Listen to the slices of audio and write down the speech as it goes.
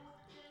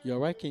You all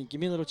right? Can you give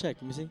me a little check?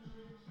 Let me see.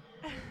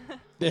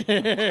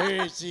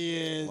 There she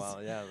is. Wow,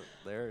 yeah,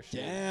 there she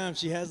is. Damn,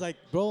 she has like,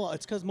 bro,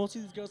 it's because most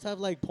of these girls have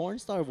like porn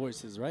star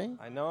voices, right?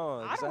 I know,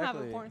 I exactly. don't have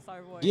a porn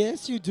star voice.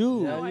 Yes, you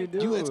do. Yeah, No, you I do.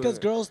 don't. It's because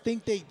girls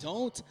think they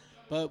don't,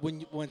 but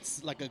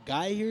once like a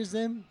guy hears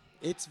them,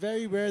 it's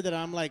very rare that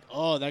I'm like,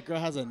 oh, that girl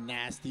has a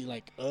nasty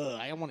like,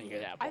 I don't want to hear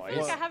that I voice.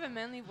 feel like I have a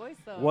manly voice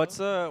though. What's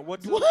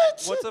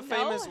What?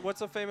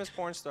 a famous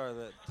porn star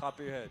that top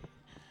of your head?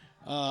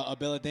 A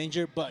Bella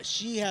Danger, but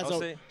she has I'll a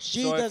say-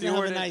 she so if doesn't you have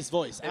were a to- nice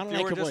voice. I If don't you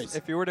like were her just- voice.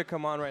 If you were to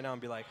come on right now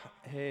and be like,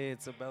 hey,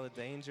 it's a Bella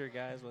Danger,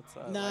 guys, what's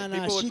up? Nah, Like, nah.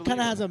 people would She believe kind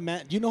of it. has a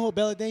man. Do you know who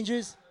Bella Danger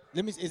is?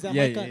 Let me. Is that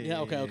Yeah, mic on? yeah, Yeah. yeah,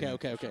 Okay. yeah, Okay. yeah.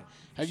 Okay. Okay.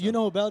 Have you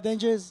know who Bella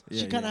Danger is? Yeah,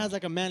 She kind of yeah. has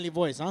like a manly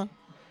voice, huh?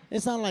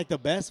 It's not like the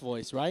best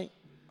voice, right?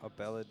 A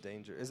Bella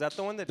Danger. Is that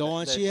the one that The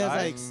one that she has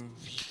died? like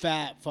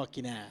fat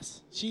fucking ass.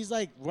 She's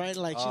like right,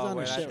 like she's Oh, on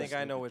wait, her I shit. think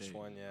I know which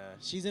one. Yeah.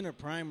 She's in her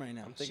prime right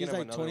now. I'm thinking She's of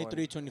like another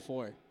 23, one.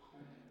 24.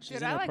 She's Dude,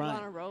 in I her like prime.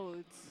 Lana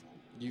Rhodes.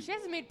 You- She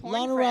hasn't made porn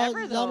Lana forever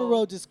Rhodes, though. Lana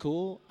Rhodes is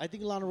cool. I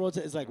think Lana Rhodes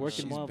is like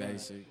working She's more.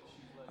 basic.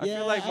 I Yeah,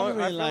 feel like I more, don't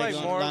really I feel like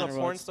like more Lana of the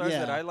porn Rhodes. stars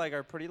that Yeah. I like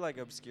are pretty like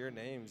obscure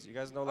names. You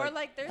guys know Or like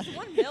like, there's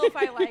one MILF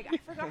I like. I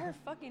forgot her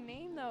fucking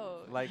name though.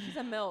 Like- she's a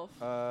MILF.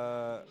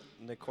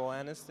 Nicole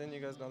Aniston. You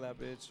guys know that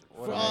bitch?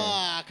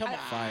 Ah, come I- on,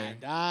 Fire.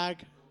 dog.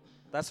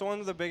 That's the one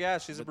with the big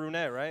ass. She's a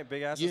brunette, right?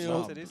 Big ass You and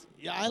know, small titties.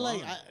 yeah,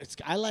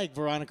 I like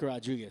Veronica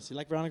Rodriguez. You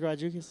like Veronica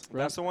Rodriguez?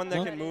 That's the one that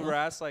No? can move her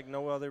ass like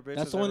no other bitch. That's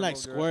has the one ever like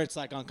moved her squirts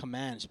like on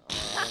command.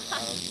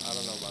 ass. I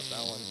don't know about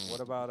that one. What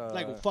about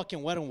Like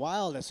fucking Wet and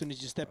Wild as soon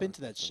as you step into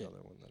that that's shit.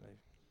 another one that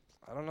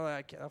I don't know. That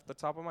I can't, off the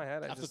top of my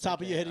head. Off the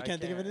top of your head, you I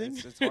can't think of anything?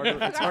 It's hard, to, I it's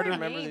forgot hard to her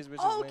remember name. these bitches'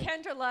 Oh, names.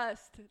 Kendra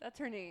Lust. That's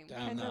her name.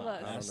 Damn, Kendra no,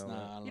 Lust. that's know.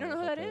 not. You don't know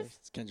who that is?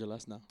 It's Kendra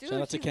Lust now. Dude,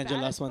 Shout out to she's Kendra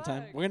bad Lust as one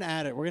time. fuck. We're gonna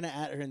add her. We're gonna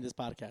add her in this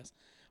podcast.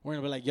 We're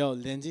gonna be like, yo,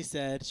 Lindsay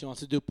said she wants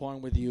to do porn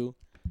with you.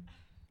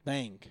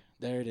 Bang,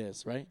 there it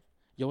is, right?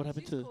 Yo, what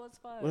happened She's to cool as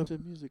fuck. what happened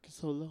to music? It's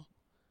so low.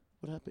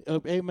 What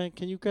happened? Hey man,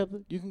 can you grab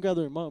the? You can grab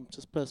the remote.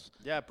 Just press.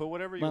 Yeah, put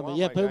whatever you Mama, want.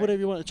 yeah, my put guy. whatever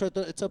you want. It's right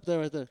there. It's up there,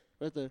 right there,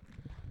 right there.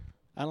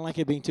 I don't like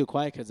it being too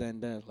quiet because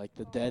then like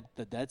the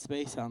dead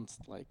space sounds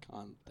like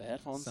on the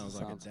headphones. Sounds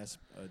it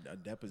like a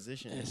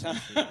deposition. It or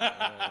sounds- some shit.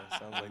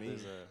 Sounds like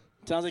there's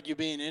a sounds like you're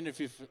being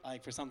interviewed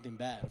for something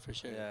bad for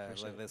sure. yeah, for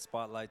sure. like the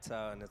spotlight's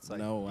out and it's like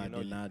No, you I know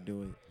did you- not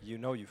do it. You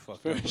know you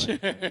fucked For up, sure.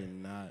 right? I did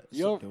not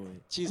Yo, do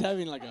it. she's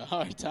having like a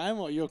hard time.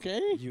 Are you okay?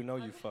 You know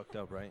you fucked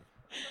up, right?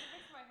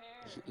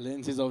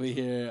 Lindsay's over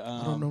here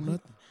I don't know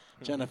nothing.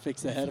 trying to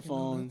fix the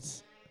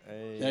headphones.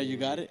 Hey, There, you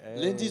got it. hey.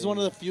 Lindsay's one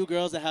of the few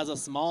girls that has a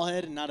small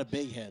head and not a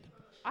big head.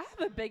 I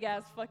have a big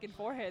ass fucking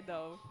forehead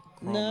though.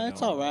 Nah,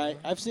 it's all right.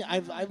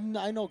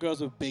 I know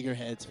girls with bigger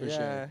heads for Yeah.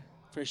 sure.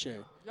 For sure.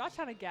 Y'all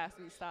trying to gas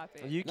me? Stop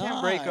it. You Nah,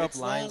 can't break up it's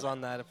lines not-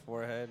 on that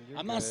forehead. You're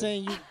I'm not good.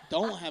 saying you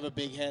don't have a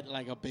big head,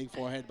 like a big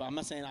forehead, but I'm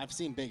not saying I've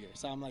seen bigger.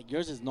 So I'm like,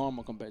 yours is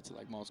normal compared to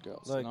like most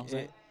girls. Look, you know what I'm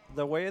saying?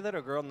 the way that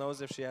a girl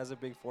knows if she has a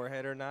big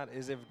forehead or not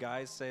is if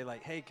guys say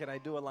like, "Hey, can I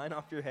do a line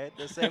off your head?"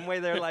 The same way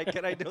they're like,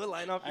 "Can I do a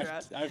line off your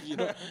ass?" You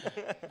know,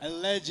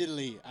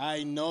 allegedly,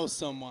 I know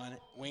someone,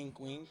 wink,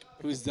 wink,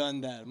 who's done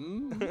that.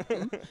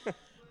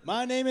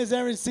 My name is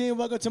Aaron C. and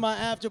welcome to my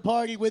after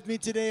party. With me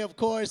today, of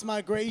course,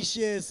 my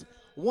gracious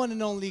one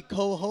and only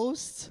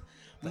co-host,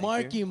 Thank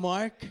Marky you.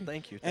 Mark,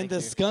 Thank you. and thank the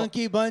you.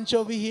 skunky bunch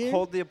over here.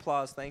 Hold the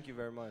applause. Thank you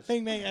very much.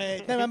 Bing, bang,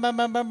 hey, bam, bam,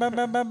 bam, bam, bam,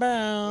 bam, bam,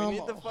 bam. We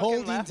need the fucking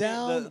Holding laughing,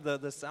 down. the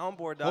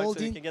soundboard, dog, so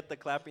holding- we can get the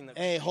clapping.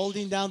 Hey,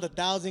 holding down the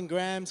 1,000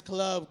 Grams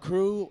Club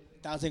crew,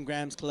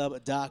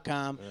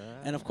 1000gramsclub.com.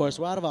 And of course,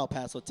 we're out of El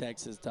Paso,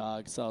 Texas,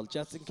 dog. So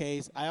just in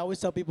case, I always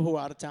tell people who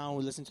are out of town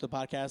who listen to the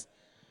podcast,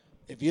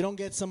 if you don't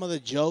get some of the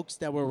jokes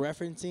that we're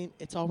referencing,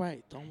 it's all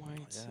right. Don't worry.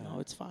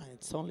 It's fine.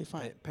 It's totally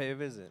fine. Pay a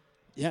visit.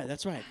 Yeah,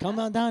 that's right. Come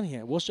on down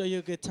here. We'll show you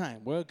a good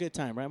time. We're a good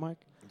time, right, Mark?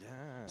 Yeah.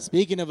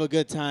 Speaking of a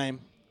good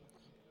time,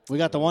 we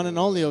got the one and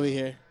only over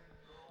here.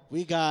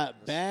 We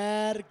got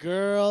Bad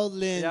Girl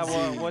Lindsay. Yeah,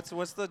 well,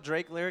 what's the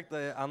Drake lyric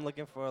that I'm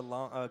looking for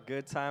a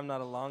good time, not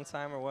a long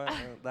time, or what?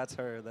 That's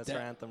her. That's her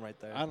That- anthem right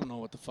there. I don't know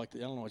what the fuck. I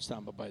don't know what you're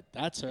talking about, but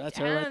that's her. That's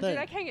her Damn, right there. dude,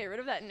 I can't get rid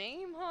of that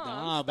name, huh?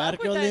 Nah, I'm Bad stuck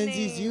with Girl that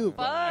Lindsay's name. you.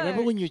 Fuck.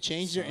 Remember when you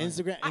changed your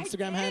Instagram I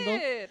handle?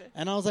 did.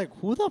 And I was like,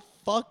 who the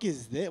fuck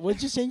is this? What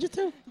did you change it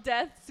to?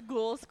 Death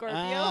School Scorpio.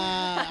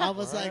 I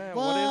was Right, like,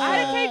 what what? is I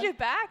had to that? change it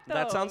back though.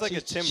 That sounds like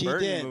a Tim Burton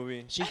did.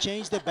 movie. She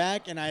changed it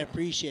back, and I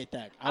appreciate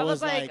that. I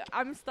was like,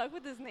 I'm stuck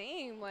with this name.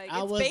 Like,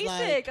 I it's was basic.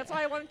 like- That's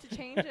why I wanted to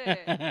change it.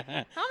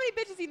 How many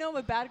bitches do you know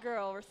with Bad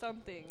Girl or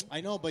something? I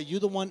know, but you're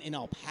the one in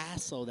El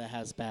Paso that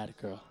has Bad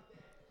Girl.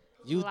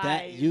 You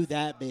Lies.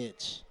 that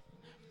bitch.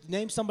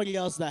 Name somebody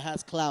else that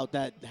has clout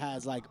that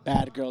has like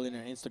Bad Girl in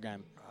her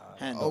Instagram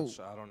handle.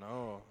 I don't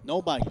know.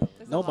 Nobody.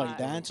 There's a Nobody. lot.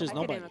 The answer is I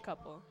nobody. can name a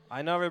couple.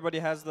 I know everybody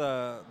has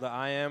the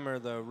I am or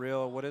the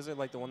real. What is it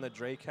like the one that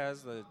Drake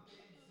has?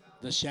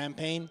 The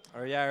champagne.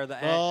 Or the.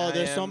 Bro, I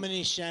there's so am.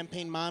 many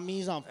champagne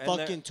mommies on And they're-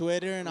 fucking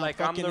Twitter and Like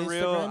on I'm fucking the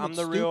real, Instagram. I'm It's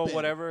the real stupid.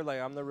 whatever.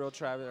 Like I'm the real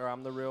Travis or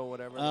I'm the real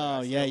whatever. Like, Oh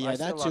I yeah, still- yeah, I see a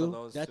that lot of too.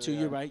 those That too. too. Yeah.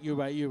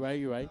 You're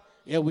right.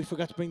 Yeah, we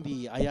forgot to bring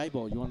the ai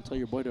ball. You want to tell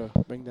your boy to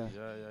bring the?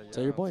 Yeah.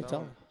 Tell your boy. Tell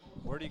him.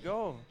 Where'd he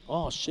go?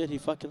 Oh shit, he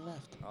fucking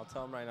left. I'll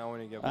tell him right now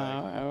when he get All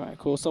back. right, all right,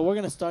 cool. So we're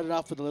gonna start it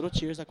off with a little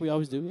cheers, like we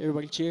always do.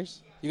 Everybody,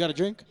 cheers. You got a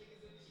drink?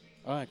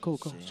 All right, cool.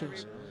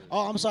 Cheers.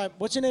 Oh, I'm sorry.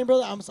 What's your name,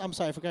 brother? I'm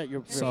sorry, I forgot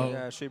your. So-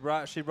 Yeah, she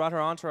brought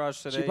her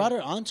entourage today. She brought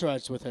her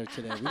entourage with her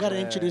today. We gotta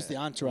Yeah. introduce the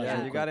entourage. Yeah, real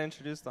you quick. gotta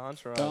introduce the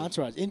entourage. The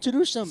entourage.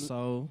 Introduce them.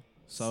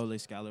 Soul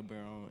Excalibur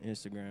on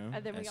Instagram.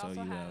 And then we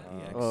also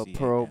have-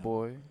 Pro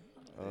Boy.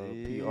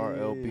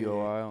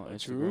 PRLBOI on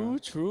True,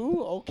 Instagram.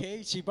 true.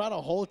 Okay, she brought a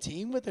whole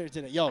team with her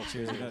today. Yo,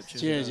 Cheers it up.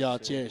 cheers, y'all.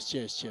 Cheers.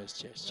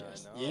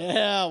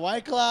 Yeah,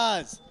 White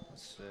Claws.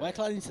 Shit. White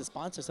Claw needs to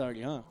sponsor us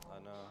already, huh?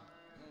 I know.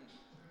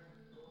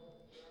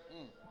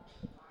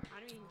 I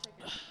didn't even check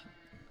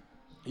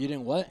it. You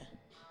didn't what?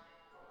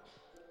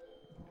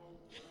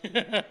 You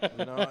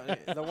know,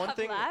 the one Stop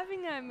thing.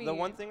 laughing at me. The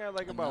one thing I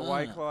like about Nah.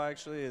 White Claw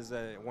actually is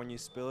that when you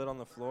spill it on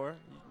the floor,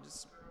 you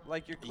just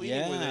like you're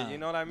cleaning with Yeah. it. You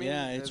know what I mean?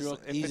 Yeah, it's real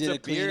if easy it's to a beer,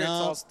 clean it's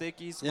all up.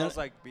 sticky, smells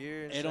like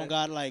beer. And It don't shit.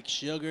 got like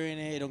sugar in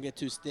it. It don't get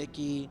too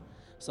sticky.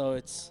 So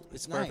it's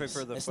perfect nice.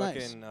 for the It's nice.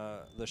 fucking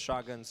the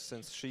shotguns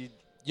since she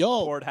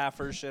Yo, poured half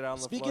her shit out on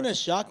the speaking floor. of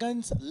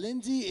shotguns,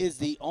 Lindsay is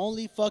the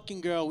only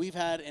fucking girl we've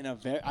had in a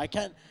I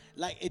can't,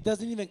 like, it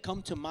doesn't even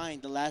come to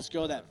mind the last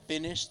girl that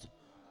finished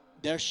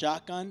their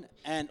shotgun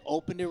and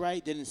opened it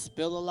right, didn't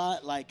spill a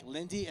lot, like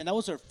Lindsay, and that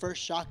was her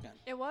first shotgun.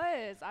 It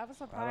was. I was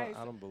surprised.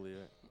 I don't believe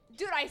it.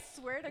 Dude, I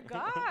swear to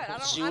God.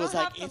 She I was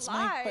don't like, have "It's to my,"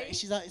 lie.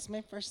 she's like, "It's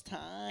my first time.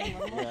 I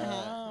don't know Yeah,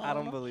 how. I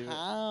don't believe it.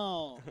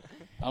 How?"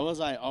 I was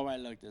like, "All right,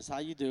 look, this is how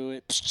you do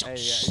it." Hey, yeah,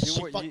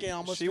 She fucking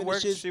almost she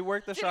worked. finishes. She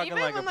worked the Dude, shotgun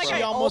even like when a like pro.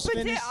 She I almost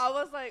opened finished. it, I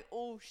was like,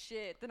 oh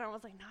shit. Then I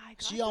was like, nah, I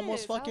got She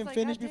almost this. I was fucking like,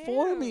 finished "God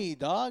before damn." me,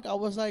 dog. I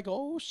was like,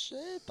 "Oh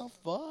shit, the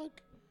fuck."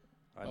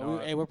 I Oh, know.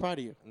 hey, we're proud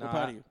of you. We're Nah,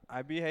 proud of you.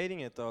 I be hating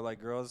it though.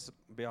 Like girls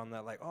be on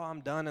that like, oh,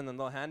 I'm done, and then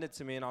they'll hand it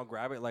to me, and I'll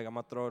grab it, like I'm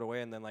gonna throw it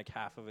away, and then like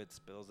half of it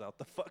spills out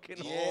the fucking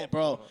Yeah, hole.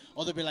 bro.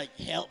 Or they'll be like,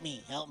 help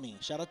me.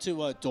 Shout out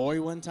to Dory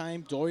one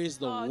time. Dory is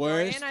the Oh,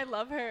 worst. Dorian, I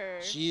love her.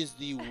 She is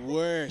the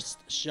worst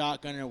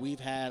shotgunner we've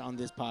had on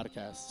this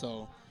podcast.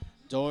 So,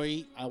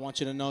 Dory, I want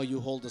you to know you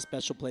hold a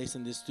special place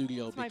in this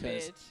studio That's my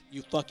because bitch.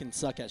 you fucking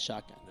suck at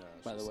shotgun, Yeah,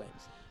 by she the way.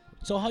 sucks.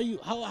 So how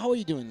are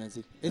you doing,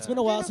 Lindsay? It's Yeah. been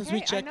a while Doing since okay.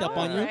 we checked I up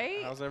know, on you.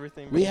 right? How's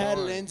everything? We been had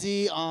going?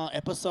 Lindsay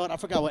episode. I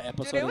forgot what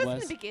episode Dude, it was it in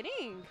was. the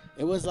beginning.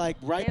 It was like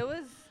right.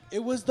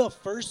 It was. The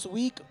first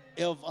week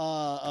of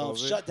COVID?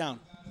 shutdown.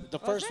 The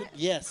Was first it? week,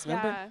 yes,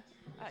 remember? Yeah.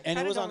 I And it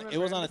kinda was don't on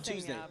remember a him saying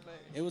Tuesday. yeah, but-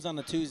 It was on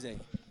a Tuesday.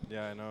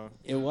 Yeah, I know.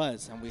 It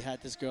was, and we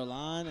had this girl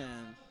on,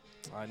 and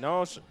I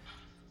know.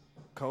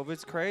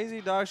 COVID's crazy,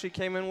 dog. She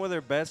came in with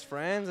her best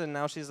friends, and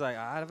now she's like,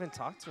 I haven't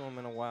talked to him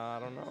in a while. I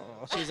don't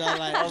know. she's all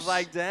like, I was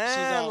like, she's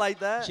damn, all, like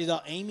that. She's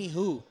all Amy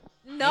who?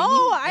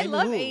 No, I Amy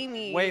love who?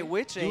 Amy. Wait,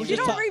 which You Amy? were She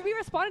just don't ta- be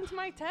responding to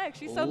my text.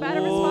 She's so bad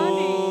at Ooh,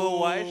 responding.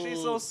 why is she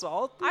so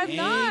salty? I'm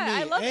not.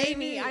 I Amy, love Amy,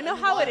 Amy. I know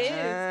Amy, how it watch is.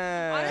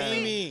 it. Honestly,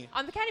 Amy.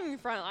 I can't even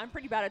front. I'm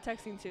pretty bad at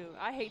texting too.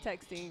 I hate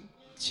texting.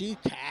 She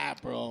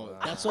cat, bro.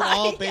 That's what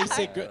all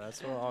basic. Yeah, Girl.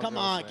 that's what all Come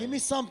girls on, say. give me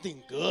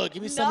something good.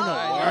 Give me No, something to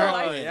I work. know,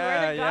 I swear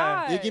yeah, to yeah.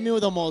 God. You give me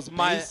with the most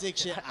My- basic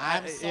shit.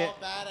 I'm so yeah.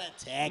 bad at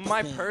texting.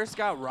 My purse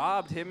got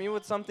robbed. Hit me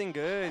with something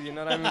good. You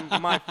know what I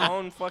mean? My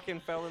phone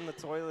fucking fell in the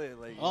toilet.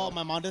 Like. Oh,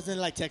 my mom doesn't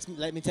like text me.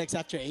 Let me text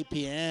after 8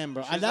 p.m.,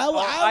 bro. She's And like, oh,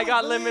 I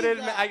got would believe limited.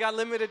 that. I got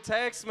limited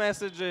text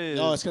messages.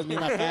 No, it's because me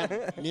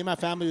and my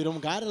family, we don't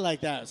got it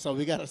like that. So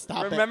we gotta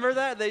stop it. Remember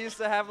that they used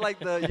to have like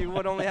you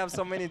would only have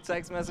so many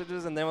text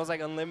messages, and then it was like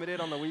unlimited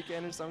on the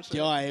weekend or some shit.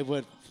 Yo, I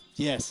would.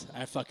 Yes,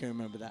 I fucking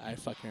remember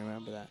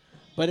that.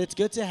 But it's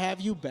good to have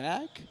you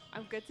back.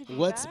 I'm good to be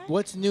What's back.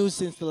 What's new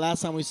since the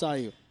last time we saw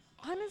you?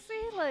 Honestly,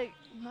 like,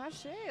 not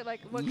shit.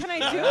 Like, what can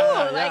I do?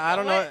 Yeah, like, I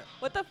don't know.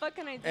 What the fuck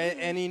can I do?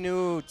 Any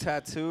new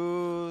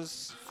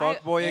tattoos,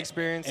 fuckboy a-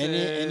 experiences,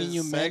 any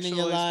new men in sexual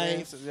your life?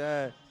 experiences?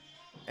 Yeah.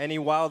 Any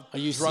wild Are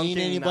you drunken seeing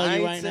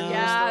anybody nights right in now? your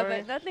yeah, story?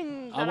 but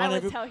nothing I that I, want would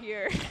every- tell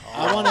here.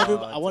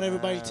 I want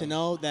everybody to damn.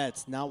 know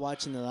that's not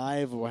watching the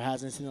live or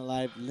hasn't seen the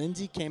live.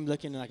 Lindsay came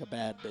looking like a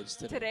bad bitch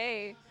today.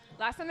 Today.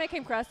 Last time I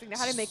came crusting, I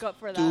had to make up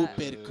for that.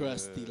 Stupid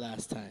crusty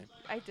last time.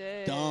 I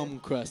did. Dumb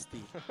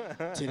crusty.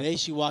 Today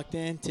she walked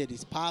in,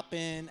 titties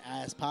popping,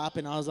 ass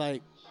popping. I was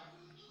like,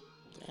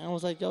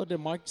 yo, did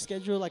Mark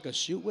schedule like a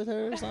shoot with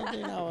her or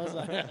something? I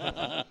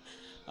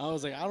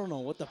was like, I don't know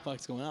what the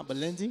fuck's going on. But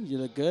Lindsay, you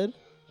look good.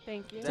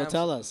 Thank you. So Damn.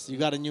 tell us, you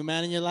got a new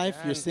man in your life?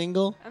 Yeah. You're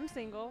single? I'm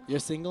single. You're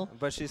single?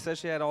 But she said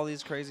she had all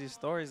these crazy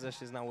stories that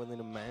she's not willing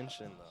to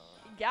mention, though.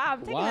 Yeah, I'm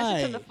taking that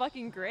shit to Why? the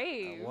fucking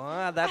grave.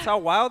 What? That's how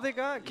wild they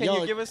got? Can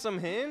Yo, you give us some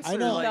hints? I or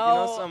know. Like, No,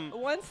 you know, some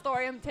one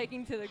story I'm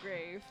taking to the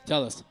grave.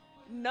 Tell us.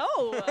 No,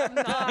 I'm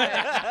not.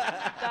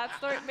 That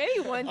story,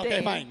 maybe one day.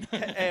 Okay, fine.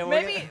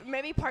 Hey,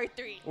 Maybe part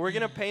 3. we're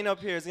gonna paint up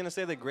here. It's gonna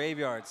say the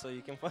graveyard, so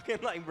you can fucking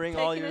like bring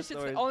all Taking your that shit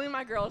stories. to, only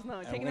my girls know.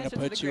 And Taking we're that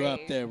going to shit to put the you grave.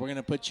 up there. We're going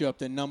to put you up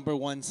the number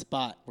 1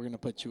 spot. We're going to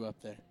put you up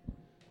there.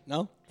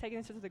 No? Taking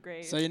that shit to the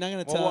grave. So you're not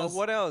going to Well, tell us?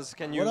 what else?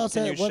 Can you? What else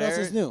Can is- you what else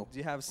share? is new? Do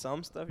you have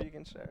some stuff you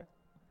can share?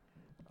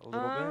 A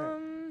little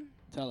bit.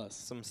 Tell us.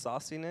 Some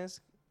sauciness.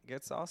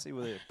 Get saucy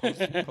with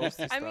it. Post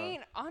it I style. mean,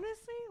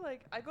 honestly,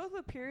 like I go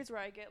through periods where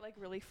I get like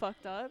really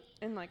fucked up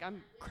and like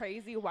I'm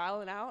crazy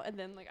wilding out, and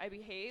then like I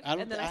behave, I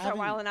don't and then thi- I I start haven't-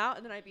 wilding out,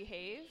 and then I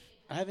behave.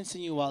 I haven't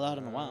seen you wild out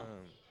in a while.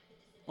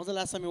 When's the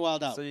last time you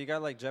wild out? So you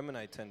got like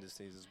Gemini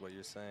tendencies, is what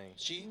you're saying.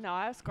 She. No,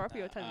 I have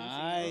Scorpio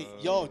tendencies.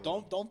 Yo,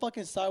 don't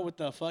fucking start with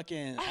the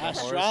fucking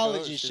Horoscope,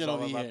 astrology she's shit all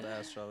over about here. the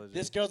astrology.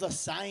 This girl's a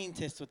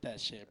scientist with that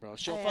shit, bro.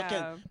 She'll I fucking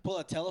am. pull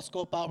a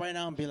telescope out right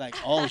now and be like,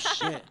 oh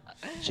shit.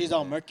 She's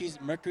all Mercury's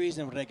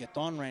in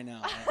reggaeton right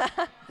now.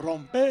 Like,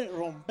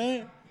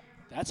 rompe.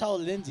 That's how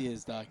Lindsay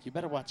is, dog. You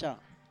better watch out.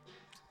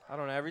 I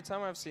don't know. Every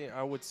time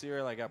I would see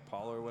her like at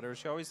Apollo or whatever.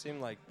 She always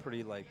seemed like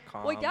pretty like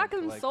calm. Well, yeah, and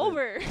because I'm collected.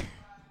 sober.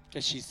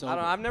 Cause she's so. I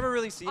don't know. I've never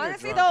really seen her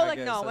Honestly, drunk, though, I like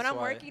guess, no, when that's I'm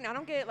why. working, I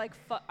don't get like.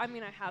 I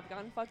mean, I have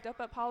gotten fucked up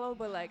at Apollo,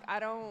 but like I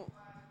don't.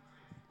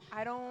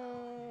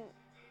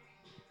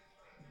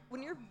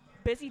 When you're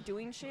busy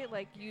doing shit,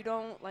 like you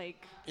don't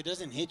like. It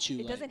doesn't hit you.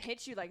 It like, doesn't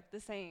hit you like the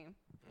same.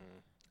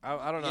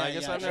 I don't know. Yeah, I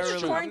guess yeah, I've yeah. never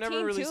It's really, I've quarantine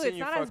never really too. seen It's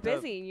you not as fucked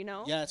up. busy, you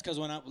know. Yeah, it's because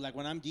when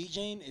I'm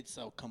DJing, it's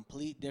a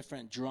complete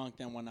different drunk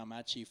than when I'm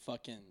actually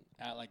fucking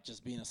at like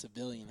just being a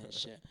civilian and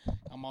shit.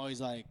 I'm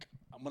always like,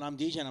 when I'm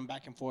DJing, I'm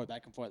back and forth,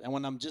 and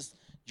when I'm just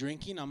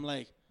drinking, I'm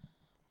like,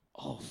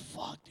 oh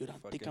fuck, dude,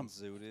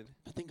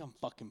 I think I'm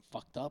fucking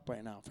fucked up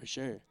right now for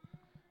sure.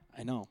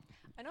 I know.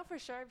 I know for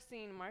sure I've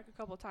seen Mark a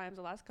couple times.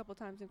 The last couple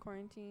times in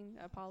quarantine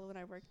at Apollo when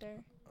I worked there.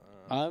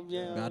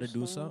 Yeah. Gotta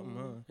do so- something,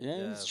 huh? Yeah,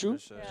 Yeah, it's true. for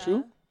sure. Yeah.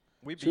 True.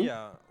 We True. be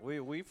out.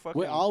 We fucking.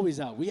 We're always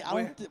out. I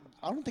Wait.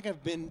 don't think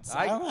I've been.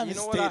 I haven't you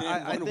know what? stayed in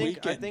I one think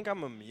weekend. I think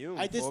I'm immune.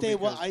 I did fool, stay.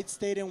 because I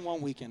stayed in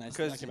one weekend. I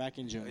stayed 'cause like back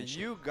in June. and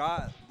shit. You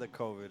got the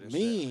COVID. And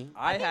Me? shit.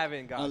 I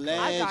haven't gotten. I've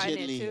COVID. gotten it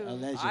Allegedly, too.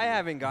 allegedly. I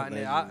haven't gotten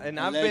it, and I've been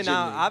Allegedly.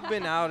 out. I've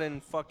been out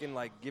and fucking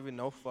like giving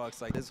no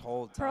fucks like this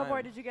whole Pro time.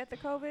 Boy, did you get the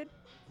COVID?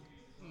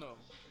 No.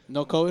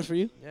 No COVID for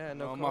you? Yeah,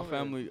 no. My COVID.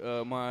 family,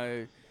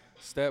 my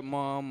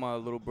stepmom, my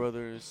little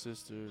brother and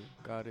sister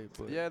got it,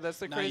 but Yeah, that's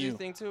the Not crazy you.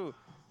 thing too.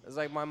 It's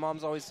like my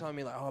mom's always telling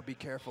me like, oh, be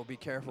careful, be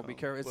careful, be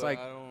careful. It's but like,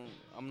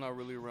 I'm not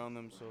really around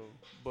them, so.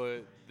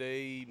 But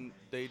they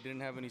didn't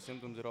have any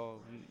symptoms at all,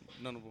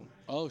 none of them.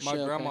 Oh My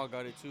shit. grandma Okay.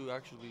 got it too,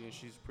 actually, and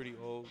she's pretty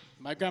old.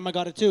 My grandma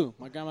got it too.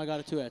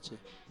 Actually,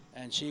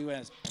 and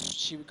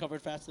she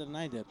recovered faster than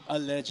I did.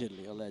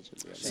 Allegedly.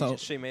 So-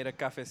 she made a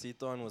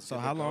cafecito and was. So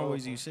good how to long go.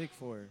 was you sick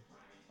for?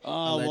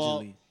 Well,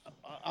 Allegedly.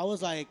 I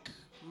was like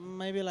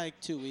maybe like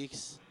 2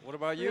 weeks. What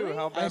about you? Really?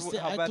 How bad? I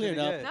How bad did cleared it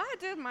up. get? Nah,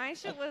 dude, my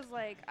shit was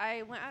like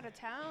I went out of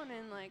town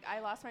and like I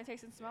lost my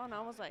taste and smell, and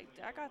I was like,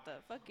 I got the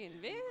fucking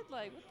vid.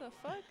 Like, what the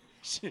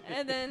fuck?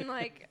 And then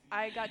like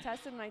I got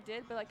tested and I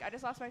did, but like I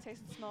just lost my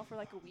taste and smell for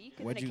like a week,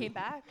 and What'd then it you- came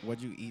back.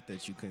 What'd you eat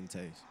that you couldn't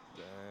taste?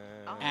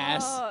 Damn.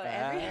 Ass. Oh,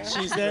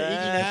 everything. She's there eating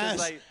Yeah, ass.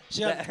 like,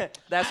 She-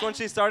 that's when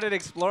she started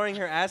exploring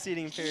her ass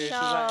eating period. She's No,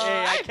 like,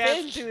 hey, I've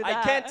been through I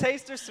that. can't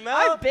taste or smell.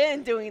 I've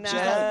been doing She's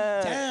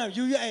that. like,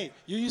 damn,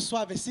 you use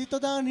suavecito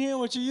down here?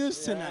 What you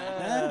used tonight?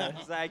 Yeah. Damn.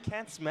 She's like, I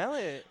can't smell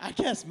it. I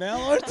can't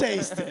smell or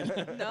taste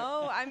it.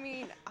 No, I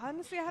mean,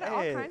 honestly, I had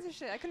Hey. all kinds of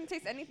shit. I couldn't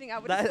taste anything. I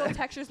would That- just feel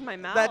textures in my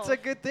mouth. That's a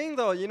good thing,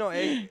 though. You know,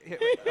 hey,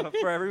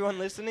 for everyone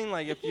listening,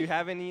 like if you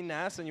haven't eaten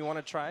ass and you want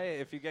to try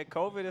it, if you get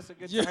COVID, it's a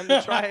good Yeah. time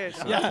to try it.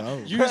 So. Yeah, Oh.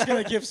 you're just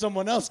gonna give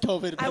someone else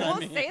COVID. I but will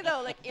mean- say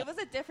though, like it was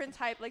a different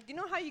type. Like, do you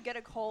know how you get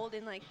a cold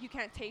and like you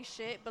can't taste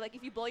shit, but like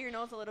if you blow your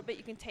nose a little bit,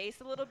 you can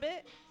taste a little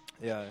bit.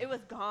 Yeah. It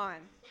was gone,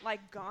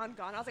 like gone.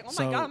 I was like, oh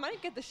So- my god, I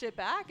might get the shit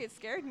back. It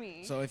scared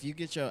me. So if you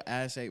get your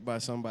ass ate by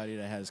somebody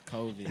that has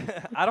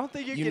COVID, I don't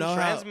think you, You can know how-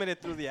 transmit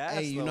it through the ass.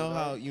 hey, you though, know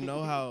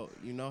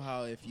bro.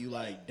 how if you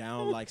like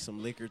down like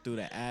some liquor through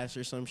the ass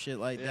or some shit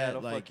like Yeah, that,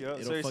 it'll like fuck you up.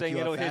 So it'll you're fuck saying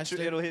you it'll up hit faster?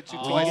 you? It'll hit you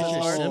Oh, twice you as get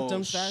your hard.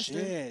 symptoms faster?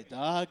 Shit,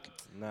 dog.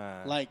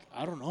 Nah. Like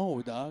I don't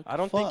know, dog. I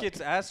don't Fuck. think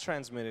it's ass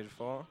transmitted,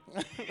 fool.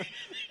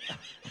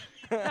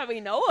 That we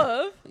know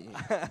of.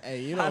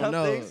 Hey, you I don't don't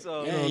know. think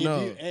so. You Hey,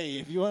 don't if know.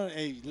 if you want,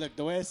 hey, look,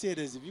 the way I see it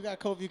is, if you got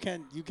COVID,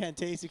 you can't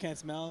taste, you can't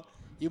smell.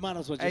 You might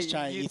as well just Hey,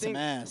 try and you eat some think-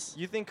 ass.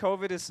 You think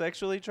COVID is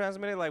sexually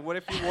transmitted? Like, what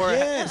if you wore?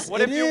 Yes, what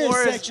it if you is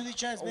wore? sexually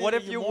transmitted, What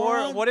if you you wore?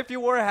 moron. What if you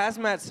wore a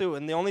hazmat suit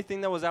and the only thing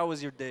that was out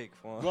was your dick,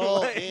 fool? Bro,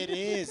 Like, it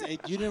is.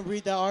 You didn't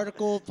read the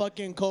article?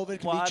 Fucking COVID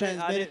can Well, be I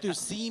transmitted didn't- through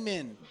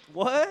semen.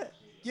 What?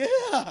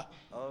 Yeah.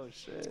 Oh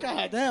shit.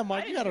 God damn,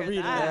 Mark, I you didn't gotta hear read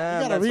it. that. You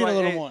Damn, gotta that's read why- a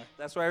little hey, more.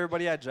 That's why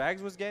everybody at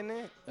Jags was getting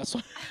it. That's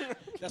why.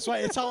 That's why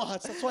it's all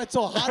hot. That's why it's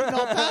so hot in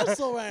El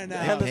Paso right They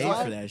now. that's paid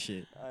why- for that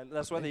shit.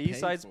 That's why They the East paid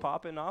Side's for it.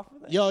 popping off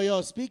of that.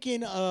 Yo,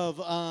 speaking of,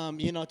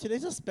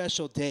 today's a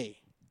special day.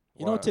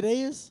 You know what Wow.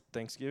 today is?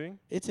 Thanksgiving.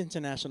 It's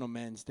International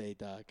Men's Day,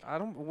 dog. I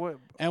don't. What?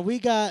 And we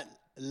got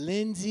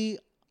Lindsay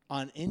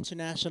on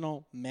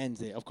International Men's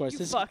Day. Of course, You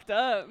this fucked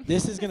up.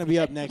 this is gonna be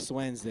up next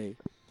Wednesday.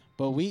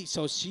 But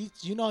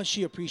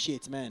she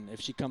appreciates men if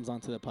she comes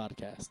onto the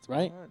podcast,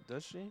 right? What?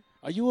 Does she?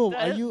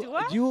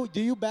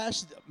 Do you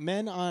bash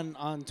men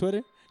on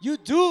Twitter? You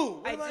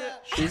do. I What am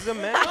do. She's a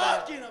man.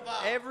 talking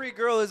about? Every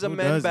girl is a Who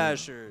man doesn't?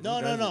 basher. No,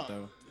 Who no, does no. it,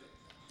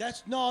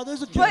 though?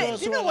 There's a few But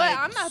girls you who know are what? like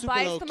I'm not super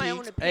biased to my low-key.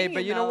 own Hey, opinion.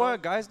 but you know though.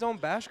 what? Guys don't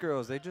bash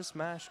girls. They just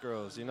smash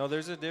girls. You know,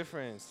 there's a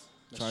difference.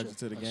 That's Charge true. it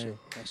to the That's game. true.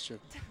 That's true.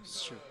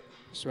 That's true.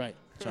 That's right.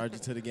 Charge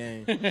it to the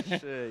game.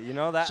 Shit, you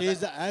know that.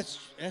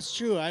 That's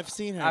true. I've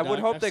seen her. I would dog.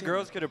 hope I've that seen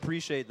girls her. could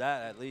appreciate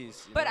that at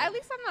least. you But know? at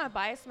least I'm not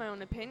biased in my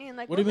own opinion.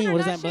 Like, What do you mean? women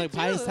What are does that not like? shit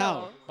Biased too, how?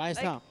 though. Biased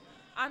Like, how?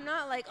 I'm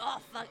not like, oh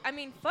fuck. I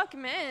mean, fuck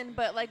men,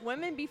 but like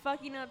women be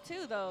fucking up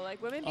too, though.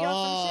 Like women be on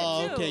Oh,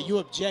 some shit too. okay. You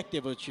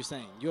objective. What you're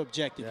saying? You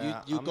objective.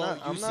 Yeah, you I'm go. not-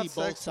 you I'm see not both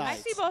sexist. I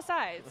sides. see both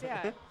sides.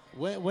 Yeah.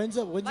 When's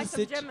the Like some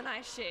sit-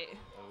 Gemini shit.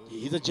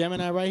 He's a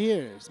Gemini right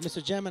here. It's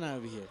Mr. Gemini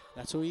over here.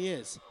 That's who he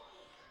is.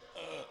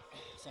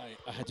 Sorry,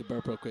 I had to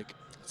burp real quick.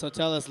 So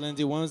tell us,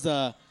 Lindsay, when was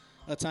a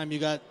time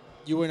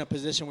you were in a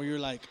position where you're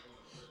like,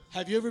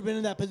 have you ever been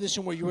in that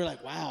position where you were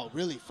like, wow,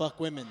 really, fuck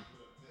women?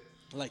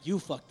 Like, you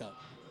fucked up.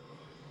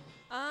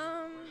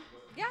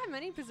 Yeah,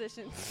 many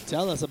positions.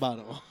 Tell us about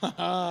it.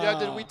 Yeah,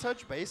 did we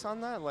touch base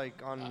on that?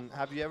 Like, on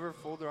have you ever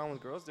fooled around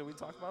with girls? Did we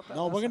talk about that?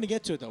 No, last we're going to time?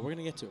 get to it, though. We're going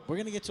to get to it. We're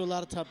going to get to a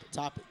lot of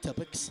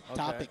topics. Okay.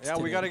 Topics Yeah,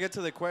 we today. got to get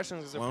to the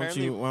questions because Why don't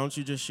apparently.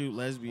 you just shoot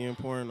lesbian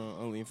porn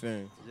on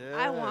OnlyFans? Yeah.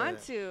 I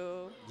want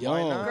to. Yo,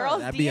 Why not? Girls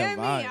That'd be a DM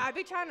me. vibe. I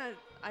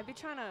be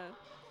trying to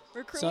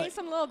recruit So- me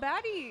some little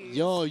baddies.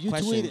 yo, you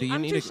Question: tweeted. Do you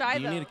I'm need too a shy,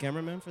 do you need though. a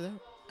cameraman for that?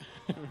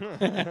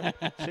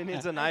 She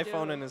needs an I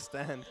iPhone do. and a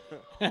stand.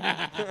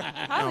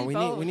 Probably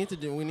both. we need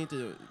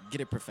to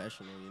get it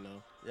professional. You know.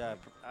 Yeah,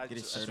 Get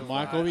it I- certified.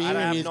 Mark over I here,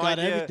 have he's no got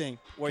idea everything.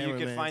 Where you could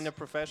Cameramans. find a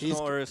professional He's-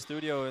 or a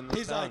studio in the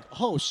He's town. like,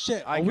 oh,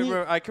 shit. I Are could we,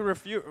 I could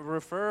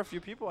refer a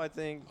few people. I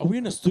think. are we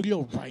in a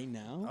studio right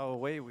now? Oh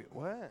wait,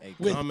 what? Hey,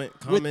 With-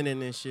 comment in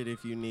this shit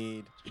if you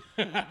need.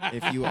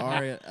 If you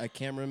are a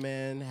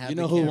cameraman, have You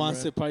know the who wants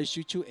to camera. probably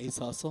shoot you? Ace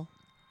Hustle.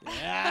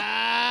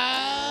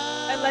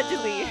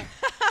 Allegedly.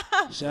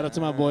 Shout out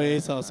to my boy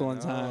Ace Hustle one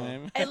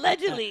time.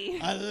 Allegedly.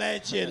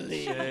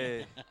 Allegedly.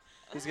 Shit.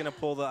 He's gonna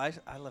pull the.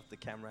 I left the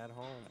camera at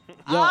home.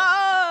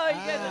 Oh, you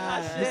guys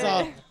are not He's shit.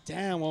 all,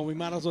 damn, well, we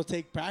might as well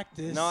take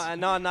practice. No,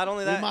 not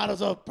only we that. might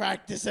as well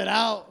practice it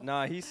out.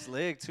 Nah, he's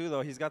slick too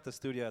though. He's got the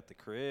studio at the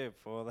crib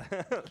for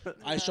that.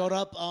 I showed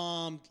up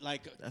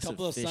like a That's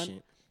couple of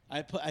efficient.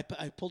 I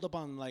pulled up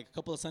on like a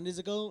couple of Sundays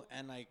ago,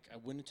 and like I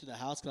went into the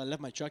house because I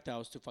left my truck there. I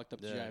was too fucked up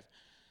to Yeah. drive.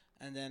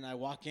 And then I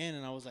walk in,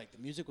 and I was like, the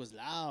music was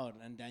loud,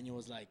 and Daniel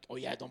was like, oh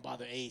yeah, don't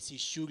bother Ace, he's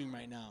shooting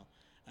right now.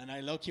 And I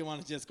low-key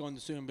want to just go in the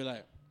studio and be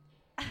like,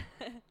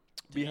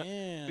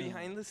 damn,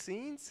 Behind the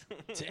scenes.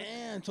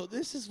 damn. So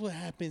this is what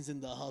happens in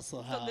the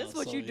hustle house. this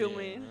what over you here.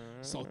 doing.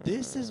 So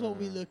this is what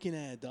we looking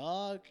at,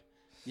 dog.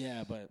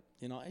 Yeah, but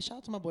you know, I shout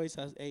out to my boy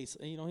Ace.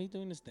 You know, he's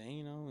doing his thing.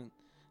 You know, and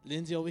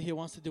Lindsay over here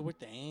wants to do her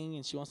thing,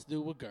 and she wants to do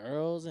it with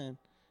girls, and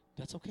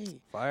that's okay.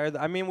 Fire.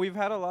 I mean, we've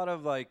had a lot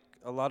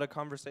of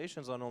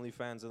conversations on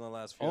OnlyFans in the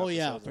last few. Oh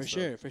yeah, episodes for and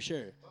sure, stuff. for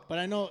sure. But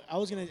I know I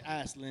was gonna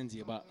ask Lindsay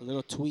about a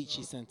little tweet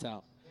she sent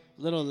out.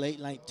 Little late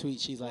night tweet.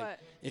 She's like, What?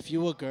 if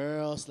you a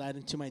girl, slide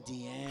into my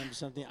DM or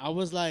something. I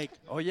was like,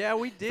 Oh yeah,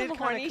 we did Some kind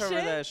horny of cover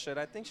shit? that shit.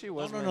 I think she no,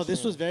 was. no, no.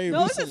 This was very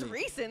No, this recently. is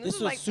recent. This This, was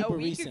is like super a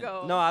week recent.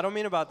 ago. No, I don't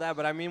mean about that,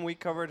 but I mean we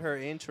covered her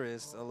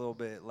interest a little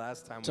bit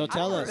last time. So we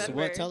tell don't us.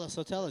 remember.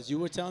 Tell us. You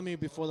were telling me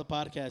before the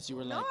podcast. You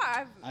were No,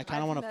 like, I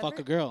kinda I've wanna fuck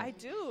never- a girl. I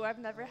do. I've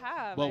never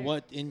have. but I-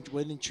 what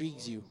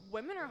intrigues you?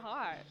 Women are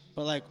hot.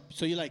 But like,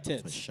 so you like For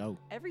tits? show.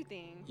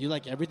 Everything. You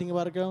like everything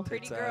about a girl?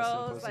 Pretty Tits, ass, and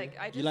girls. pussy. Like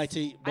I just. You like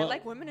to? I but-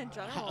 like women in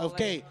general.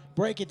 Okay, like-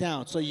 break it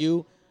down. So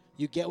you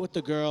get with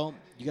the girl.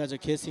 You guys are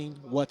kissing.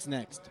 What's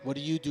next? What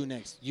do you do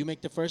next? You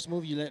make the first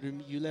move. You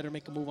let her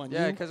make a move on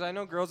Yeah, you. because I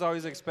know girls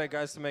always expect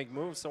guys to make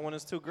moves. So when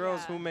it's two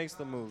girls, Yeah. who makes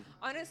the move?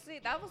 Honestly,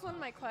 that was one of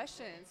my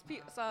questions.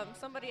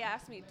 Somebody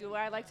asked me, do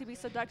I like to be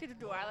seducted or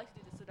do I like to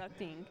do the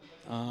seducting?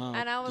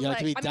 And I was you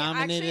like, like to be I mean,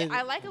 dominated. actually,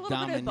 I like a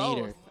little bit of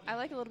dominator. both. I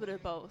like a little bit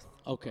of both.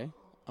 Okay.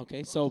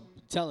 Okay. So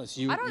tell us.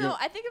 You. I don't you're- know.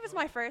 I think if it's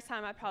my first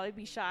time, I'd probably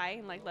be shy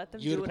and like let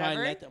them You'd do probably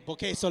whatever. let them.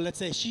 Okay. So let's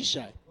say she's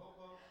shy,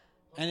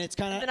 and it's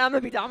kind Then of I'm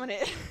gonna be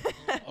dominant.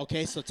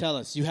 okay. So tell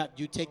us. You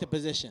take the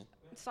position.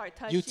 Start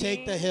touching. You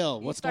take the hill.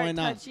 you What's start going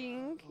on?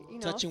 touching, you know,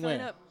 Touching filling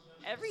where? up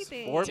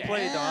everything.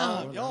 Foreplay,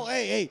 dog. Damn. Yo,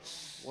 hey.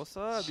 What's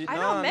up? I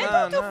know men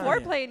don't do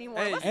foreplay anymore.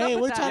 Hey, What's Hey, up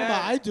we're with talking that?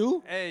 about. I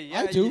do. Hey, yeah,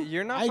 I do.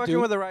 You're not I fucking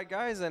do. with the right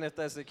guys then if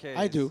that's the case.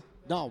 I do.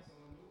 No.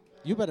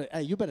 You better.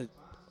 Hey, you better.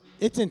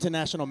 It's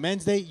International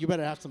Men's Day. You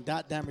better have some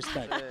goddamn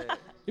respect. Yeah.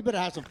 You better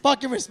have some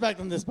fucking respect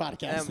on this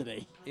podcast And,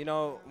 today. You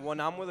know, when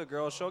I'm with a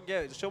girl, she'll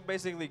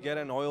basically get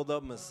an oiled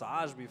up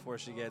massage before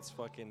she gets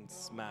fucking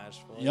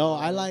smashed. fool. Yo,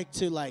 I like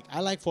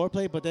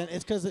foreplay, but then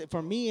it's because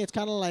for me it's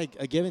kind of like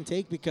a give and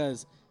take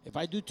because if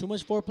I do too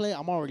much foreplay,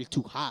 I'm already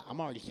too hot.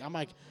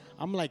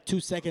 I'm like 2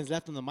 seconds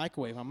left in the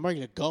microwave. I'm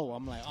ready to go.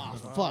 I'm like, oh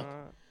fuck,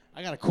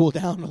 I gotta cool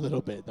down a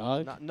little bit,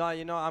 dog. No,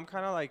 you know, I'm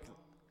kind of like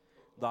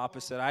the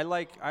opposite. I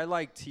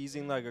like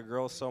teasing like a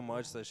girl so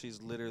much that she's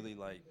literally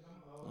like,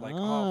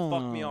 oh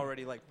fuck me Oh.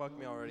 already,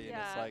 and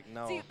it's like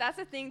no. See, that's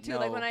the thing too.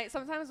 Like No.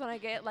 sometimes when I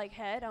get like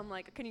head, I'm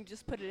like, can you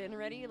just put it in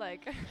already?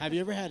 Like, Have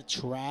you ever had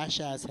trash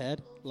ass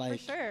head? for Like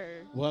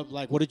sure.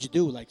 what did you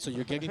do? Like so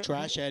you're getting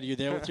trash head. You're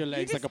there with your You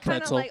legs just like a kinda,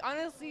 pretzel. Like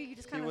honestly, you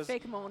just kind of was-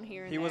 fake moan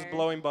here and He was there.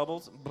 blowing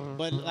bubbles.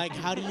 But like,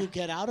 how do you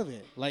get out of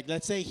it? Like,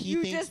 let's say he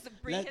You thinks.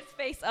 just bring his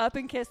face up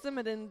and kiss him,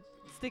 and then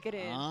stick it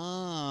in.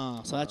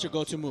 So that's your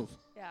go-to move.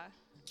 Yeah.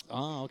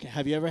 Oh, okay.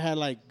 Have you ever had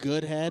like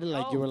good head?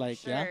 Like you Oh, were like,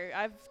 sure. yeah.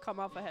 I've come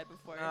off ahead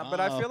before. But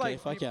I Oh, feel okay, like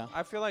fuck yeah.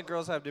 I feel like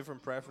girls have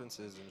different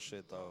preferences and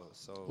shit though.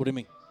 So What do you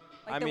mean?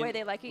 Like I the mean, way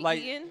they like it like,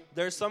 eaten.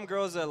 there's some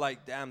girls that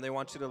like, damn, they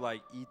want you to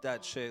like eat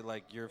that shit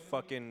like you're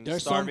fucking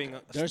There's starving.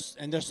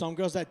 there's some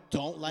girls that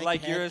don't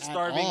like you're a head at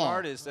starving all.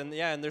 artist, and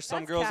and there's some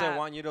That's girls that cap.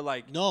 want you to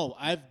like. No,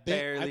 I've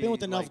been with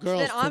Barely, enough like- girls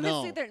Then to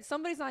obviously know.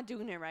 somebody's not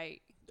doing it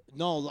right.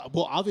 No,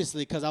 well,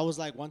 obviously, because I was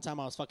like, one time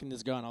I was fucking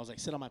this girl and I was like,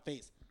 sit on my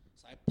face.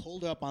 So I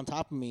pulled her up on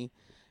top of me,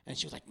 and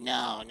she was like,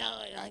 no,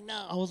 like,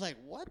 no. I was like,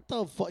 what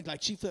the fuck?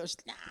 Like, she feels,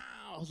 no.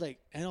 I was like,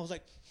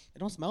 it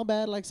don't smell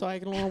bad, like, so I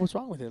can know what's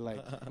wrong with it. Like,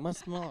 it must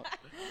smell.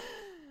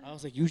 I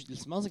was like, it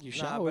smells like you Nah,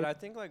 showered. but I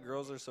think like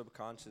girls are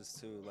subconscious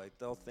too. Like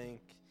they'll think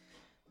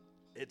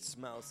it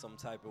smells some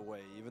type of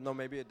way, even though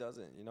maybe it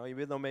doesn't. You know,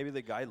 even though maybe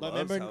the guy But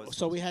loves how remember, it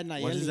so we had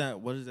Nayeli.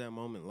 What is that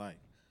moment like?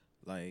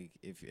 Like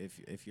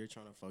if you're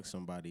trying to fuck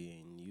somebody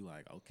and you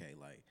like, okay,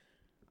 like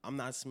I'm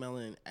not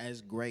smelling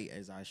as great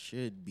as I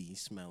should be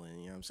smelling.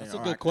 You know what I'm saying? That's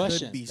a Or good I could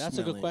question. be That's a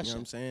smelling, good question. You know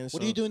what I'm saying?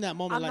 What do you do in that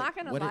moment? I'm like, not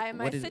gonna what lie, is-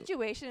 my what is it?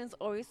 situation is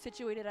always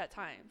situated at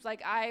times.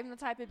 Like I'm the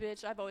type of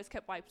bitch I've always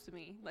kept wipes with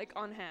me, like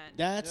on hand.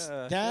 That's Yeah, I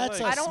feel that's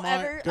like- a I don't smart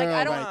ever girl like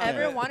I don't right ever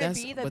there. want to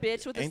That's- be the but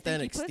bitch with the ain't that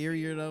stinky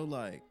exterior though?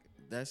 Like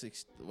that's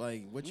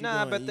like what you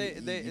Nah, doing? but You- they-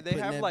 you- they- you they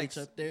putting have, that like,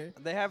 bitch up there.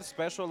 They have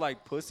special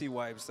like pussy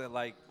wipes that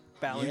like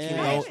balance Yeah.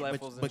 pH But-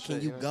 levels and But can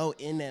shit, you know? go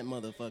in that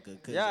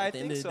motherfucker? 'Cause Yeah, at I the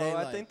end think of so. the day,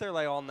 I like, think they're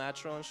like all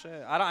natural and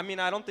shit.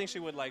 I don't think she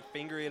would like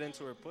finger it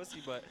into her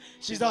pussy, but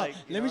She's like,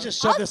 like, you let me know?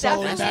 just shove I'll this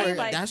all in definitely, back.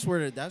 like- that's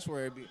where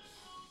it be.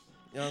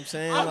 You know what I'm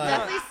saying? I'll Like,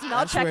 definitely smell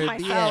that's check where it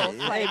be myself. at.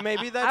 Like, Hey,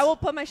 maybe I that's will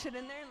put my shit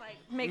in there and like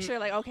make sure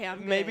like okay I'm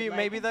good. maybe like,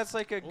 maybe that's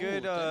like a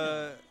good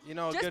damn. you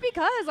know just good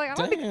because like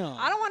I Damn.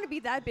 don't want to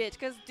be that bitch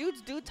because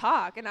dudes do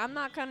talk and I'm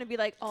not gonna be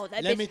like oh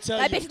that Let bitch me tell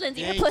that you, bitch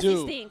Lindsay her they pussy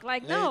do. stink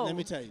like Let- no. Let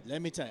me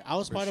tell you. I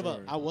was For part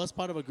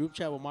sure. of a group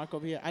chat with Mark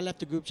over here. I left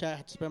the group chat,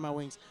 had to spread my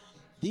wings.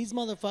 These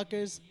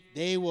motherfuckers,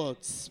 they will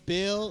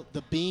spill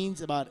the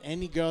beans about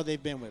any girl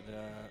they've been with.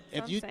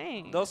 If you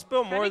they'll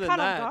spill more Kinda than caught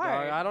off that, dog.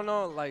 guard. I don't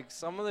know, like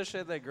some of the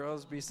shit that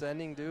girls be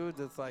sending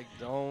dudes, it's like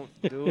don't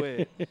do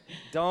it.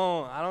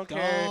 Don't. I don't care.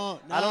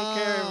 I don't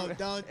care No,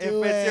 don't if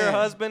do it's your it.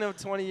 husband of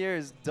 20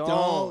 years.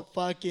 don't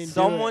fucking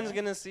Someone's do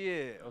it. gonna see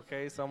it,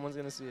 okay? Someone's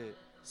gonna see it.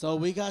 So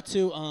we got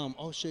to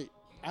oh shit.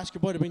 Ask your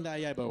boy to bring that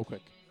AI real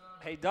quick.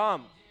 Hey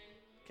Dom,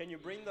 can you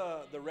bring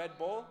the Red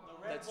Bull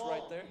that's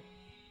right there?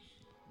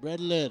 Red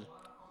lid.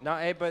 No,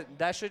 hey, but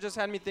that shit just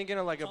had me thinking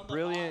of like a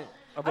brilliant.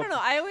 Of I don't know.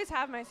 I always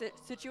have my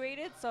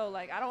situated, so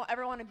like I don't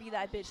ever want to be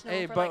that bitch. known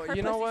Hey, for, but like, her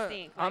you know pussy what?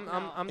 Stink. Like,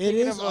 no. I'm It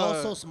thinking is of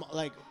also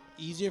like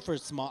easier for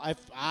small.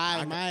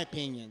 In my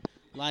opinion,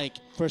 like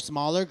for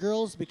smaller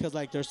girls because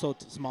like they're so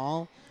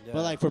small. Yeah.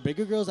 But like for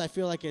bigger girls, I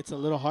feel like it's a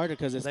little harder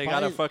because it's they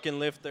probably, gotta fucking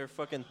lift their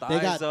fucking thighs they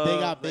got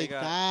up. big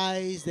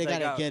thighs. They they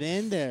gotta got get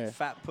in there.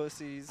 Fat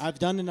pussies. I've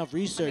done enough I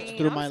research mean,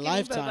 through I'm my skinny,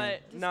 lifetime.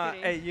 But Nah,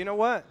 kidding. hey, you know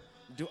what?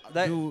 Do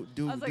That-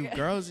 do I was like-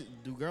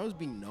 girls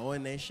be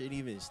knowing that shit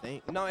even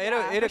stink? No, it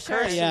Yeah, it for sure.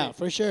 occurs to Yeah, me.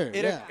 for sure.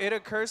 It yeah. it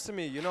occurs to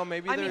me. You know,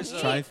 maybe I mean, there's me,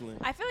 Trifling.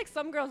 I feel like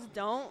some girls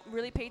don't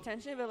really pay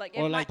attention, but like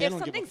if, Or, like, they if don't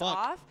give a something's fuck.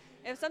 off,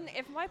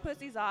 if my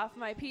pussy's off,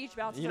 my pH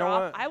bounces You are know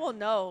off, what? I will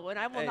know, and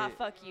I will not Hey.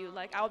 fuck you.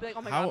 Like I will be like,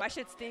 oh my How- god, my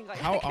shit stink. Like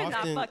how I cannot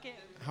often- fuck it.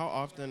 How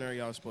often are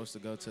y'all supposed to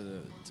go to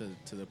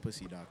the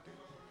pussy doctor?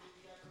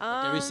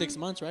 Every 6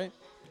 months, right?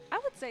 I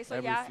would say so.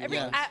 Every Yeah, few every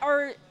months.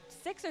 or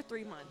 6 or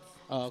 3 months.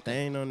 Oh, okay. They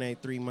ain't on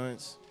that 3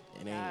 months. It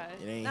ain't. Yeah.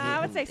 It ain't. Nah, I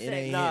would hitting- say It six.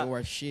 ain't Nah. hitting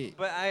worth shit.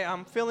 But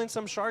I'm feeling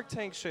some Shark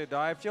Tank shit, dog.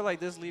 I feel like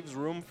this leaves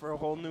room for a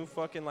whole new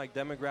fucking like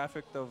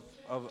demographic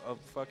of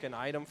fucking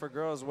item for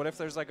girls. What if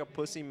there's like a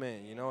pussy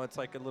mint? You know, it's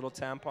like a little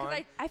tampon. 'Cause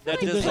I feel that like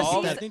There's a-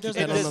 dissolves. I think there's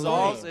Keep like that a on the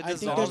dissolves. low. It I think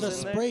dissolves there's a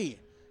in there. spray.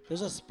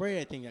 There's a spray.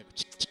 I think.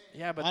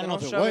 Yeah, but I they don't know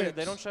don't if it shove it. works.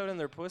 They don't shove it in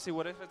their pussy.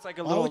 What if it's like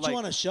a Why little would you like?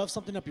 want to shove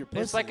something up your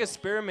pussy? It's like a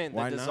spearmint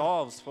Why that not?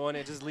 dissolves, fool, and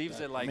it just leaves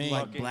it like mean,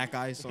 Like fucking. black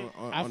ice on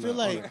I on feel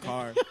the, on like- the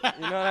car. You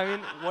know what I mean?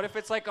 What if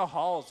it's like a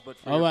Halls, but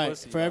for All your right,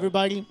 pussy? for dog?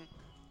 everybody,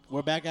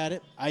 we're back at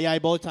it. Aye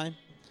bowl time,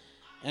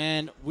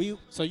 and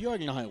so you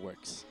already know how it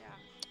works. Yeah.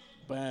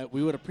 But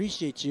we would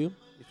appreciate you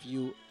if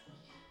you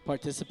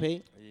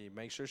participate. Yeah,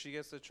 make sure she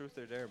gets the truth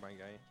or dare, my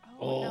guy.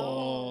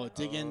 Oh, no.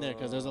 dig in there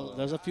because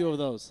there's a few of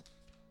those.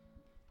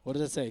 What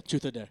does it say?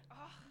 Truth or dare?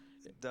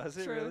 Does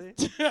it Truth. really?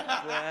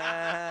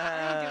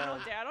 I ain't doing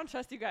no dare. I don't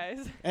trust you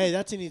guys. Hey,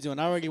 that's an easy one.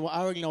 I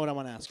already know what I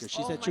want to ask her.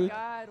 She oh said my truth.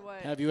 God, what?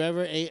 Have you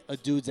ever ate a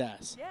dude's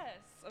ass? Yes,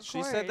 of She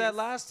course. said that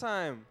last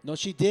time. No,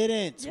 she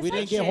didn't. Yes, we I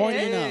didn't get did. horny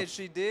Did. enough.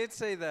 She did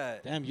say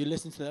that. Damn, you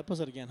listened to the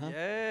episode again, huh?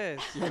 Yes.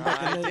 You went No,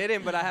 back in I there?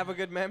 didn't, but I have a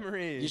good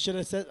memory. You should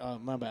have said. Oh,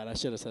 my bad. I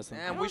should have said something.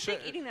 I Damn, don't we think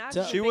should. eating ass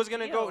Tell- is a She big was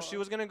gonna deal. go. She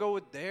was gonna go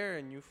with dare,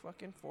 and you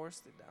fucking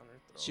forced it down her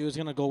throat. She was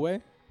gonna go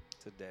where?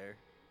 to dare.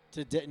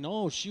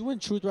 No, she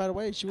went truth right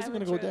away. She I wasn't would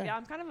gonna go trust- there. Yeah,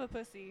 I'm kind of a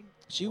pussy.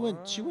 She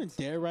went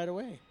there right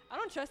away. I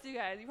don't trust you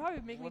guys. You probably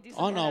make me do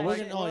Oh something. no, we're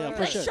like, gonna. Oh yeah, Like,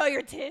 for like, sure. show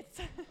your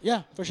tits.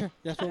 Yeah, for sure.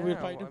 That's what we'd Yeah,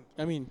 probably do. well,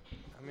 I mean,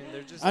 I mean,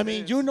 they're just.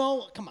 you is.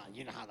 know, come on,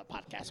 you know how the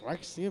podcast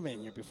works. You've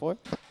been here before.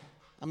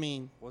 I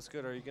mean, What's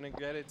good? Are you gonna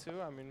get it too?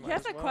 I mean, He might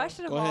has as a well.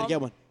 question of go ahead all. and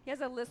get one. He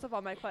has a list of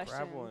all my questions.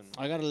 Grab one.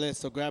 I got a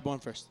list, so grab one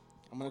first.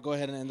 I'm gonna go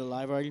ahead and end the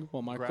live already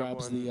while Mark Grab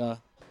grabs one. the.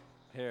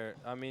 Here,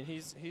 I mean,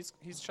 he's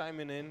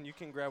chiming in. You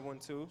can grab one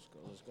too.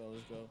 Let's go.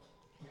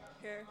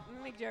 Here, let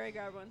me make Jerry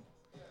grab one.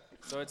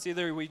 So it's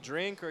either we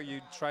drink or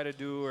you try to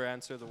do or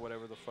answer the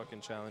whatever the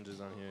fucking challenge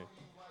is on here.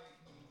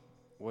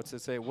 What's it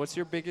say? What's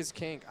your biggest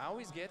kink? I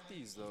always get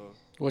these though.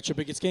 What's your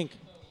biggest kink?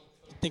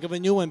 Think of a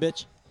new one,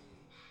 bitch.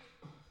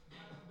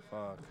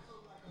 Fuck.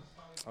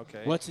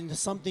 Okay. What's into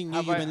something new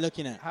Have you've I- been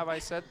looking at? Have I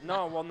said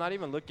no? Well, not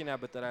even looking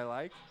at, but that I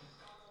like.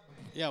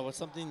 Yeah, what's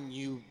something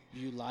you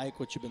like?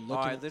 What you've been All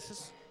looking right, at? this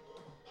is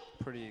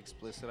pretty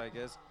explicit, I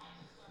guess.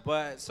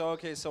 But so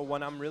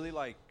when I'm really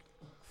like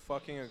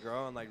fucking a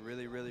girl and like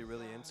really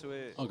into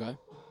it, Okay.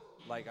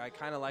 like I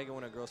kind of like it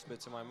when a girl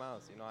spits in my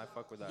mouth. You know, I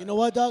fuck with that. You know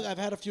what, dog? I've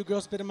had a few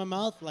girls spit in my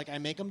mouth. Like I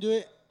make them do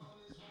it.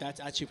 That's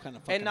actually kind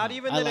of fucking. And not hot.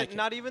 even I that like it, it.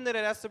 not even that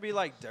it has to be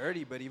like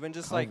dirty, but even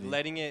just like Comfy.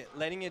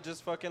 letting it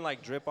just fucking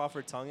like drip off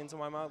her tongue into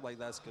my mouth, like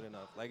that's good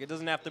enough. Like it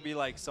doesn't have to be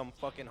like some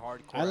fucking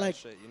hardcore I like-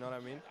 shit. You know what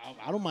I mean?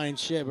 I don't mind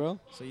shit, bro.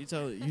 So you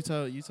tell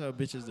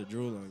bitches to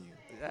drool on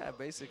you. Yeah,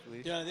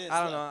 basically. Yeah, it is.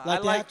 I don't know. Like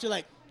I they like have to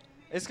like.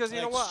 it's because you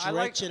like, know what? I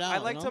like stretch it I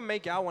out, like you to know?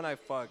 make out when I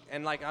fuck,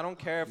 and like I don't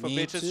care if a Me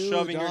bitch is too,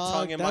 shoving her dog.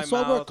 tongue in That's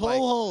my why we're mouth. Like,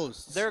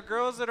 co-hosts. there are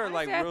girls that are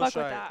like Honestly, I real fuck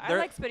shy. with that. I There-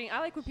 like spitting. I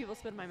like when people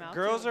spit in my mouth.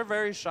 Girls too. are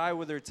very shy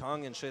with their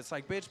tongue and shit. It's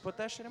like, bitch, put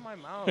that shit in my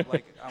mouth.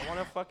 Like, I want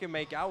to fucking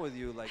make out with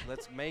you. Like,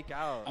 let's make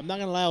out. I'm not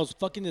gonna lie. I was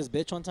fucking this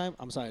bitch one time.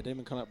 I'm sorry, I didn't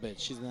even call up bitch.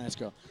 She's a nice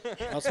girl.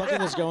 I was fucking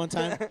this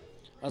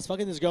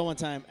girl one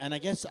time. And I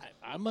guess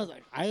I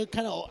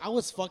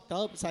was fucked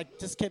up. So I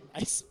just kept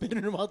I spit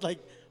in her mouth like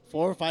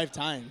 4 or 5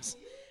 times,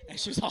 and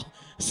she was all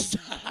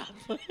stop.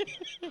 She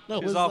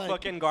was all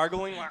fucking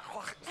gargling. Like,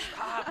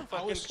 stop. I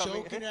Fucking was coming.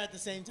 choking her at the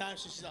same time.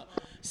 So she's like,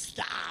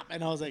 stop.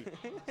 And I was like,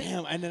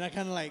 damn. And then I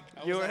kind of like,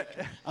 You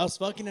I was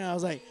fucking her. I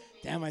was like,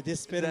 damn, I did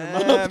spit in her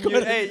Damn, mouth. you,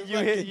 quite a hey, few you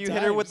hit fucking you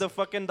hit her with the times.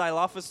 fucking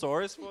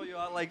Dilophosaurus. Fool. You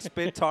all like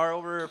spit tar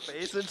over her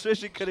face and shit.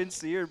 She couldn't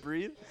see or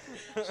breathe.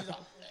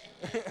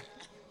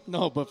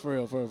 No, but for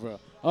real.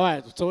 All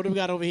right, so what do we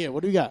got over here?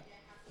 What do we got?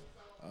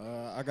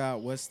 I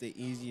got what's the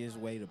easiest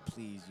way to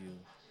please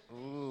you?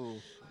 Ooh.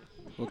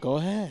 Well, go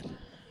ahead.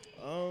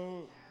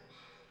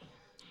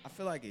 I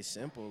feel like it's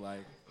simple.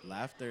 Like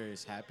laughter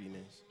is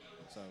happiness.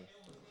 So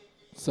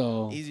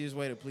So, easiest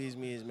way to please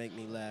me is make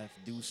me laugh,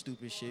 do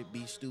stupid shit,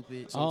 be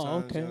stupid. oh,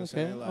 Sometimes,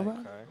 okay, you know what I'm okay,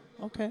 saying? Like, all right,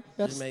 Okay. okay.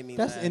 That's just make me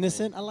that's laugh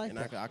innocent. and- I like and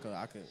that. I could, you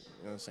know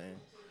what I'm saying?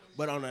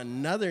 But on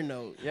another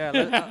note,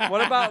 Yeah.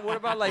 What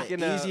about like the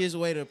in a easiest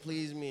way to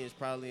please me is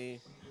probably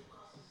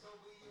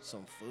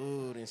some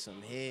food and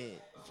some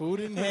head.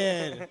 Food in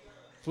head,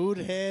 food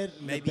head,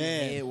 in the Maybe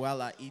bed. head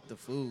while I eat the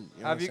food.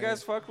 You know Have what you I'm guys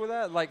saying? fucked with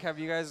that? Like, have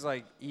you guys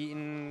like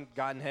eaten,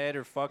 gotten head,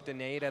 or fucked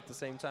and ate at the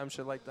same time?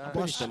 Shit like that. I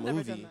watched the I've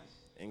never done movie.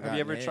 that. And Have you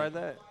ever gotten tried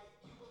head. that?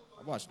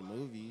 I watched the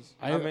movies.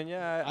 I mean,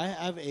 yeah.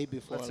 I've ate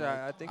before. Let's say like-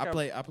 I think I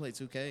play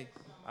 2K.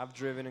 I've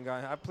driven and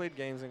gotten. I've played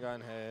games and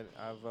gotten head.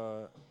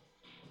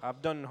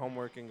 I've done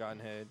homework and gotten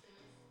head.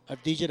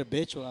 I've DJ'd a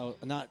bitch. Well,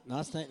 not.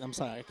 I'm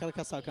sorry. I kind of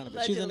cussed out kind of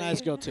bitch. She's a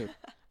nice girl too.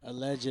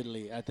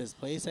 Allegedly, at this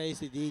place I used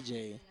to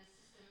DJ,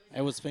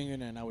 I was fingering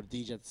her and I would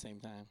DJ at the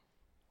same time.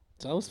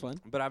 So that was fun.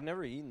 But I've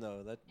never eaten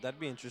though. That'd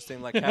be interesting.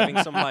 Like having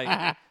some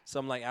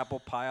like apple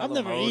pie. a I've la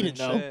never mode eaten, and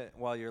though. shit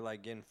while you're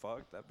like getting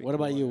fucked. That'd be What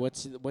cool, about you?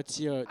 like- What's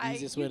your I-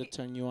 easiest way to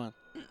turn you on?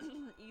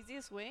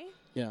 Easiest way?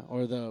 Yeah,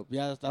 or the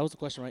that was the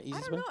question, right? I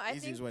Easiest don't way. know. I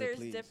Easiest think way to there's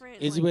please.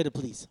 different. Easy like, way to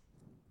please.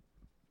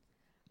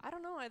 I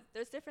don't know.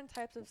 There's different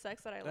types of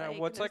sex that I Yeah, like.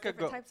 what's and like a there's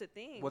different go- types of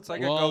things. What's like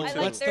Like, a Well, go-to? I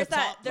like what's there's the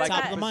that- top, there's top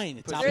that- of the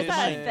mind? Top there's of There's the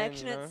that Position, mind.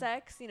 affectionate you know?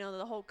 sex, you know,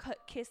 the whole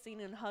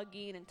kissing and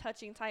hugging and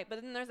touching type.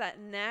 But then there's that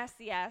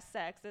nasty ass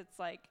sex. It's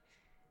like,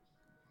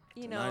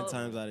 you know, 9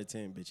 times out of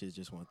 10, bitches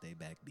just want their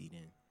back beat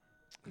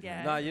in.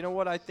 yeah. Nah, you know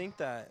what? I think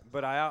that,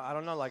 but I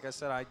don't know. Like I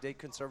said, I date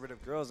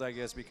conservative girls, I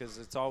guess, because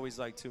it's always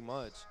like too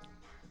much.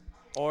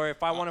 Or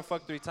if I want to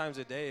fuck 3 times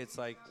a day, it's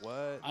like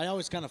what? I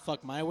always kind of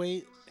fuck my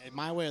way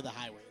or the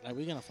highway. Like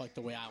we're gonna fuck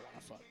the way I want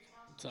to fuck.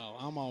 So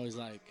I'm always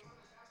like,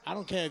 I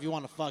don't care if you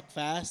want to fuck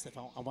fast. If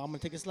I'm gonna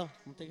take it slow,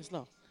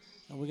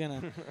 And we're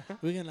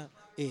gonna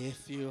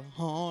if you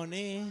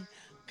horny,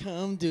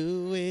 come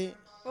do it.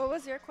 What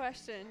was your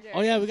question, Jerry?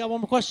 Oh yeah, we got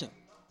one more question.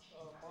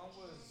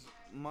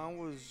 Mine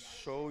was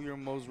show your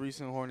most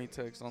recent horny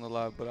text on the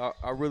live, but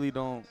I really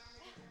don't.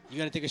 You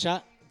gotta take a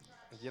shot.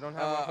 You don't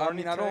have a I horny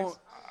mean, I text? don't.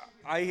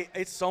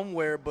 It's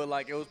somewhere, but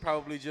like it was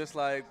probably just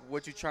like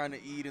what you trying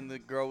to eat, and the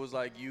girl was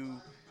like you.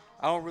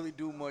 I don't really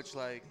do much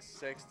like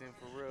sexting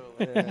for real.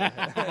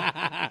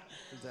 Like,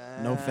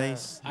 No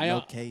face,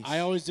 no case. I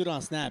always do it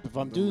on Snap. If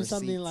I'm No doing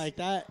something receipts. like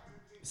that,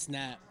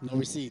 Snap. No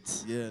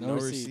receipts. Yeah, no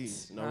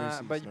receipts. No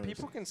receipts. But no people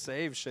receipts. can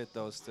save shit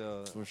though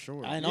still. For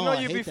sure. I You know. know, I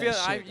you be hate that feel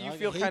shit, you dog.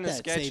 feel I hate kind of that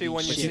sketchy saving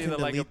when you shit. But see you can that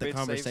like a delete the bitch saves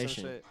some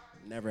conversation. shit.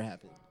 Never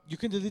happened. You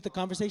can delete the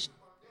conversation,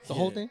 the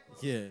whole Yeah, thing.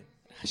 Yeah.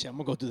 Shit, I'm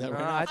gonna go do that right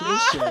Nah, now. I after think-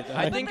 this shit,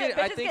 I dog. think But it-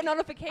 the I bitches think- get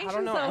notifications. I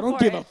don't know. though I don't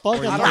for give a it. fuck.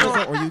 Or you, I don't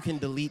know. or you can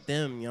delete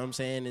them, you know what I'm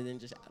saying, and then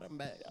just add them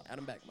back. Add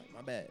them back,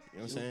 my bad. You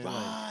know what I'm saying? Like,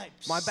 Right.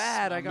 My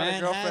bad. I My got a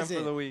man girlfriend has for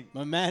it. the week.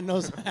 My man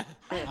knows.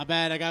 My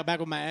bad. I got back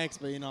with my ex,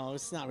 but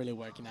it's not really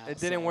working out. It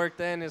didn't so. work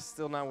then. It's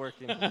still not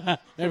working.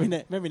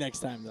 maybe next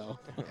time though.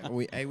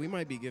 we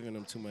might be giving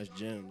them too much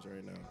gems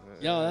right now.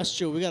 Yo, that's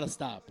true. We gotta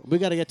stop. We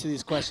gotta get to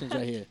these questions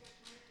right here.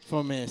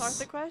 From Talk the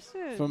Miss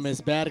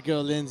questions. Bad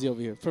Girl Lindsay over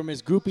here. From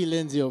Miss Groupie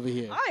Lindsay over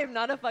here. I am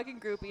not a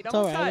fucking groupie. Don't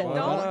alright, start. don't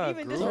Don't, worry about it.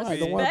 even It's alright,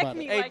 don't worry disrespect about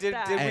me Hey, like did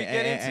that. we Hey, get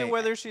hey, into hey,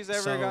 whether she's ever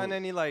so- gotten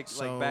any like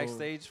so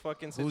backstage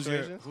fucking Who's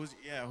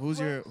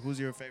situations?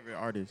 your favorite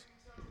artist?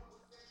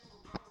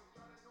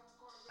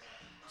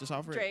 Just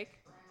offer it. Drake.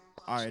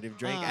 All right, if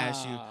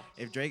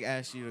Drake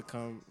asks you to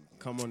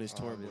come on his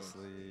tour bus.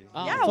 Obviously.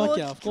 Oh, Yeah, fuck well,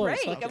 yeah, of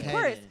course. Drake, fuck of yeah.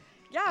 course.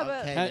 Yeah, but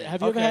Okay.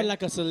 Have you ever had Okay.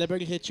 like a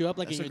celebrity hit you up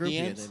like That's in a your groupie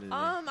at DMs? the end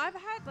of the day. I've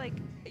had like,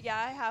 yeah,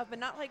 I have, but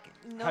not like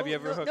no, Have you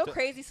ever no, hooked no up-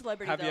 crazy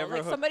celebrity have you though. ever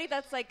Like hooked- somebody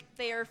that's like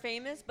they are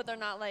famous, but they're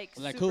not like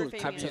Like super who?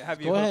 famous. Have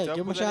you Go hooked ahead, up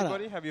give 'em a with shout out.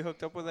 anybody? Have you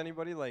hooked up with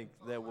anybody like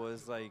that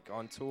was like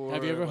on tour?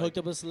 Have you ever like, hooked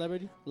up with a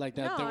celebrity like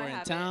that? No, They I were in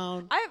haven't.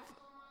 town.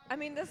 I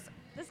mean this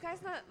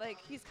guy's not like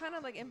he's kind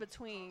of like in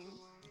between.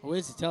 Who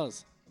is he? Tell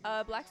us.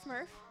 Black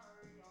Smurf.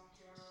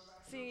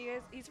 See,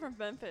 he's from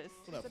Memphis.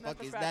 Who He's the a fuck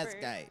Memphis is rapper.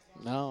 that guy?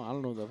 No, I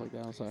don't know the fuck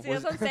that. I'm sorry. See,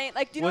 that's what I'm saying.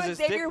 Like, do you Was know his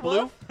dick Xavier blue?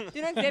 Wolf? Do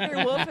you know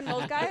Xavier Wolf and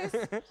those guys?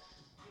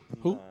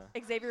 Who?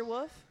 Nah. Xavier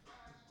Wolf.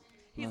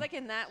 He's No. like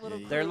in that little.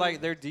 Yeah, yeah. They're crew.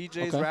 like they're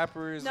DJs, Okay.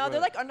 rappers. No, what?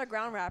 they're like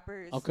underground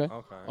rappers. Okay.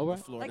 Okay. All right.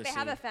 Florida Like they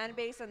have scene. a fan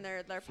base and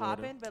they're Florida.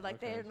 popping, but like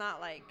Okay. they're not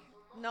like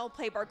no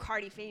Playboy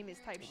Cardi famous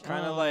type shit.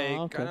 Kind Oh, of like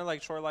okay. kind of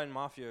like Shoreline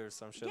Mafia or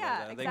some shit Yeah, like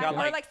that. They exactly.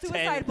 got Or like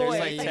Suicide 10, Boys. There's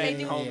Like, like they 10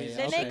 do- homies.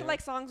 They Okay. make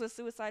like songs with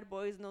Suicide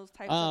Boys and those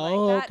types Oh, of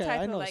like that okay. type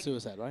I of know like.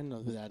 Suicide. I know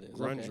who that is.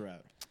 Grunge Okay.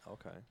 rap.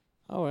 Okay.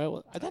 All right.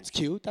 Well, that's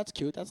cute. That's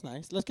cute. That's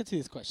nice. Let's get to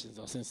these questions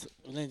though, since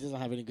Lynn doesn't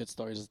have any good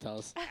stories to tell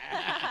us.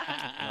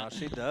 No,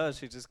 she does.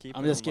 She just keeps.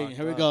 I'm just kidding.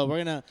 Here we go. We're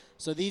gonna.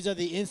 So these are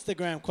the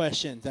Instagram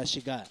questions that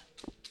she got.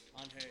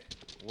 On her.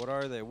 What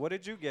are they? What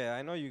did you get?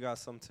 I know you got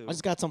some too. I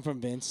just got some from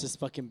Vince, just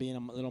fucking being a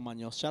little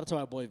mañoso. Shout out to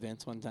our boy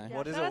Vince one time. Yeah,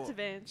 What is shout it? out to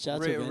Vince. Shout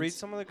out to read, Vince. read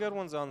some of the good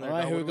ones on there. All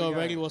right, dog. here we What do go. got?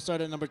 Ready? We'll start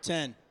at number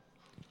 10.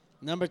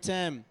 Number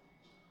 10.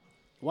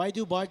 Why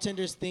do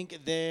bartenders think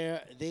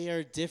they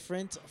are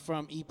different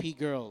from EP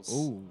girls?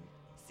 Ooh.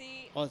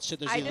 See, Oh shit,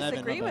 there's I 11.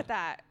 disagree my with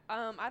bad.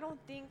 that.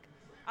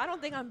 I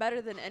don't think I'm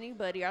better than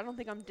anybody. I don't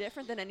think I'm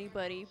different than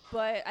anybody.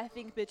 But I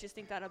think bitches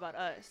think that about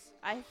us.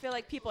 I feel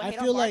like people I hate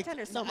feel on like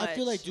bartenders so no, much. I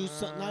feel like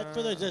I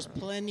feel like there's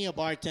plenty of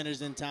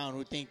bartenders in town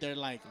who think they're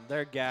like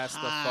They're gassed the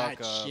Hot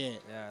fuck up.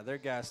 shit. Yeah, they're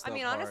gassed I up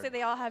mean, honestly, hard.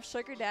 they all have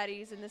sugar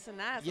daddies and this and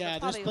that. So yeah.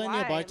 that's There's probably plenty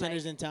of why,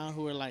 bartenders like, in town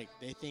who are like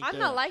they think I'm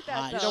they're not like that,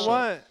 hot though. You know shit.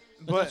 what?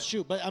 But that's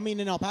true. But I mean,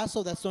 in El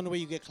Paso, that's the only way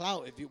you get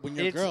clout. If when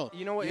you're a It's- girl,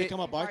 you know what, you it- become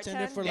a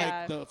bartender for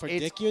Yeah. for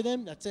It's- dick you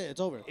them. That's it. It's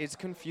over. It's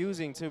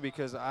confusing too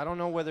because I don't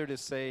know whether to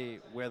say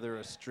whether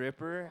a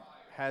stripper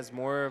has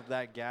more of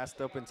that gassed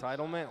up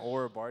entitlement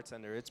or a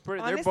bartender. It's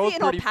pretty. Honestly, they're both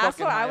in El pretty Paso,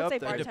 fucking I high would up say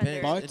there. It bartender.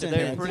 depends. Bartender. It They're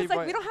depends. pretty It's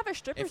like we don't have a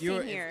stripper If you're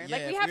scene here. yeah,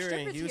 Like we if have you're in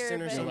strippers Houston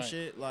here, or but some Right.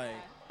 shit, like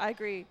I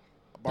agree.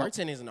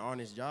 bartending is an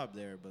honest job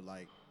there, but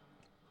like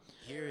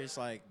here it's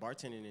like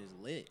bartending is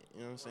lit.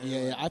 You know what I'm saying? Yeah,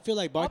 yeah. Like, I feel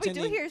like All we do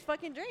bartending. here is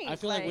fucking drink. I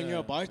feel like when Yeah, you're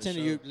a for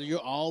bartender, sure. you're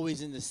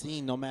always in the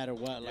scene no matter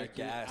what. Like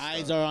your gassed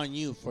eyes up. are on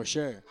you for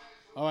sure.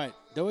 All right,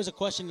 there was a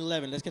question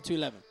 11. Let's get to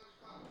 11.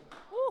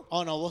 Woo.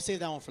 Oh no, we'll save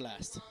that one for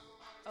last.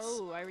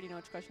 Oh, I already know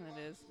which question it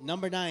is.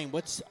 Number 9.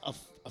 What's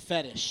a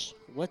fetish?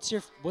 What's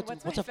What's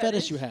what's my a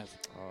fetish you fetish?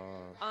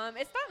 have?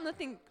 It's not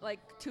nothing like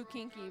too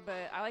kinky, but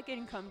I like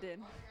getting cummed in.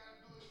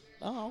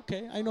 Oh,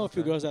 okay. I know a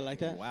few girls that like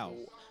that. wow.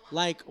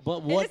 Like,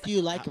 but what is- do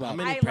you like How about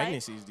many it? I like-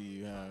 pregnancies do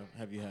you have?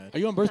 Have you had? Are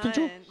you on birth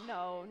control? None.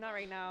 No, not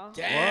right now.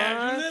 Damn,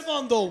 What? you live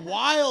on the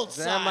wild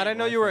side. Damn, I didn't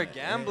know you were a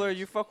Wi-Fi, gambler.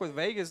 You fuck with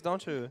Vegas,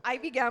 don't you? I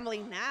be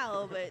gambling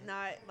now, but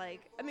not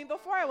like. I mean,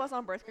 before I was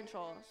on birth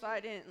control, so I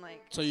didn't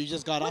like. So you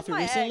just got With off it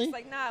my recently? ex,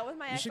 like nah, with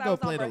my ex, should I go was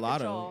play on the birth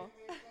lotto. control.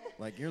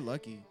 Like you're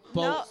lucky.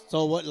 But, No.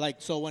 So what? Like,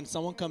 so when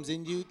someone comes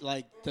in you,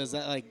 like, does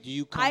that like, do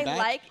you come I back?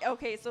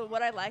 like so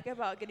what I like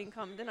about getting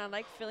cummed in, I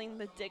like feeling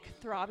the dick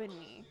throb in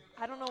me.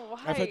 I don't know why.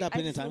 I've heard that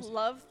plenty I of just times.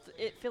 love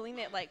it, feeling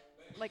it like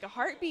a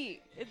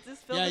heartbeat. It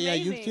just feels Yeah, yeah,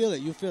 amazing. you feel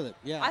it. You feel it.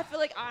 Yeah. I feel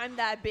like I'm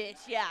that bitch.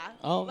 Yeah.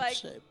 Oh, like,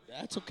 shit.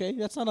 That's okay.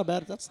 That's not a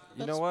bad. That's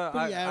You know what?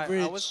 Pretty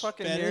average I was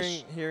fucking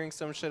fetish. hearing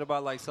some shit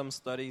about like some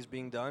studies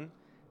being done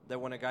that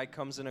when a guy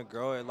comes in a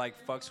girl, it like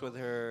fucks with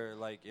her,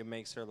 like it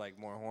makes her like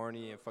more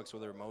horny. It fucks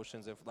with her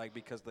emotions. If like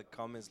because the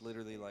cum is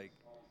literally like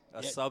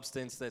a Yeah.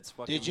 substance that's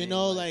fucking. Did you made,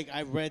 know? Like,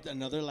 I read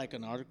another like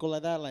an article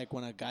like that. Like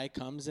when a guy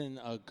comes in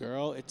a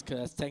girl, it's 'cause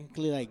that's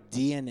technically like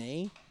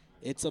DNA,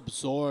 it's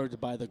absorbed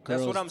by the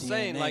girl's That's what I'm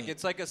saying. DNA. Like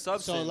it's like a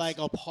substance. So like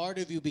a part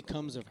of you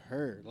becomes of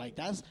her. Like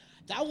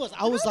I was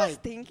I was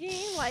like, thinking,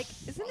 like,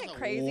 isn't was it like,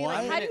 crazy? what?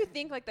 Like, how do you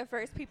think, like, the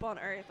first people on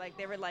Earth, like,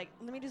 they were like,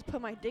 let me just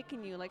put my dick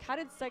in you? Like, how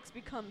did sex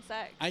become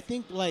sex? I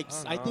think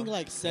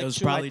sexual. It was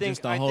probably think-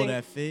 just a I hole think-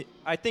 that fit.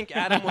 I think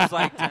Adam was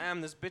like, "Damn,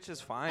 this bitch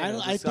is fine." I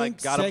Just, think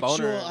like, got a boner,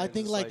 sexual. and I it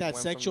think just, like that went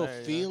from sexual there,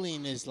 yeah.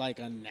 feeling is like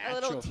a a natural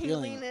little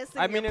feeling. tingliness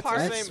in I mean, your it's the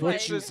parts. That's same. what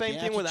It's you- the same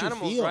that's thing with what you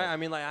animals, feel. right? I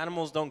mean, like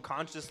animals don't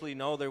consciously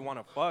know they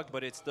want to fuck,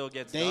 but it still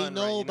gets They done.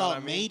 know right? You about what I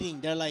mean?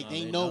 mating. They're like, Oh,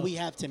 they they know know. we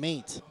have to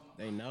mate.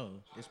 They know.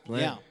 It's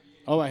plenty. Yeah.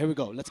 All right, here we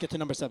go. Let's get to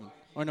number 7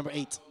 or number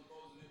 8.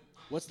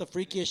 What's the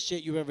freakiest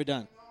shit you've ever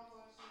done?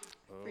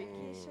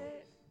 Freaky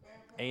shit.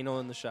 Anal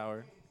in the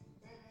shower.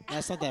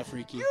 That's not that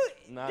freaky.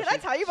 Nah, Did she- I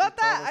tell you she about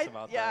told that? us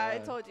about Yeah,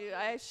 that, I told you.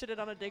 I shitted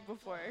on a dick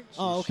before.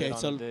 Oh, She okay. shit on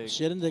So a dick.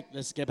 shit in the.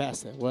 Let's get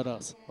past it. What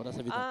else? What else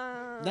have you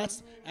done?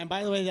 That's and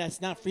by the way, that's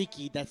not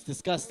freaky. That's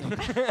disgusting.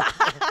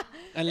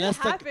 unless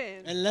It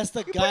happens. unless the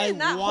You put guy it in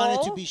that wanted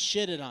to hole. be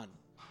shitted on,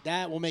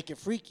 that will make it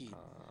freaky.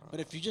 But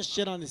if you just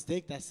shit on his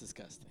dick, that's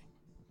disgusting.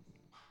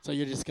 So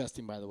you're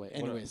disgusting, by the way.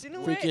 Anyways, Do you know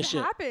what? freakiest It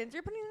shit. happens.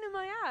 You're putting it in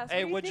my ass.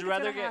 Hey, What do would think you is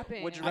rather gonna get-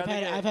 happen? would you I've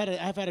rather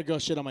had a girl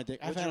shit on my dick.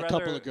 I've Would had you a couple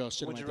rather- of girls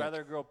shit on Would my you dick.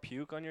 rather a girl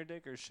puke on your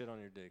dick or shit on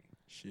your dick?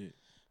 Shit.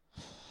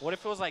 What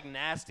if it was like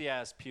nasty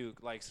ass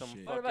puke, like some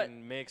Shit. What fucking about-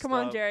 mixed Come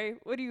on, up- Jerry.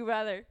 What do you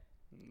rather?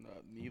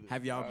 Neither.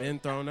 Have y'all been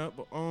thrown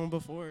up on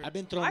before? I've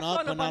been thrown I've up,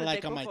 thrown but up not on a like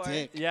dick on my before.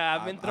 dick. Yeah,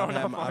 I've been thrown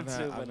had up my- on I've had-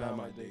 too, I've but had not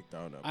my my dick dick.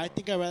 thrown up. I on.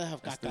 think I'd rather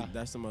have That's caca.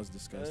 that's the most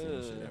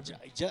disgusting shit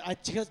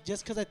ever.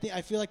 Just because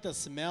I feel like the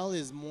smell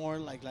is more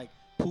like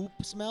poop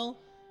smell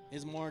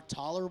is more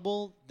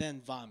tolerable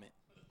than vomit.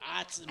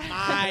 That's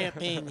my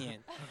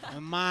opinion.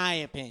 My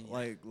opinion.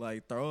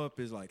 Like throw up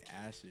is like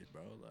acid,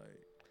 bro. Like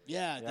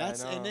yeah, I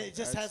that's and know. it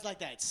just That's- has like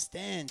that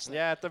stench. Like,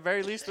 Yeah, at the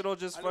very least, it'll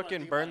just I don't wanna fucking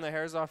think burn about the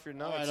hairs off your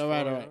nuts. all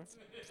right. you know?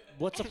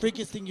 What's the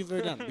freakiest thing you've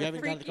ever done? You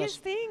haven't done the Freakiest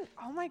question. thing?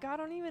 Oh my god, I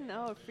don't even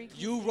know. Freakiest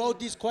You thing. wrote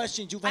these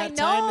questions. You've I had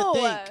know. time to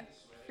think.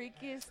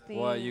 Freakiest thing.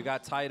 What, you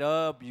got tied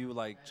up? You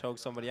like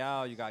choked somebody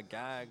out? You got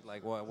gagged?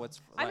 Like what?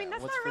 What's? I like, mean,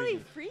 that's what's not really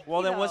freaky? freaky.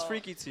 Well, then what's though.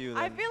 freaky to you?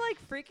 I Then? feel like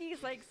freaky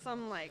is like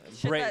some like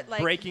shit Break- that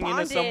like breaking into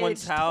bondage,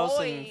 someone's house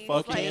and toys,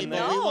 fucking Okay, like, but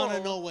there. we no. want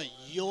to know what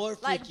your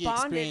like freaky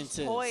bondage experience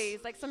is. toys,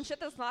 like some shit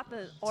that's not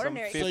the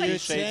ordinary. So It's you're like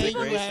saying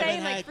people you who haven't say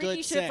had like freaky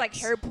good shit's like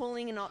sex. hair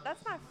pulling and all.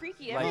 That's not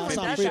freaky. Like Everyone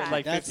Fifty does Shades- that.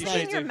 like That's 50 like-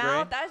 Eating Shades your of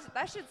mouth, Grey?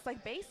 that shit's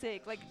like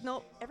basic. Like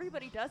no,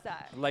 everybody does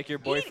that. Like your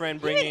Eating- boyfriend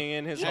eating- bringing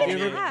in his eating you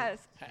your ever- homie. ass.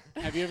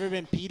 Have you ever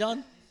been peed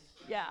on?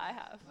 Yeah, I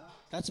have.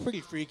 That's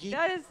pretty freaky.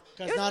 That is. It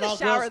Because was not in all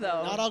the shower girls,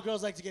 though. not all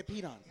girls like to get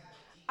peed on.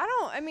 I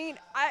don't. I mean,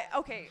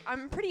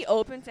 I'm pretty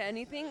open to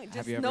anything.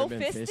 Just you ever no been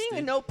fisting fisted?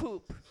 and no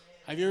poop.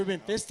 Have you ever been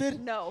fisted?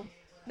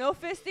 No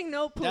fisting,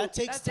 no poop. That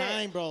takes That's it.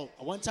 time, bro.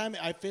 One time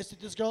I fisted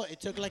this girl. It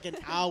took like an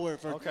hour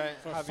for Okay.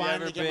 for Have you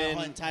finally ever get been? my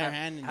whole entire have,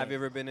 hand in have you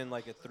there. ever been in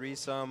like a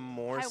threesome,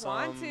 more I some?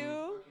 want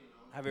to.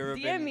 Have you ever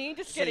DM been me.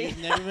 Just So kidding. you've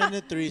never been in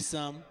a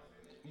threesome.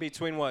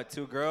 between what?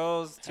 Two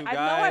girls, two I know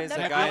I've guys,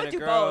 never- a I guy would and a do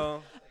girl.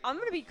 both. I'm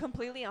gonna be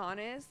completely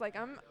honest. Like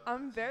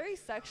I'm very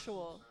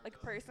sexual,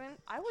 like person.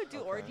 I would do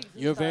orgies.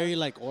 And You're stuff. very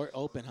like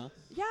open, huh?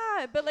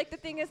 Yeah, but like the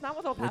thing is, not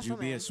with El Paso would you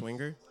be man. a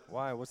swinger?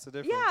 Why? What's the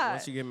difference? Yeah.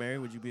 Once you get married,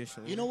 would you be a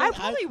swinger? You know I what?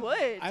 probably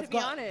would, to be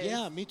honest.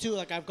 Yeah, me too.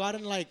 Like I've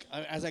gotten like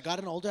as I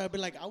gotten older, I've been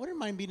like I wouldn't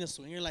mind being a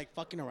swinger, like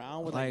fucking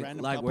around with like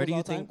random couples where do you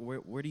all the think time.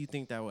 where do you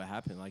think that would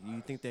happen? Like, do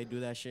you think they do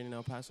that shit in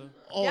El Paso?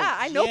 Oh, Yeah,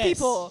 I know yes,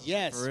 people.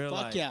 Yes, For real,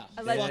 fuck like- yeah.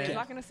 Allegedly, Fuck I'm yeah.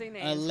 not gonna say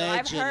names. But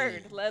I've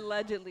heard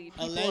allegedly.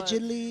 People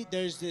Allegedly,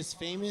 there's this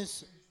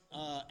famous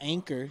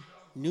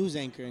news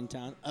anchor in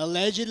town,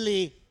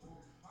 allegedly,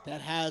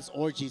 that has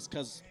orgies.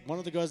 Because one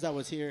of the girls that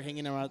was here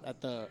hanging around at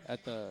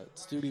the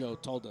studio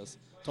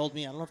told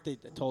me. I don't know if they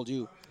told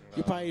you.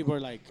 You probably were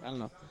like, I don't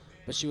know,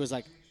 but she was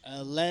like,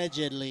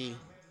 allegedly,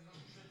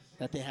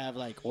 that they have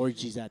like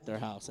orgies at their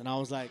house, and I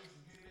was like,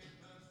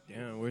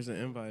 Damn, where's the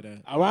invite at?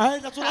 all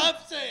right, that's what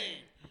I'm saying.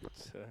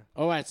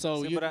 All right,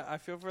 so See, you. but I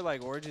feel for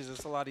like orgies,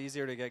 it's a lot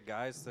easier to get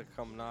guys to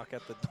come knock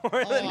at the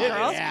door Oh, than it is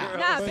yeah. girls.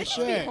 Nah, For bitches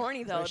sure, be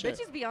horny though. for sure.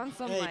 Bitches be on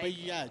some Hey, like. but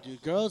yeah,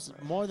 dude, girls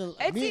more than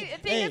It's me. the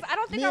thing is, I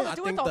don't think I would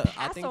do it with El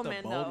Paso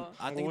men though.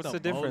 I think What's the the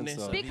difference, boldness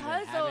though? of even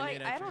Because though, having like,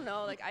 it I at don't your-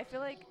 know, like I feel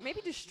like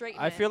maybe just straight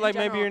men. I feel in like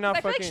maybe general. you're not 'Cause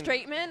I feel fucking- like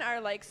straight men are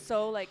like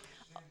so like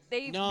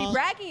they No. be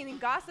bragging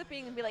and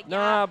gossiping and be like,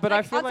 Nah, yeah, but I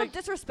like, feel on some like-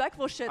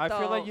 disrespectful shit I though.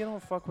 feel like you don't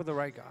fuck with the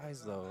right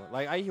guys though.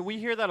 Like we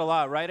hear that a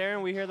lot, right,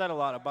 Aaron? We hear that a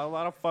lot about a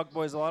lot of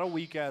fuckboys, a lot of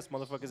weak ass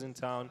motherfuckers in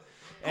town.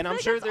 And feel I'm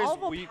like sure that's there's all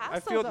of El weak. I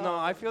Paso, feel though. no.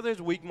 I feel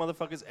there's weak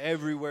motherfuckers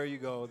everywhere you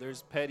go.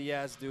 There's petty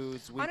ass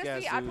dudes, weak ass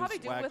honestly, dudes, I'd probably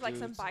do it whack with like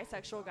some dudes.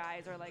 bisexual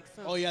guys or like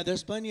some. Oh yeah,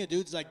 there's plenty of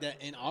dudes like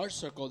that in our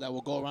circle that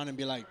will go around and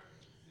be like,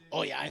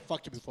 "Oh yeah, I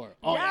fucked you before.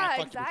 Oh yeah, I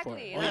fucked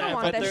exactly. you before. And Oh, I yeah, don't I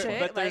want fucked that you shit.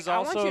 before." But there's like, I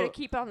want you also- to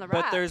keep it on the But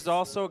wraps. there's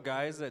also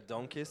guys that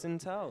don't kiss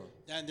and tell.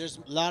 And there's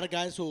a lot of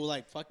guys who will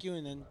like fuck you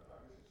and then.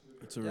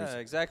 It's a Yeah, risk.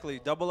 exactly.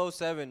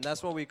 007.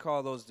 That's what we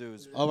call those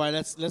dudes. All right,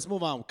 let's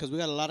move on because we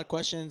got a lot of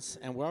questions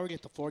and we're already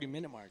at the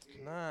 40-minute mark.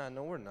 Nah,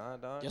 no, we're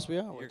not, dog. Yes, we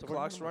are. We're Your at the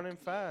clock's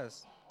 40-minute mark. running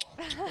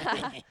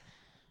fast.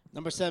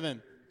 Number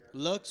 7.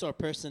 Looks or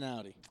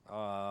personality?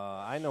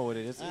 I know what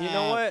it is. You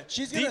know what?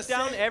 She's gonna Deep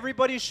down, say-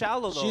 everybody's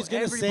shallow though. She's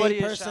gonna Everybody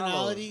say is shallow.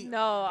 personality.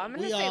 No, I'm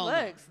gonna We say all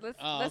know. looks. Let's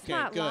Oh, okay,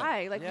 not good.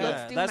 lie. Like Yeah,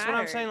 looks do that's what I'm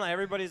matter. saying. Like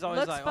everybody's always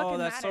Looks like, "Oh, fucking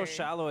that's so matter.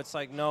 shallow." It's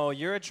like, no,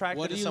 you're attracted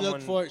What do to you someone.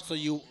 look for? So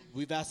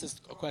we've asked this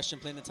question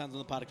plenty of times on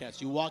the podcast.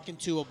 You walk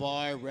into a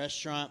bar,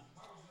 restaurant,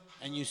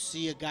 and you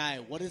see a guy.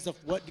 What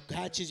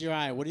catches your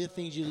eye? What are the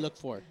things you look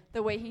for?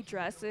 The way he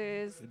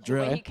dresses, the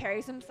drip. way he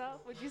carries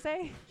himself. Would you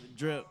say?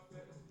 Drip.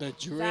 The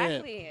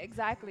drip.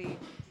 Exactly.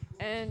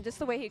 And just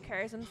the way he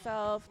carries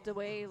himself, the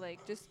way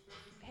like just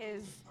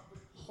his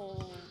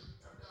whole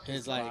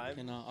His vibe.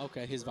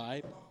 his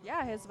vibe.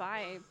 his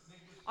vibe.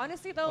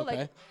 Honestly though, Okay.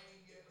 like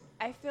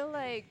I feel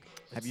like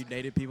Have you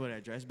dated people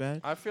that dress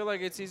bad? I feel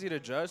like it's easy to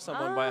judge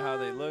someone by how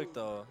they look,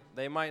 though.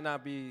 They might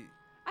not be.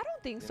 I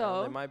don't think You so.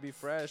 know, they might be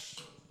fresh,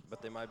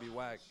 but they might be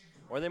whack.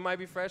 Or they might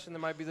be fresh and they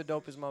might be the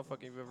dopest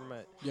motherfucker you've ever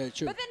met. Yeah,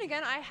 true. But then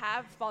again, I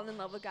have fallen in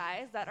love with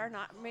guys that are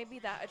not maybe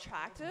that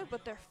attractive,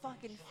 but they're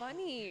fucking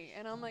funny.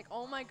 And I'm like,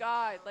 oh my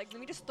god, like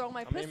let me just throw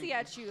my pussy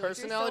at you. Like,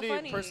 Personality, you're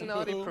so funny.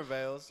 personality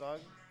prevails,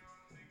 dog.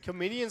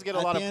 Comedians get a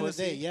At lot the of end of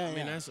pussy. the day, yeah, I mean,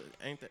 yeah. that's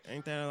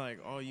ain't that like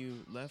all you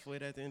left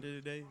with at the end of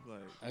the day? Like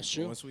That's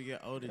true. Once we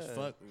get old as Yeah.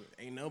 fuck,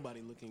 ain't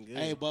nobody looking good.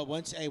 Hey, but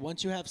once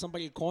you have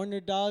somebody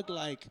cornered, dog,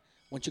 like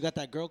once you got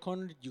that girl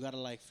cornered, you gotta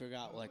like figure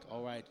out like,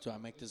 all right, do I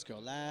make this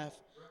girl laugh?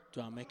 Do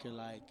I make her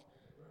like,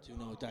 do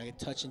I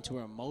touch into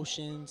her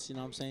emotions? You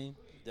know what I'm saying?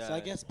 So I Yeah.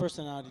 guess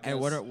personality. Hey,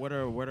 does- what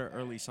are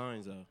early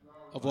signs though?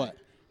 of what?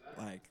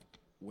 Like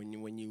when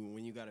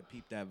you gotta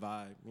peep that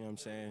vibe, you know what I'm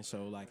saying?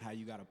 So like how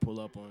you gotta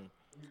pull up on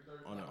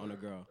a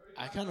girl.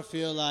 I kind of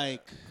feel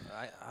like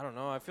I don't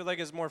know. I feel like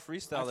it's more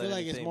freestyle I feel than like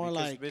it's anything more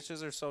because like-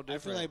 bitches are so I feel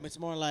different. like it's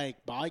more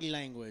like body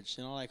language.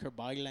 You know, like her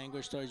body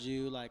language towards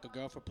you. Like a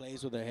girl for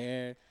plays with her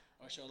hair,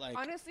 or she'll like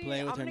Honestly, play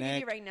I'm with her gonna give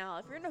neck. you right now.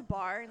 If you're in a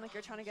bar and like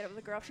you're trying to get up with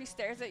a girl, if she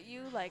stares at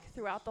you like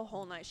throughout the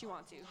whole night, she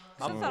wants you.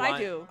 That's what I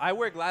blind. do. I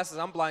wear glasses.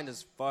 I'm blind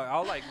as fuck.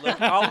 I'll like look.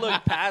 I'll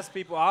look past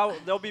people.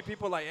 There'll be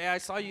people like, "Hey, I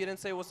saw you. You didn't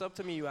say what's up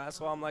to me, you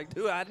asshole." I'm like,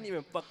 "Dude, I didn't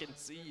even fucking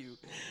see you."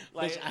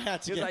 Like, I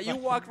had to he was get like, "You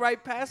fucking- walked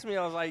right past me."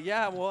 I was like,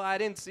 "Yeah, well, I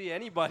didn't see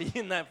anybody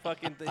in that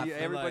fucking thing. I feel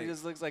Everybody like-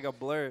 just looks like a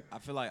blur." I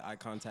feel like eye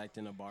contact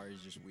in a bar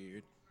is just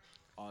weird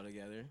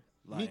altogether.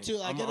 Me Like, too.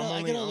 I I'm- get I'm a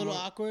only- little I'm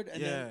awkward,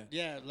 and then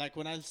yeah. like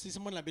when I see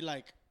someone, I'd be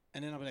like,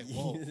 and then I'll be like,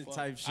 whoa, fuck.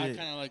 Type I shit.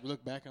 kind of like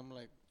look back. I'm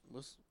like,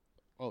 what's?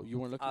 Oh, you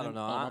weren't looking. I at don't me?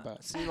 know. Oh, my I,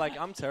 bad. see, like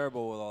I'm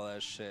terrible with all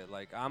that shit.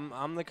 Like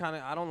I'm the kind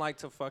of I don't like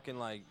to fucking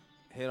like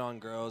hit on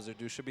girls or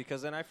do shit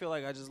because then I feel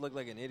like I just look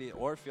like an idiot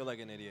or feel like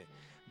an idiot.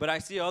 But I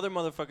see other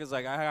motherfuckers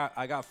like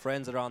I got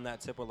friends that are on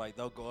that tip of like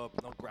they'll go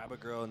up, they'll grab a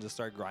girl and just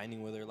start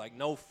grinding with her like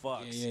no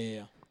fucks.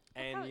 Yeah.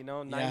 And you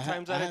know, Yeah, 9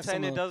 times I out have of 10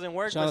 some it of- doesn't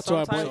work, shout but out to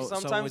our boy- sometimes So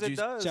sometimes would it you-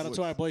 does. Shout out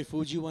to our boy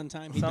Fuji one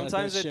time. He does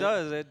Sometimes that it shit.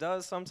 does. It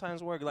does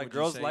sometimes work. Like Would you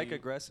girls say like you-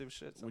 aggressive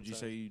shit. Would you sometimes.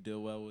 say you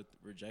deal well with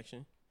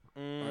rejection,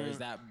 or Mm, is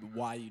that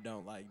why you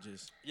don't like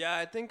just? Yeah,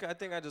 I think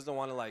I just don't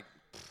want to like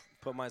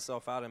put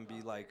myself out and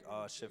be like,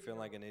 oh shit, feeling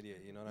like an idiot.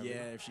 You know what I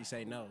Yeah, mean? if she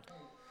say no.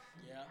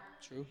 Yeah,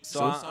 true. So,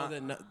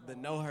 So the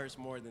no hurts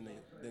more than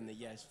the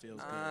yes feels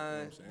good. You know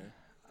what I'm saying?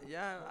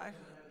 yeah,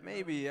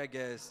 maybe I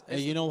guess. Hey,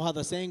 you know how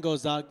the saying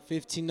goes, dog?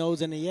 15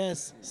 no's and a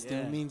yes still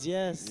Yeah. means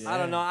yes. Yeah. I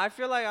don't know. I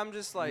feel like I'm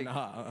just like Nah.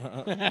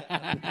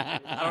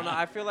 I don't know.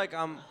 I feel like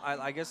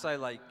I guess I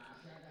like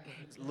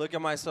look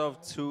at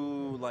myself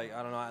too like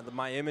I don't know.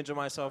 My image of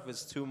myself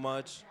is too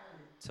much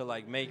to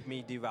like make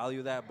me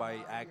devalue that by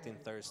acting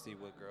thirsty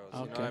with girls. You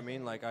know what I Okay.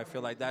 mean? Like I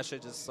feel like that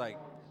shit just like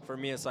for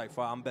me it's like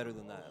fuck, I'm better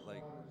than that.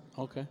 Like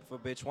Okay. if a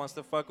bitch wants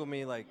to fuck with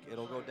me, like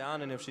it'll go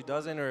down, and if she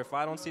doesn't, or if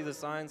I don't see the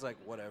signs, like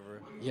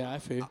whatever. Yeah, I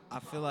feel. I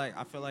feel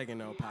like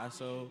in El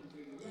Paso,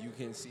 you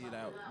can see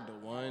that the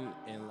one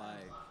and like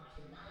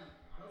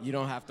you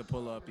don't have to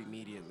pull up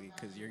immediately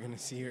because you're gonna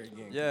see her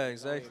again. Yeah,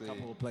 There's only exactly. A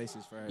couple of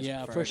places for her.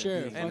 Yeah, for for her to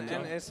sure. be, Fuck And yeah.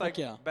 it's Fuck like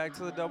yeah. back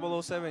to the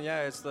 007.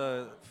 Yeah, it's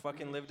the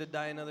fucking live to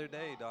die another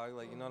day, dog.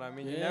 Like you know what I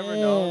mean? You never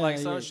know. Like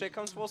Yeah, some yeah. shit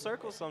comes full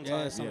circle Yeah,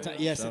 sometimes. sometimes.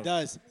 Yeah, Yes, so- it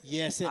does.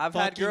 Yes, it I've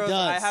fucking had girls.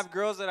 does. I have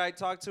girls that I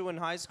talked to in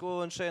high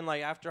school and shit, and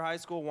like after high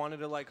school wanted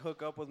to like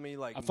hook up with me.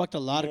 Like I fucked a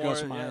lot of girls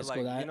more, from yeah, high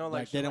school like, that you know, like,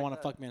 like they shit didn't like want to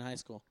that. fuck me in high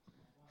school.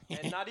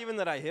 And not even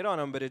that I hit on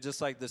them, but it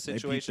just like the peep the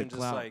situation just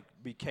clout. like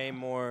became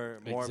more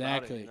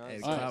Exactly. about it. Hey,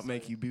 You know? All right. clout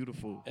make you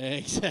beautiful.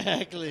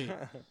 Exactly.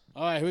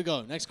 All right, here we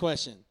go. Next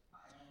question.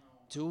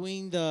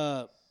 Doing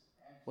the,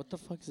 what the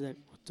fuck is that?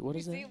 What You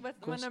is see, that?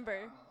 what question? number?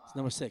 It's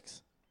number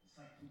 6.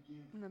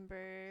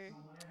 Number.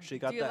 She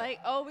got Do you that. like?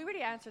 Oh, we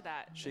already answered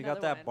that. She got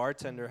Another that one.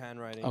 bartender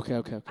handwriting.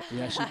 Okay.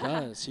 Yeah, she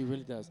does. She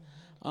really does.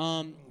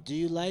 Do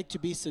you like to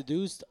be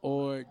seduced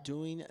or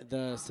doing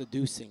the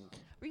seducing?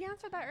 We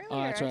answered that earlier.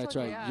 Oh, that's I right. That's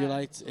told right. Yeah. You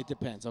liked. It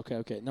depends.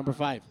 Okay. Number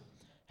 5.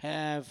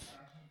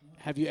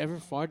 Have you ever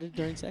farted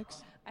during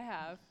sex? I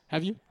have.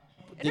 Have you?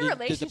 In a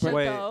relationship,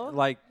 Wait, though.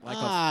 like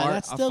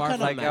That's still fart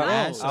kinda from like the out,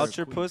 ass or out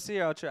your pussy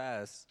or out your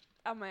ass?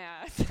 on my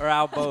ass. Or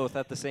out both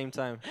at the same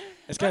time.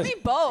 It's I because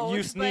mean both.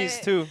 You sneeze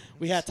but, too.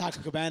 we had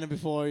Taco Cabana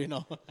before, you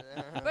know.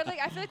 But like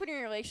I feel like when you're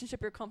in a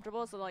relationship, you're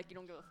comfortable, so like you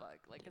don't give a fuck.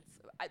 Like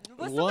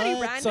was somebody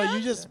What? random? So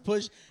you just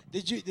push?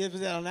 Was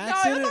that on No,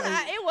 accident?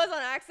 it was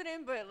on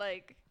accident, but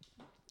like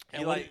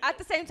He like at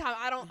the same time,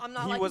 I'm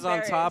not he like was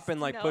on top and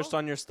like embarrassed, pushed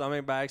on your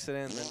stomach by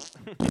accident.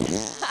 And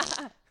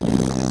then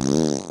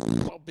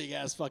Oh, big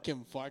ass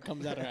fucking fart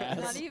comes out her ass.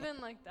 Not even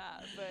like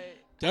that, but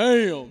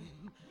Damn.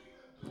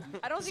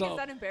 I don't think So- it's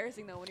that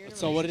embarrassing though when you're in a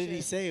So what did he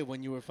relationship. say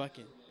when you were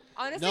fucking?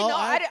 Honestly, No, no,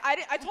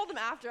 I- I told him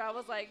after. I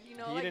was like, He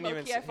like didn't even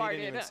low-key, say- I he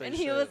didn't even farted, say and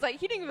he shit. was like,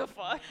 he didn't give a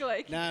fuck.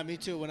 Like, Nah, me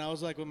too. When I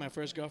was like with my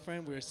first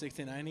girlfriend, we were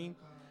 69ing,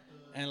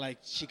 and like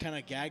she kind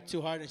of gagged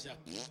too hard, and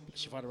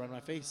she farted right in my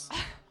face.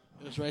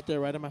 It was right there,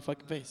 right in my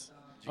fucking face.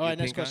 All right, get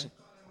next pink eye? question.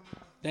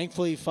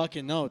 Thankfully,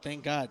 fucking no.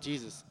 Thank God,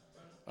 Jesus.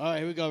 All right,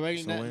 here we go. So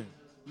Regular when?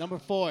 number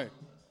 4.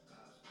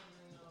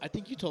 I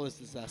think you told us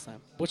this last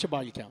time. What's your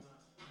body count?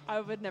 I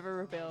would never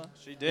reveal.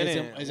 she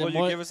didn't. is it Will you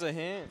more- give us a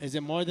hint? Is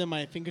it more than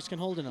my fingers can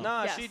hold or no?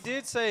 Nah, Yes. she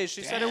did say.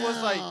 She said it was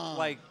Damn.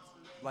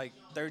 like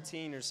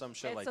 13 or some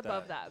shit It's like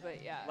above that.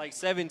 but yeah. Like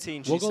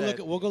 17. She We'll go said.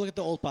 look. We'll go look at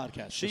the old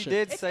podcast. for She sure.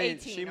 did It's say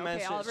 18, she okay,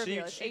 mentioned I'll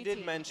reveal. It's she did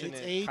 18. mention It's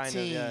it kind of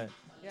 18. yeah.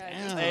 yeah,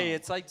 Damn. Hey,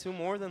 it's like 2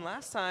 more than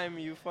last time.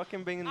 You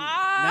fucking been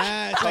Ah!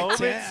 Nah, it's like COVID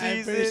 10.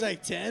 I finished season.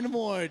 like 10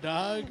 more,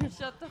 dog.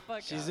 Shut the fuck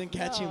up. She's in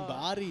catching No.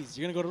 bodies.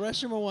 You're gonna go to the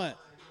restroom or what?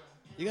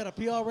 You got to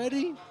pee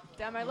already?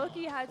 Damn, I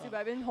low-key had to, but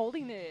I've been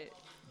holding it.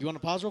 You want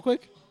to pause real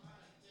quick?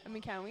 I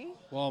mean, can we?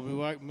 Well, we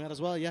might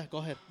as well. Yeah, go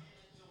ahead.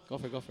 Go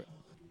for it. Go for it.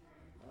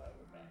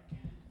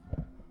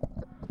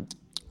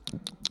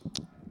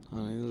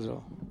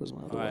 Where's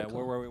my other All right, Wi-Fi?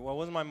 where were we? What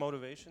was my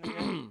motivation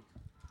again?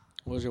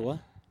 What was your what?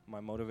 My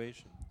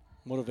motivation.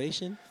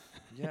 Motivation?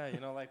 Yeah, you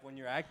know, like when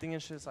you're acting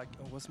and shit, it's like,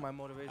 oh, what's my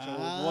motivation?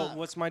 Ah.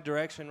 What's my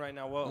direction right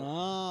now? What?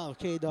 Ah,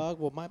 okay, dog.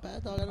 Well, my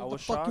bad, dog. I don't know what the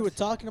was fuck you were shocked.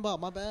 talking about.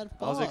 My bad.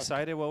 I was Fuck.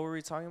 excited. What were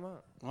we talking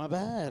about? My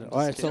bad. All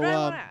right, so What do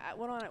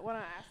I want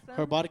to ask them?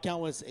 her body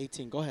count was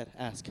 18. Go ahead,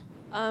 ask.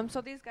 So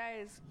these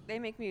guys, they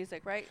make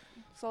music, right?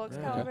 Soul Yeah.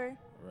 Excalibur.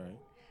 Right.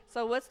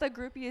 So what's the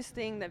groupiest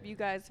thing that you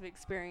guys have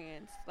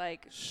experienced?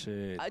 Like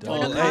Shit. doing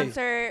a double-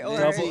 concert or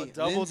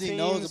double Lindsay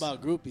knows teams. about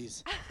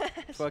groupies.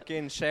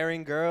 Fucking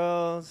sharing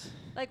girls.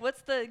 like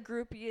what's the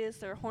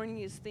groupiest or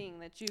horniest thing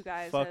that you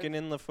guys Fucking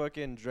have? in the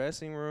fucking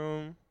dressing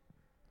room.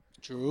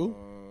 True.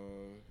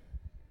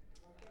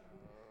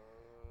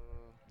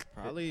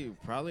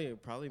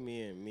 Probably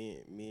me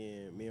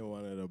and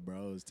one of the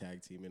bros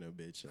tag teaming a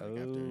bitch like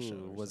after a show.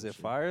 Oh, or was some it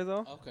shit. fire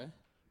though? Okay.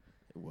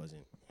 It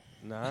wasn't.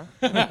 Nah.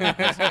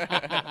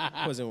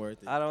 It wasn't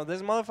worth it. I don't.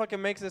 This motherfucker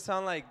makes it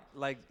sound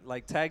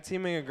like tag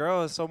teaming a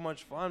girl is so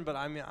much fun, but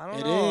I mean I don't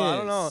It know. I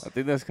don't know. is. I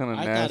think that's kind of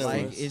I thought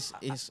it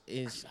nasty. was-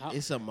 Like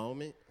it's a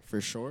moment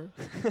for sure.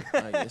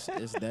 Like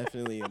it's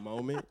definitely a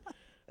moment,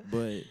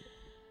 but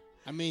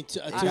I mean, to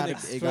It an gotta-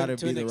 ex- it for- gotta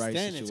to be an the right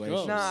extent, it's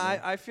situation. gross. Nah,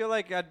 I feel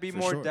like I'd be For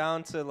more sure.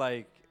 down to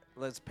like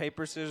let's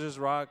paper scissors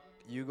rock.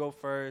 You go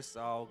first.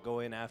 I'll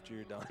go in after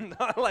you're done.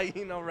 Like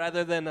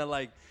rather than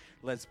like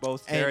let's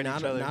both stare and at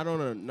each other.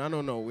 not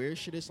on no weird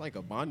shit. It's like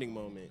a bonding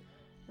moment.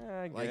 Yeah,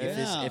 I Like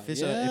guess. if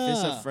it's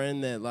Yeah. a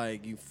friend that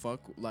like you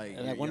fuck like,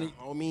 Like your when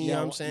homie, you know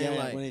what I'm saying? Yeah,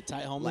 like when they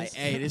tight homies. like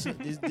hey, this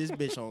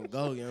bitch on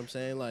go, you know what I'm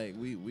saying? Like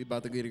we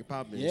about to get it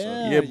popping.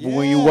 Yeah. Yeah, but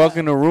when you walk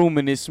in the room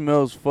and it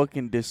smells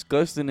fucking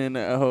disgusting in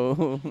that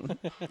hole.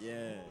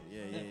 Yeah.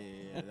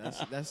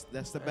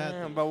 That's the bad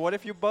Damn, thing. but what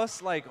if you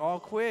bust like all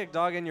quick,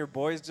 dog, and your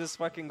boy's just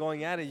fucking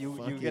going at it? You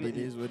Fuck it, gonna it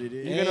is what it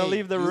is. you gonna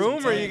leave the Hey,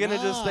 room or hey, you gonna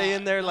just stay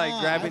in there like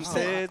nah, grabbing I've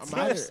stayed- tits? I'm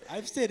out of-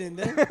 I've stayed in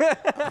there.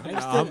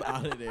 I'm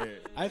out of there.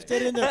 I've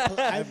stayed in there.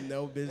 I have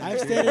no business. I've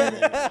stayed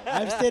in.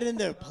 I've stayed in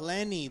there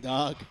plenty,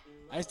 dog.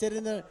 I stayed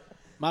in there.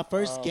 My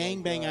first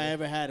gangbang I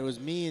ever had, it was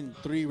me and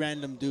 3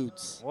 random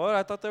dudes. What?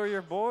 I thought they were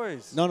your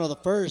boys. No, the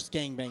first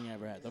gangbang I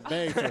ever had. The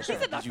very first He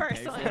one. said the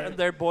first one.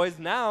 They're boys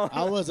now.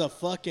 I was a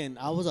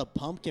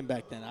pumpkin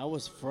back then. I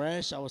was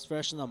fresh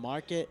in the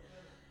market.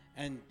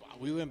 And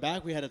we went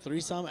back, we had a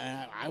threesome,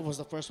 and I was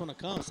the first one to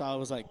come. So I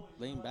was like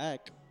laying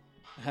back.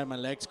 I had my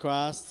legs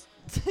crossed.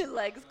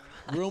 Legs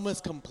crossed. Room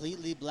was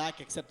completely black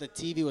except the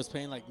TV was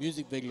playing like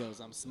music videos.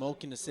 I'm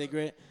smoking a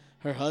cigarette.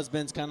 Her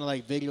husband's kind of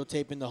like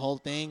videotaping the whole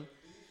thing.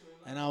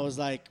 And I was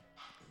like,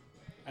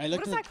 I What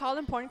looked is at that called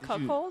in porn?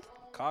 Cuckold?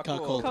 Cockle.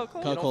 Cuckold.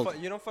 Cuckold? Cuckold.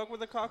 You don't fuck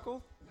with the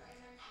cockle?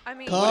 I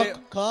mean,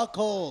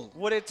 Cuckold.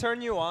 Would it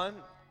turn you on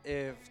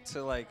if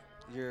to like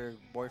your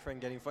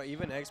boyfriend getting fucked,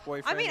 even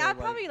ex-boyfriend? I mean, or, I'd like-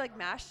 probably like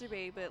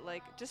masturbate, but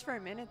like just for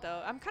a minute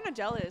though. I'm kind of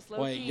jealous.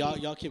 Low Wait, key.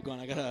 y'all keep going.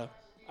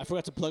 I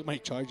forgot to plug my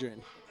charger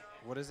in.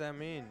 What does that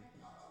mean?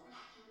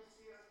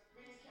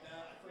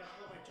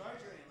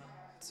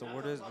 So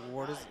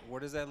where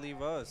does that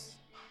leave us?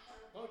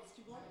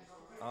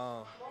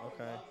 Oh,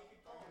 okay.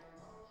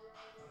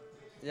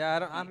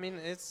 Yeah, I mean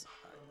it's.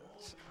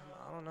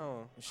 I don't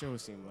know. That shit would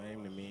seem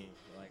lame to me.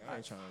 Like I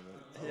ain't trying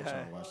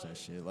Yeah. to watch that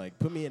shit. Like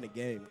put me in the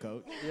game,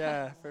 coach.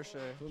 Yeah, for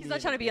sure. Put He's me not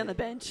in trying to be on the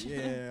game. bench. Yeah,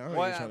 I ain't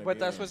Well, trying to but be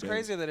that's on what's the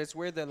crazy that it's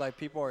weird that like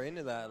people are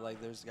into that. Like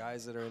there's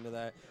guys that are into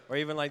that, or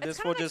even like It's this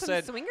kind fool of like just some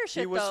said swinger he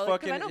shit was though,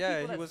 fucking I know yeah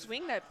people he that was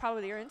swing that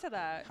probably are into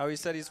that. how he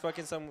said he's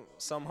fucking some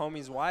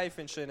homie's wife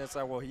and shit. And it's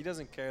like, well, he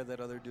doesn't care that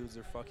other dudes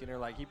are fucking her.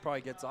 Like he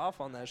probably gets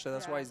off on that shit.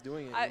 That's Yeah. why he's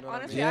doing it. I, You know what I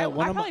honestly, mean? Yeah, I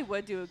one of my- probably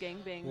would do a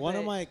gangbang. One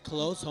of but my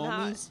close not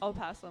homies. El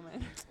Paso,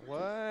 man. What?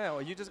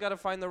 Well, you just gotta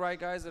find the right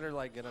guys that are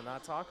like gonna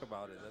not talk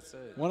about it. That's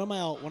it. One of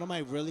my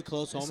really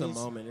close It's a homies.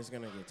 moment. It's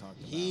gonna get talked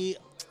about. He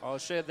Oh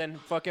shit! Then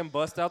fucking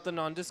bust out the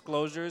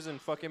non-disclosures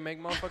and fucking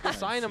make motherfuckers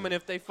sign them. And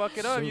if they fuck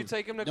it up, you Shoot.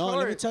 take them to no, court.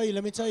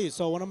 let me tell you.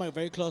 So one of my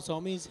very close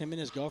homies, him and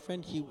his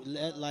girlfriend, he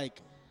let like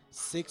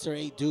 6 or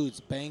 8 dudes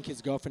bang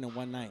his girlfriend in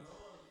one night,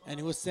 and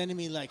he was sending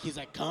me like, he's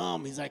like,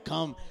 come, and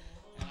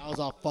I was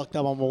all fucked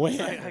up on my way.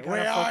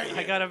 Where are you?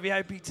 I got a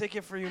VIP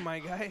ticket for you, my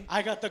guy.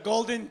 I got the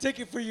golden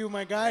ticket for you,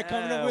 my guy.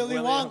 Coming to Willy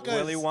Wonka's.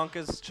 Willy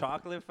Wonka's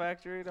chocolate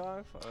factory,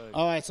 dog. Fuck.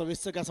 All right, so we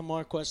still got some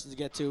more questions to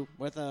get to.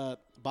 We're at the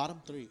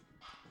bottom 3.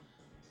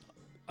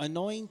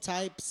 Annoying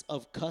types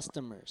of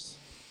customers.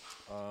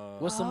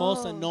 What's the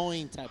most Oh.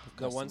 annoying type of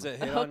The customer? ones that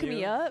hit Hook on you.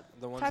 me up.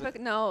 The ones Type that,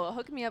 of, no,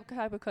 hook me up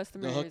type of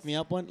customers. The hook me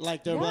up one?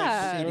 Like they're Yeah. like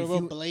Shit, they're if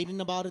real you-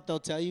 blatant about it, they'll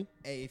tell you.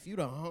 Hey, if you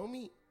the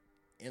homie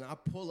and I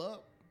pull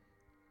up,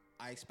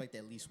 I expect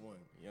at least one.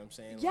 You know what I'm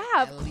saying? Yeah,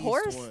 Like, of at least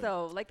course one. Or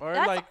though.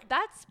 like-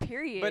 That's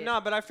period. but no,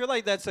 but I feel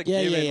like that's a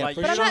Yeah, given. yeah, Like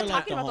for But I'm sure, not like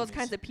talking the about those homies.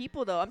 kinds of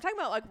people though. I'm talking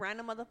about like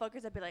random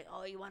motherfuckers that be like,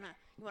 oh, you wanna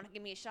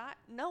give me a shot?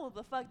 No,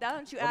 the fuck, that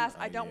don't you ask?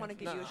 I don't yeah. want to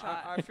give No, you a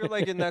shot. I feel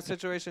like in that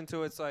situation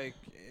too, it's like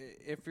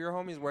if your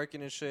homie's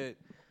working and shit,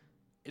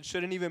 it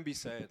shouldn't even be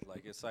said.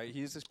 Like it's like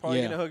he's just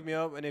probably Yeah. gonna hook me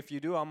up, and if you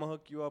do, I'm gonna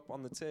hook you up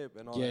on the tip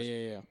and all Yeah, that.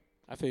 shit. yeah.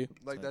 I feel you.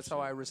 Like Type that's how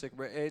I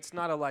reciprocate. It's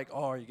not a like,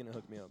 oh, are you gonna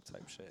hook me up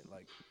type shit.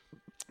 Like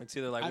it's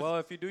either like, I've- well,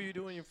 if you do, you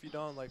do, and if you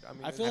don't, like I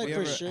mean, I it's feel like like Have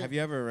you for ever, sure- have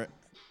you ever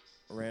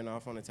ran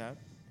off on a tab?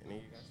 Any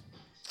of you guys?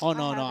 Oh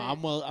no, I no,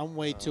 haven't. I'm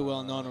way too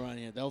well known around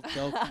here. They'll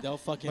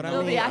fucking. But I know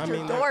They'll me. be mean- at your I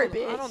mean, door, I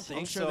bitch. don't think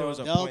I'm sure so. there was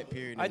a They'll- point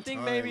period. I in think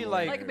time maybe, where-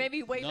 like- Like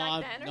maybe way No, back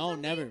I've- then or no,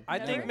 something? never. I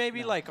think Never.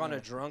 maybe No, like on a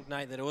never. drunk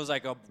night that it was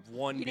like a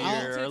one You beer need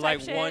to or type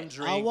like shit? one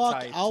drink. I'll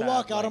type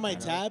walk tab, out of my like,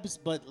 tabs,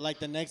 but like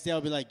the next day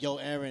I'll be like, yo,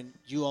 Aaron,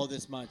 you owe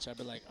this much. I'll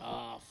be like,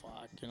 oh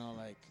fuck, you know,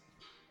 like.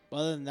 But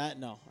other than that,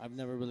 no, I've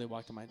never really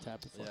walked on my tab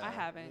before. Yeah, I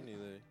haven't. Me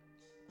neither.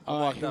 All I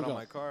right, walked here out we on go.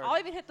 my card. I'll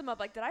even hit them up.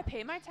 Like, did I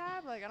pay my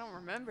tab? Like, I don't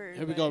remember.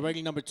 Here we but- go.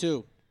 Regular number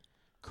 2.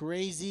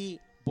 Crazy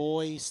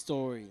boy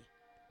story.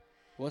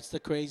 What's the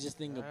craziest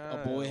thing a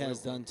boy has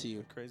done to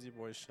you? Crazy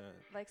boy shit.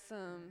 Like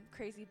some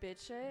crazy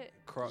bitch shit.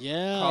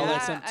 Yeah, Calling-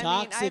 like some I mean,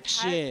 toxic I've had,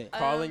 shit.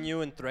 Calling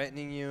you and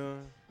threatening you.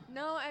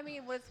 No, I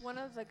mean, with one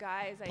of the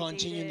guys I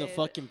Punching you in the dated,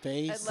 fucking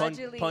face.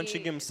 Allegedly-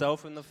 Punching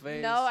himself in the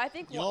face. No, I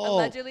think Yo,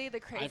 allegedly the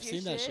craziest I've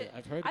seen that shit.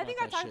 I've heard I about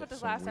think I that talked shit. about this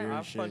Some last time. weird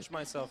I've shit. punched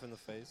myself in the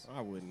face.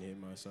 I wouldn't hit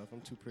myself.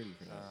 I'm too pretty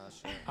for that.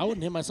 Shit. I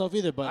wouldn't hit myself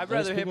either, but I'd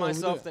there's rather hit people who do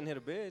myself it. than hit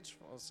a bitch.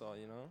 Also,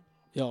 you know.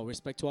 Yo,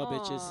 respect to our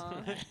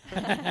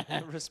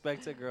bitches.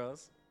 Respect to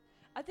girls.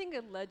 I think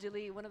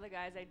allegedly one of the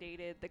guys I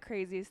dated, the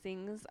craziest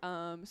things.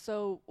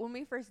 So when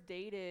we first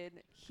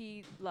dated,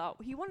 he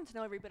wanted to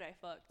know every bit I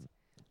fucked.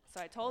 So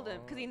I told him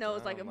because he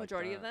knows like a damn, like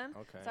majority of that.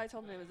 them. Okay. So I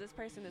told him it was this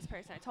person.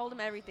 I told him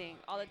everything,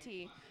 all the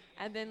tea.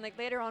 And then like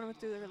later on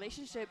through the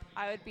relationship,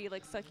 I would be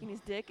like sucking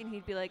his dick, and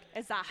he'd be like,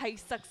 "Is that how you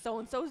suck so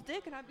and so's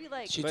dick?" And I'd be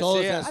like, She But told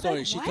us see, that I'd be story.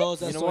 like, She what? told us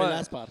that You know story what?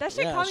 last podcast. that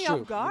shit yeah, caught it's me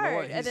true. off guard.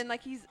 what? And then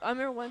like I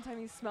remember one time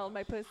he smelled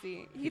my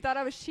pussy. He thought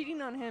I was cheating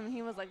on him, and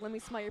he was like, "Let me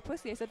smell your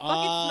pussy." I said,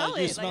 "Fucking smell you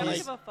it." Like smell I don't like-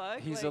 give a fuck.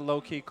 He's like, a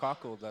low key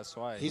cockle. That's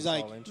why. He's all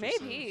like-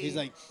 interested. maybe. He's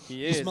like, He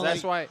you is. smell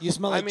That's like, why. you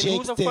smell I like mean,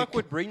 Jake's who the fuck dick.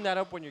 would bring that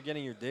up when you're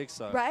getting your dick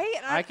sucked? right?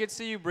 And I could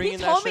see you he bringing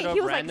that told shit me up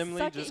he was like, randomly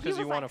suck just it. because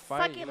He you was want to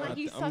like, fight. suck You it know? like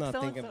you I'm not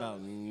suck thinking so-and-so.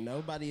 about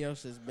nobody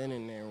else that's been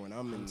in there when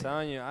I'm in I'm there.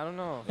 telling you, I don't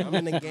know. I'm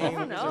in the game. don't so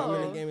I'm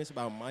in know. the game. It's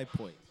about my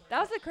point. That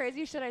was the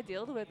craziest shit I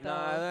dealt with, though.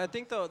 Nah, I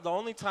think the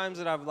only times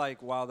that I've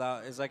like wilded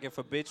out is like if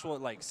a bitch will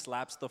like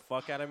slaps the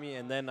fuck out of me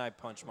and then I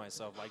punch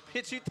myself. Like,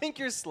 bitch, you think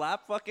your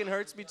slap fucking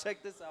hurts me?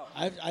 Check this out.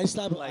 I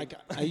slap Like-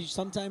 like I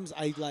sometimes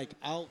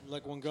I'll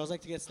like when girls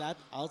like to get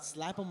slapped, I'll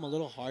slap them a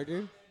little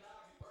harder,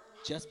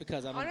 just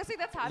because I'm. Honestly,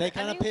 that's happened. They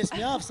kind of piss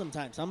me off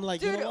sometimes. I'm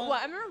like, Dude, you know well,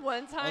 what? I remember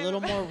one time. A little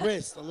more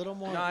wrist, a little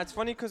more. No, it's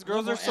funny because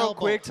little girls are more so elbow.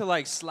 quick to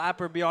like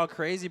slap or be all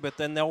crazy, but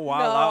then they'll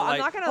wild No, out I'm like,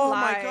 not gonna oh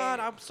lie. my god,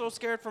 I'm so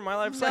scared for my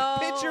life. It's No.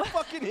 like, bitch, you're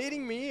fucking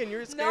hitting me and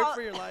you're scared No.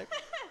 for your life.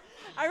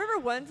 I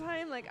remember one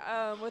time, like,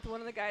 with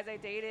one of the guys I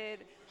dated,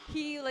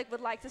 he like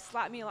would like to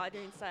slap me a lot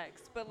during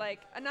sex, but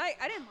like, and I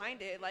didn't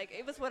mind it. Like,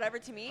 it was whatever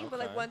to me. But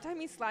like Okay. one time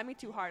he slapped me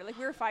too hard. Like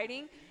we were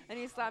fighting, and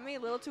he slapped me a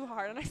little too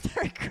hard, and I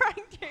started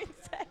crying during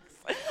sex.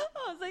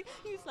 I was like,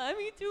 like, you slammed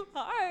me too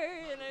hard,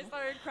 and I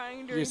started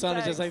crying during You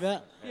sounded just sex. like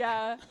that.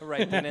 Yeah.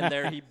 Right then and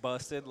there, he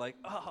busted like,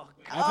 oh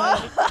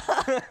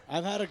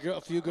I've had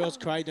a few girls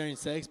cry during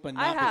sex, but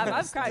not I have.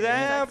 because- I've cried during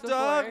damn, sex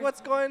dog, before.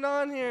 what's going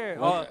on here?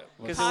 What-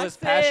 Oh, because it was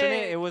Toxic.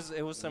 passionate. It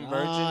was some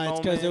virgin Nah, it's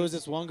moment. because there was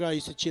this one girl I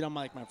used to cheat on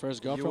my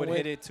first You girlfriend would with.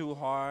 hit it too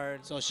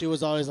hard. So she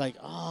was always like,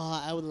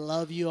 "Oh, I would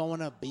love you. I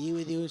want to be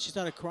with you." And she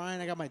started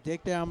crying. I got my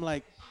dick there. I'm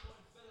like,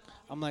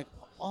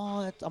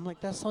 "Oh,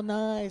 that's so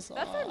nice."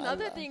 That's Oh, I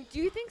another love-" thing. Do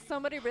you think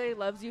somebody really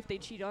loves you if they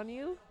cheat on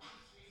you?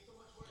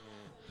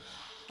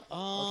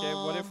 Okay,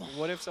 Um,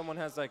 what if someone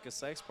has like a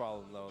sex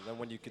problem though? Then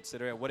when you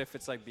consider it, what if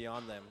it's like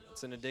beyond them?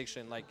 It's an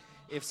addiction. Like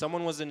if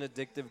someone was an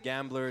addictive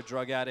gambler,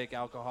 drug addict,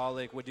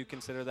 alcoholic, would you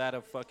consider that a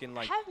fucking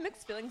like? I have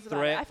mixed feelings about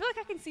threat? it. I feel like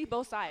I can see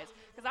both sides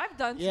because I've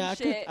done Yeah, some I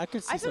could- shit. I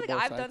could see feel some like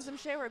both I've done sides. some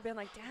shit where I've been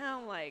like,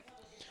 damn, like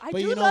I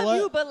But do you know love what?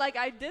 you, but like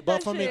I did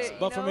But that shit.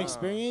 but from you know?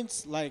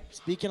 experience, like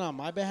speaking on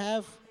my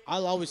behalf,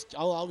 I'll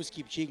always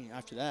keep cheating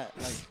after that.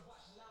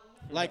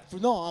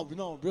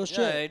 No, real shit.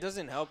 Yeah, it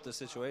doesn't help the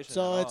situation.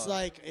 So at it's all.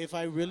 like if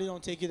I really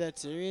don't take you that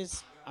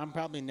serious, I'm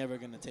probably never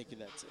gonna take you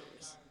that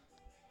serious.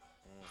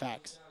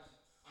 Facts.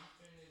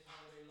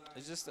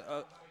 it's just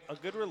a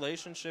good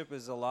relationship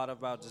is a lot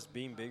about just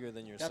being bigger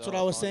than yourself. That's what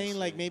I was saying.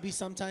 Like honestly. maybe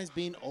sometimes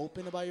being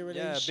open about your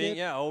Yeah, relationship.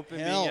 being open,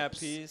 being at helps.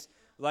 peace.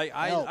 Like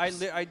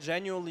Helps. I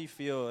genuinely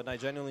feel and I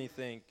genuinely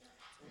think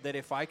that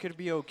if I could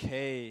be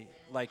okay,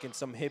 like in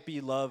some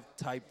hippie love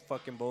type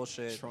fucking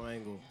bullshit,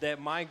 Triangle. that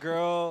my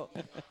girl,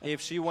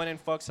 if she went and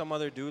fucked some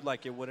other dude,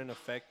 like it wouldn't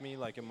affect me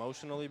like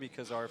emotionally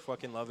because our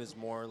fucking love is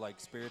more like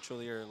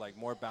spiritually or like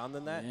more bound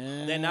than that,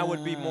 then I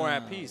would be more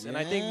at peace. And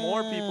I think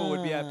more people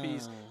would be at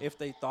peace if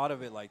they thought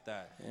of it like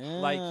that.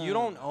 Like you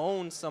don't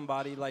own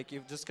somebody like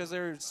if just because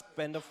they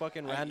spend a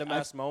fucking random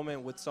ass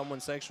moment with someone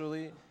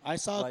sexually. I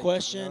saw a Like,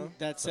 question you know?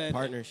 that said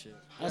Partnership.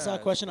 I saw a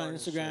it's question on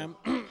partnership.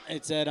 Instagram.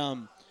 It said,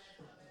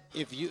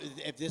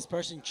 if this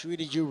person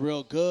treated you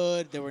real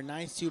good, they were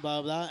nice to you,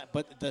 blah blah, blah,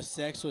 but the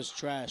sex was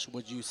trash,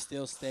 would you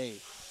still stay?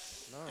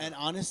 No, And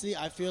honestly,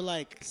 I feel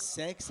like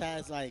sex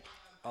has like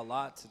a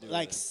lot to do.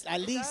 like with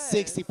at least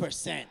does.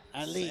 60%,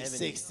 at least 70.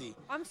 60.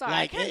 I'm sorry,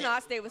 like, I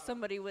cannot stay with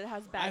somebody who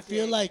has bad. I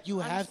feel dick. like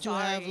you I'm have to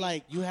have sorry.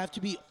 like you have to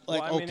be Well,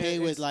 like I mean, okay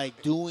with it's-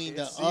 like doing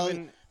it's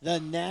even- the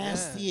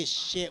nastiest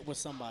shit with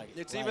somebody.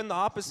 It's Like, even the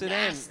opposite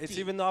end. It's nasty.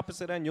 even the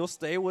opposite end. You'll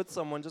stay with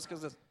someone just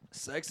because the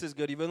sex is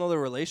good, even though the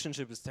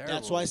relationship is terrible.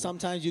 That's why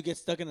sometimes you get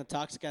stuck in a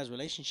toxic ass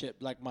relationship.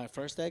 Like my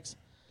first ex,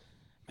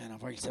 man,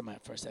 I've already said my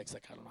first ex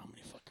like I don't know how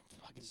many fucking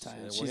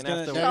times. we're She's gonna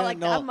have to- they're Felt like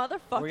know. that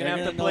motherfucker. We're gonna They're have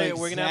to gonna know play.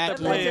 We're gonna have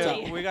to exactly play. what I'm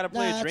talking We gotta play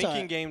Nah, a that's drinking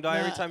alright. game, dog.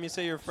 Every Nah. time you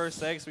say your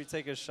first ex, we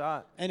take a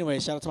shot. Anyway,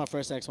 shout out to my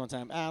first ex one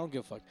time. I don't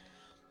give a fuck.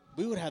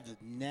 We would have the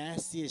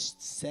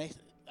nastiest sex,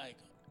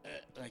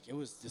 like it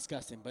was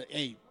disgusting. But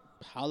hey,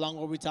 how long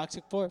were we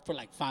toxic for? For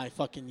like 5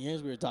 fucking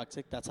years, we were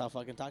toxic. That's how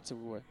fucking toxic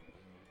we were.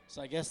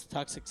 So I guess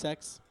toxic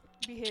sex.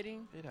 Be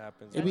hitting. It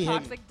happens. It be hitting.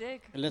 Toxic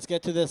dick. And let's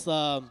get to this.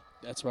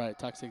 That's right,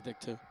 toxic dick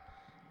too.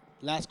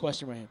 Last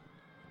question right here.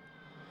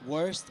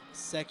 Worst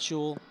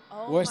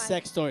Oh worst my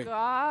sex story.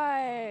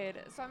 God.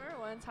 So I remember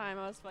one time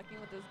I was fucking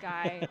with this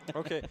guy.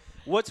 Okay,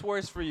 what's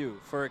worse for you?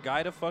 For a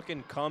guy to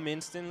fucking come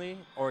instantly,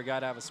 or a guy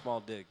to have a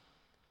small dick?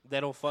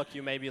 That'll fuck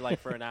you maybe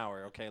like for an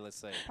hour. Okay, let's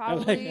say.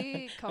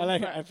 Probably come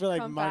I feel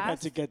like come Mark had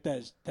fast. to get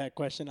that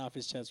question off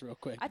his chest real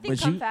quick. I think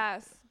But come you-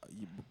 fast.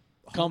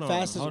 Come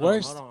fast is hold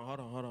worse. Hold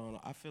on.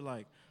 I feel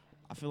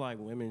like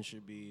women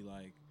should be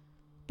like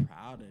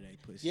proud of their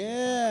pussy.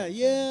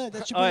 Yeah,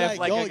 that should be Oh, like, if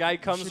like yo, a guy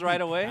comes right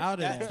away. Proud of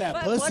that's that. that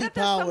But what pussy if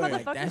there's some power.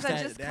 motherfuckers That's that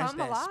that- just that's come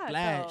that a lot, splash,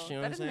 though? you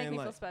know what That I'm doesn't make saying? me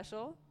feel Like-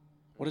 special.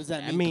 What does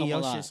that I mean? mean, come your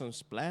alive? shit some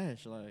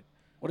splash. Like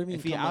What do you mean?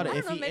 if he come out alive?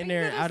 if I don't he know, in maybe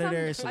there, there's out of some-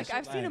 there, it's some like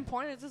I've seen in splash.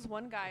 porn, there's this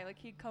one guy, like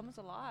he comes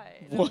a lot.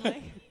 And What? I'm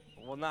like,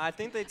 Well, no, I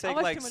think they take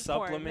watch like too much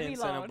porn. Leave me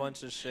supplements and a alone.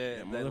 bunch of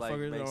shit Yeah, that like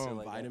motherfuckers makes are it on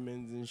like that.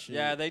 vitamins and shit.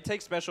 Yeah, they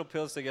take special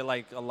pills to get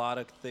like a lot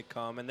of thick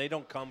cum, and they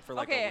don't come for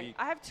like a okay, week.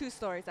 I have 2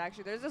 stories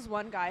actually. There's this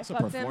one guy, It's a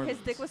fucked him. His performance.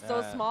 dick was so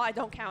Yeah. small, I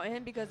don't count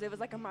him because it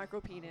was like a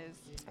micro penis.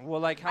 Well,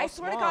 like how I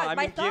swear small? to God, I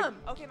my mean, give thumb.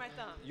 Okay, my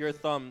thumb. your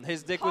thumb.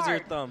 His dick was your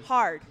Hard. thumb.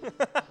 Hard.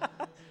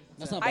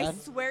 That's not I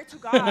bad. swear to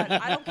God,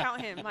 I don't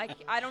count him. Like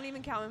I don't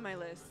even count him in my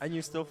list. And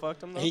you still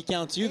fucked him though. He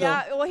counts you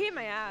Yeah, though. well, he in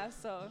my ass,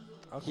 so.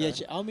 Okay.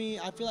 Yeah, I mean,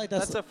 I feel like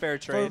that's a fair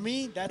for trade.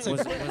 me. That's a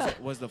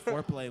was the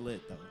foreplay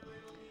lit though?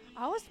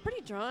 I was pretty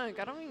drunk.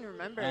 I don't even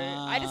remember.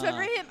 I just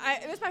remember him.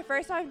 It was my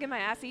first time getting my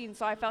ass eaten,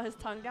 so I felt his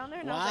tongue down there,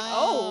 and I was like,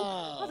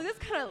 oh, I was like,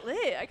 this kind of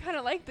lit. I kind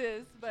of like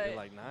this, but You're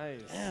like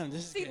nice. damn.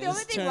 This See, the is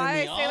only thing turning why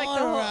I me say, like, the on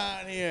whole-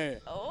 around here.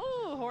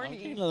 oh, I'm horny.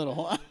 getting a little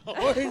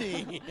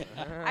horny.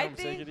 I Take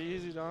think- it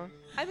easy, dog.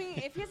 I mean,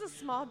 if he has a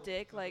small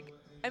dick, like,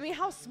 I mean,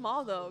 how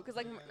small though? Because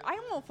like, I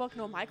won't fuck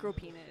no micro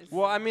penis.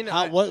 Well, I mean,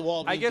 How-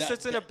 well, I guess that-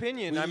 it's an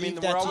opinion. we I mean, leave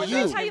we're that to always you.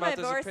 I'll asking tell you my about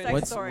this worst opinion.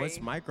 sex story.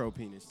 What's micro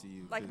penis to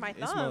you? Like 'Cause my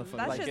this thumb. motherfucker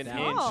That's like just an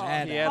small.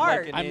 inch. He had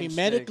Hard. like an I mean, inch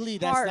medically,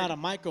 dick. that's Hard. not a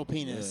micro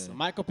penis. Yeah. A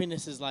micro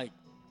penis is like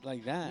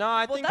that. No,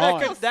 I Well, think that's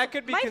that still that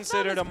could be my thumb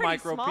considered is a pretty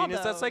micro small,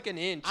 penis. That's though. like an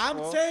inch. I'm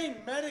bro. saying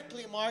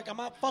medically, Mark. I'm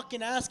not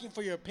fucking asking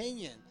for your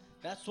opinion.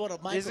 That's what a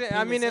micro Is it? penis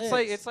I mean, is.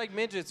 it's like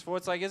midgets. For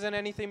it's like, isn't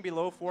anything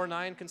below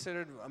 4'9"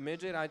 considered a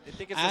midget? I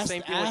think it's the ask,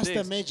 same thing with ask the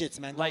dicks. midgets,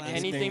 man. Don't Like ask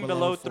anything me.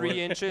 below below 3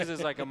 inches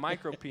is like a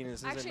micro penis.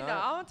 Is Actually, it no.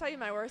 not? I want to tell you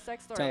my worst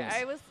sex story.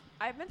 Tell us.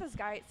 I met this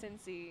guy at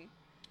Cincy,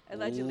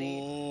 allegedly.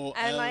 Ooh,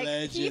 And like he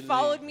allegedly.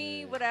 followed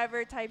me,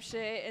 whatever type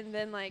shit, and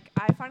then like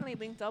I finally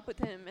linked up with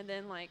him, and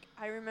then like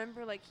I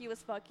remember like he was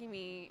fucking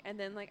me, and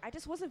then like I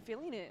just wasn't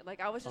feeling it. Like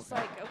I was just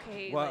like,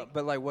 okay, Well, like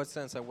but like, what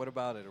sense? Like, what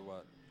about it or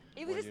what?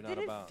 it what was you're just not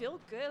didn't about? feel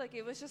good. Like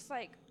it was just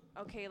like,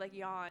 okay, like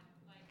yawn.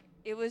 Like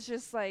it was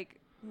just like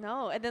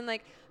no, and then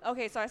like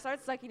okay, so I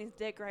started sucking his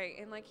dick, right,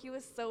 and like he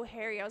was so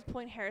hairy. I was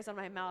pulling hairs on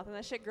my mouth, and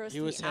that shit grossed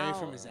He was me hairy out.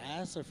 from his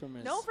ass or from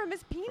his? No, from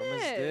his penis. From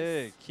his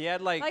dick. He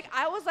had like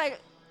I was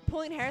like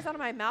pulling hairs out of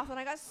my mouth, and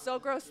I got so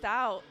grossed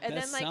out. And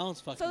That then like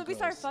sounds fucking so we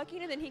started gross.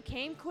 fucking, and then he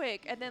came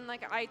quick. And then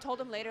like I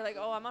told him later, like,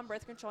 oh, I'm on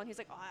birth control, and he's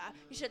like, oh,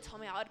 you should have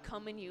told me I would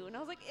come in you. And I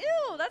was like,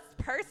 ew, that's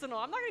personal.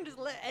 I'm not gonna just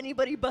let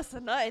anybody bust a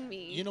nut in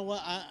me. You know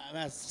what? I'm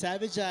as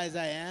savage as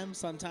I am,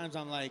 sometimes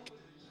I'm like,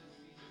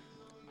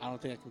 I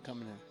don't think I can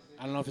come in there.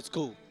 I don't know if it's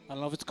cool. I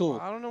don't know if it's cool.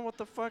 I don't know what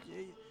the fuck.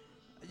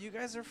 You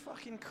guys are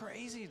fucking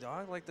crazy,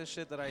 dog. Like the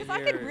shit that I If hear.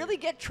 I could really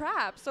get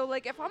trapped, so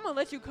like if I'm gonna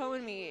let you come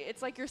in me,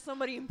 it's like you're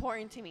somebody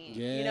important to me.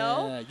 Yeah, You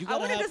know? you I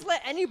gotta wouldn't have- just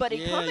let anybody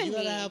yeah, come in you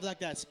gotta me. have like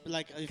that.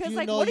 Like if Because you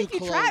like, know what you if you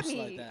close trap like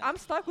me? that. I'm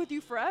stuck with you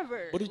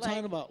forever. What are you Like,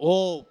 talking about?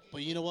 Oh,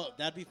 but you know what?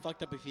 That'd be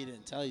fucked up if he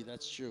didn't tell you.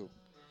 That's true.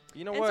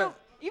 You know And what? so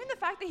even the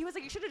fact that he was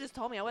like, you should have just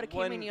told me, I would have came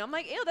When- in you. I'm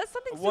like, ew, that's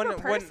something when,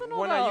 super personal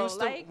when though. I used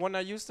to like, when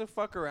I used to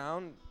fuck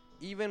around,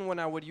 even when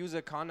I would use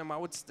a condom, I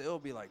would still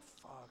be like,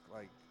 fuck,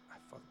 like I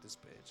fucked this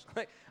bitch.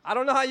 Like I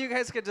don't know how you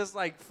guys could just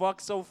like fuck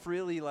so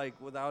freely, like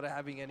without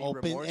having any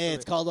Open. remorse. Hey, to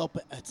it's it. called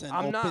open. It's an I'm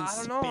open not. I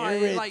don't know.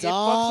 spirit, Like it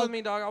dog. fucks with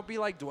me, dog. I'll be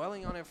like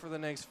dwelling on it for the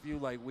next few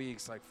like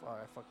weeks. Like fuck,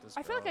 I fucked this.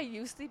 I feel like I girl.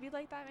 used to be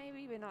like that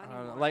maybe, but not I don't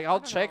anymore. know. Like I I'll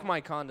don't check know. my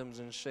condoms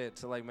and shit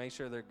to like make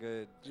sure they're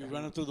good. You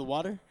run them through the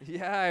water.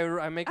 Yeah,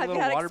 I make a Have you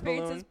little had water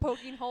experiences balloon.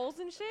 poking holes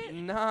and shit?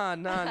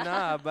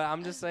 Nah. But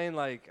I'm just saying,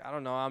 like, I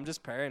don't know. I'm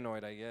just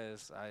paranoid, I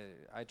guess.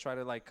 I try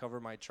to like cover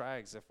my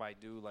tracks if I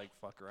do like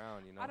fuck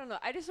around, you know. I don't know.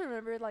 I just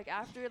remember like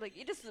after like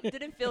it just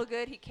didn't feel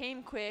good. He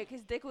came quick.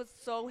 His dick was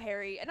so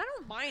hairy, and I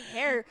don't mind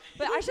hair,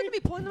 but I shouldn't be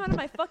pulling them out of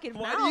my fucking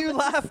Why mouth. do you That's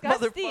laugh,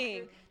 disgusting.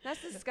 motherfucker?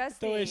 That's The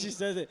disgusting. way she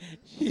says it,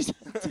 his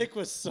dick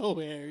was so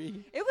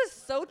hairy. It was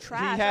so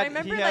trash. He I had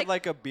remember he had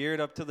like a beard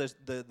up to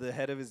the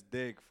head of his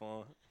dick,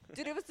 fool.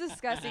 dude, it was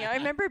disgusting. I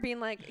remember being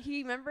like,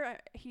 he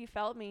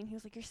felt me and he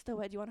was like, "You're still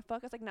wet. Do you want to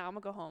fuck?" I was like, "Nah, I'm gonna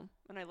go home,"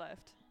 and I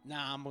left.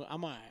 Nah, I'm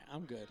alright.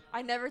 I'm good.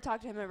 I never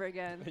talked to him ever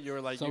again. You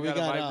were like, So you we got,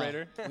 got a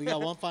vibrator. we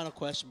got one final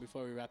question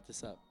before we wrap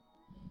this up.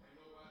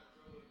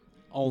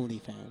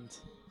 OnlyFans.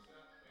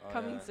 Oh,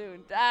 Coming yeah.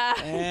 soon. Ah.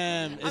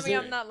 Damn, I is mean,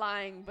 there- I'm not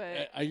lying,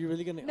 but Are you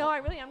really gonna? no, I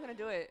really am gonna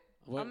do it.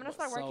 I'm gonna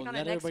start working on it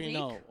let next everybody week.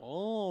 know.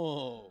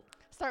 Oh,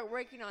 Start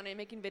working on it,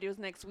 making videos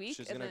next week.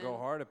 She's and gonna then- go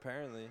hard,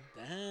 apparently.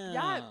 damn.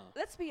 Yeah,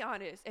 let's be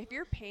honest. If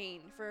you're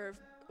paying for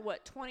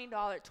what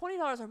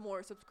 $20 or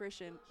more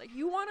subscription, like do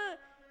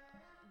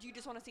you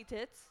just wanna see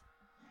tits?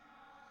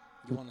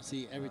 You want to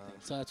see everything,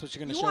 so that's what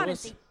you're gonna You show wanna us.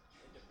 see?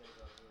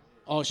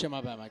 Oh shit,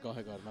 my bad, Mike. Go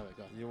ahead, my bad,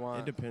 go ahead. You It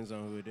want depends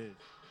on who it is.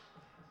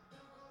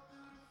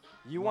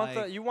 you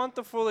Like- want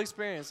the full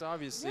experience,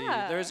 obviously.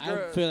 Yeah. There's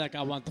I feel like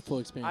I want the full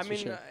I experience. mean,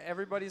 for sure.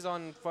 everybody's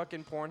on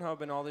fucking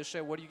Pornhub and all this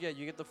shit. What do you get?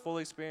 You get the full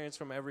experience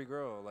from every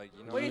girl. Like,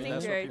 you know. What do you Yeah, think,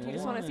 that's what Jared? people You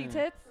just wanna see want.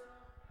 tits?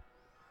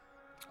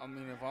 I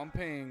mean, if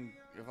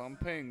I'm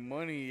paying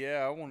money,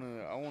 yeah, I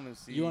wanna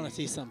see. You want to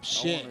see some I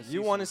shit. wanna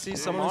You want to see shit.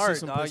 some I wanna see art,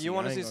 some dog. pussy. You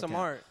want I to see ain't some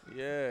gonna art.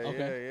 Yeah,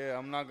 Okay. yeah.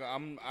 I'm not.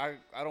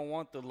 I don't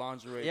want the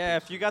lingerie. Yeah,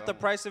 if you got the pictures.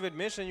 price of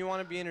admission, you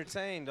want to be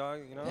entertained,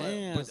 dog. You know.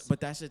 Damn.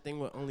 But that's the thing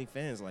with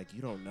OnlyFans. Like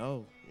you don't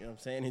know. You know what I'm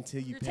saying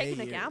until you You're pay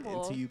taking a your-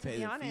 gamble. until you To pay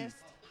be the honest.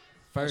 fee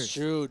That's first.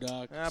 true,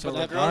 dog. Yeah, so but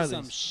that the is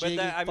some girls- shitty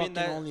But I fucking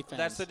mean, OnlyFans.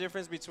 that's the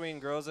difference between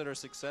girls that are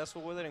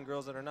successful with it and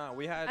girls that are not.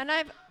 We had. And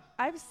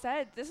I've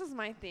said this is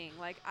my thing.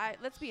 Like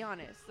let's be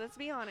honest.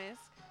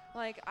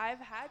 Like I've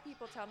had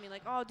people tell me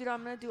like, oh dude,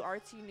 I'm gonna do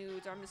artsy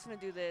nudes or I'm just gonna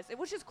do this.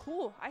 Which is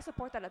cool. I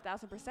support that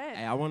 1,000%.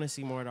 Hey, I want to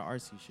see more of the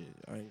artsy shit.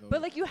 I ain't gonna,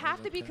 But like you I ain't have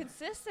to gonna be cap.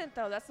 consistent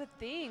though. That's the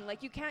thing.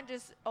 Like you can't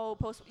just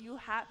post.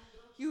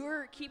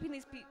 You're keeping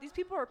these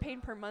people are paying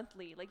per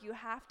monthly. Like you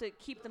have to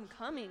keep them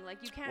coming. Like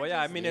you can't. well, yeah,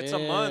 I just- mean, it's a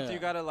month. Yeah. You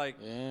gotta like.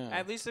 Yeah.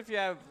 At least if you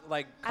have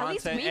like At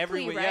least content every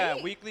weekly, week, yeah,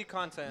 right? weekly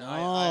content. No,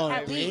 I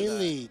At agree with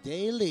that.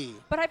 daily.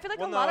 But I feel like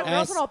Well, a lot of no.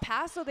 girls As- in El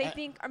Paso, they uh,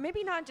 think, or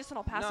maybe not just in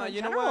El Paso No, in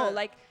you know general. what?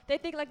 Like they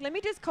think, like, let me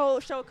just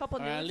show a couple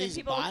Or nudes at and least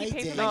people will buy keep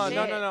paying for daily. my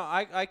No, shit. no.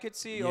 I could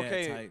see. Yeah,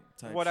 Okay,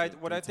 type what I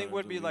shit. what I 3 think times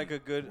would a be week, like a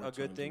 4 good times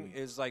a thing week.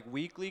 is like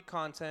weekly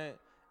content,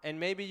 and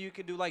maybe you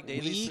could do like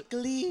daily.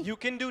 Weekly. You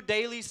can do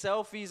daily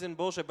selfies and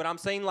bullshit, but I'm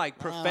saying like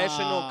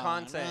professional Nah,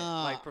 content,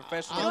 nah. like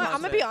professional. You know what? I'm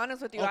content. gonna be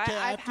honest with you. Okay,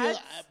 I've I feel, had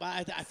but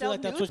I feel sell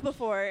like that's nudes what.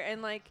 before,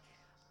 and like,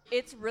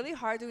 it's really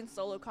hard doing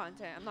solo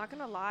content. I'm not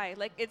gonna lie.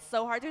 Like, it's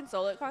so hard doing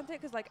solo content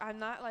because like I'm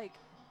not like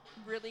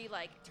really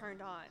like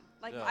turned on.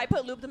 Like Yeah. I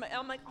put lube in my.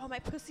 I'm like, oh, my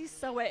pussy's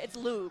so wet. It's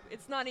lube.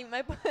 It's not even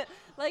my.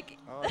 Like.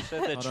 Oh shit, the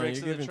Hold on, tricks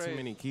you're of the giving too trade.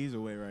 many keys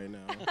away right now.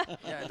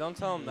 Yeah, don't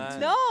tell him that.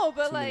 No,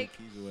 but Too many like.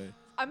 keys away.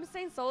 I'm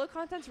saying solo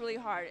content's really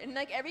hard, and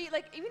like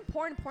even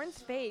porn's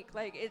fake.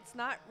 Like it's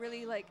not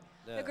really like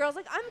Yeah. the girl's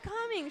like I'm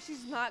coming,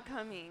 she's not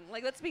coming.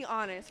 Like let's be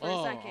honest for Oh, a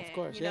of second,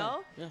 course, you yeah,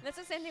 know. yeah. And that's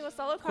the same thing with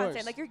solo course.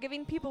 content. Like you're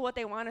giving people what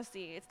they want to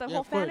see. It's the Yeah,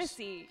 whole of course.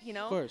 fantasy, you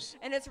know. Of course.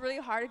 And it's really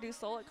hard to do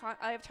solo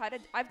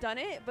content. I've done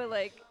it, but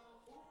like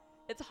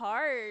it's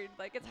hard.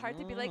 Like it's hard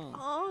to be like,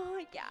 oh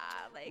yeah,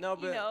 like No,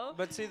 but you know.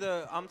 but see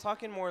I'm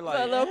talking more The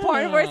like little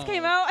porn voice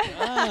came out.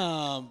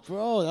 Damn,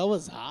 bro, that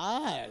was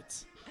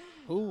hot.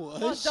 Who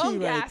was Well, she don't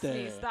right gas there?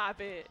 me.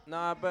 Stop it.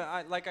 Nah,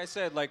 but like I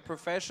said, like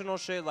professional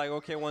shit, like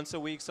okay, once a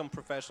week some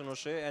professional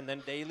shit, and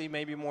then daily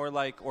maybe more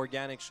like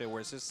organic shit where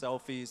it's just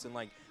selfies and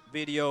like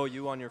video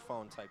you on your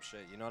phone type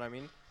shit. You know what I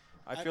mean?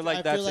 I feel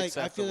like that's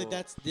acceptable. I feel like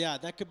that's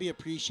that could be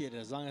appreciated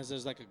as long as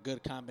there's like a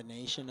good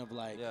combination of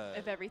like yeah.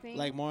 If everything.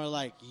 like more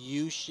like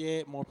you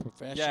shit, more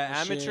professional.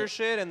 Yeah, amateur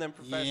shit and then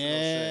professional shit.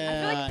 I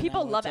feel Yeah, like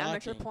people now we're love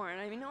amateur talking. porn.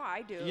 I mean, no,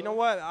 I do. You know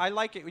what? I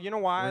like it. You know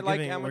why I like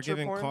we're amateur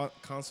giving porn?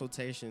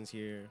 consultations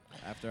here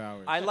after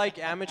hours. I like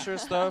amateur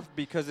stuff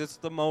because it's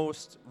the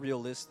most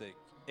realistic.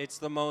 It's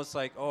the most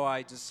like, oh,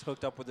 I just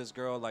hooked up with this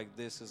girl. Like,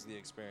 this is the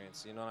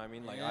experience. You know what I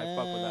mean? Like, I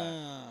fuck with that.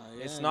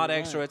 Yeah, It's not you're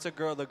extra. right. It's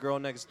the girl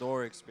next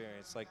door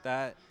experience. Like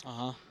that.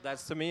 Uh-huh.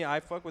 That's to me. I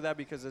fuck with that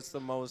because it's the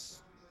most.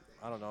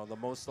 I don't know, the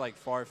most like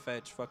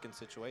far-fetched fucking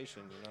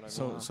situation. You know what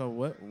I mean? So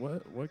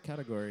what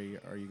category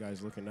are you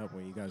guys looking up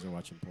when you guys are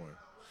watching porn?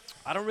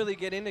 I don't really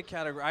get into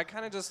category. I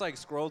kind of just like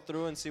scroll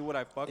through and see what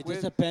I fuck It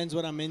with. just depends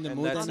what I'm in the And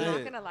mood that's that I'm it.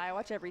 night. not gonna lie. I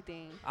watch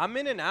everything. I'm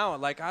in and out.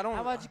 Like I don't.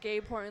 I watch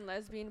gay porn,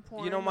 lesbian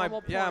porn. You know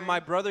normal porn. my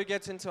brother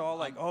gets into all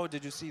like, oh,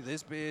 did you see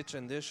this bitch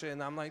and this shit?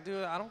 And I'm like,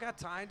 dude, I don't got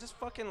time. Just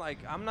fucking like,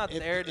 I'm not If-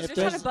 there to. if Just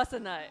trying there's- to bust a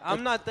nut.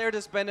 I'm not there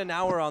to spend an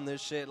hour on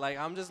this shit. Like,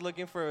 I'm just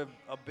looking for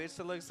a bitch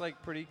that looks like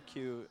pretty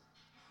cute,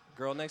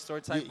 girl next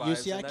door type vibes. You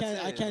see, I and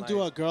that's can't it. do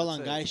Like, a girl that's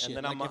on it. guy And shit.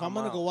 then Like, if I'm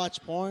gonna out. go watch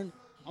porn,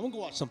 I'm gonna go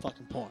watch some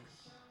fucking porn.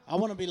 I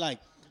want to be like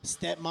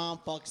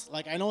stepmom fucks.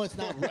 Like I know it's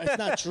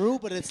not true,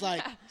 but it's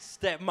like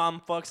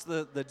Stepmom fucks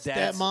the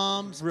dad.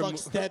 stepmoms fuck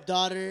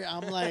stepdaughter.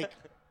 I'm like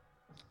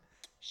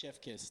chef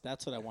kiss.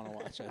 That's what I want to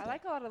watch. Right I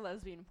like a lot of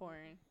lesbian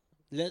porn.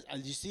 you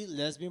see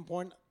lesbian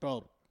porn,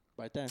 bro,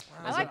 right there.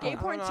 I like gay don't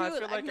porn know, too. I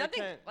feel Like like I nothing,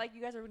 can't- like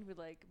you guys are gonna be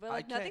like, but I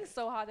like nothing's can't-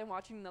 so hot than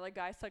watching another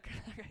guy suck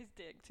another guy's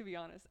dick. To be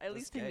honest, at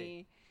least to gay.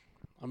 me,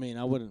 I mean,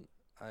 I wouldn't.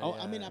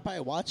 I mean, I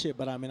probably watch it,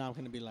 but I mean, I'm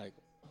gonna be like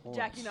oh,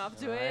 jacking off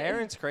to it.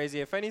 Aaron's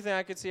crazy. If anything,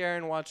 I could see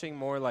Aaron watching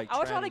more like. I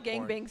watch a lot of tranny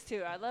porn. gangbangs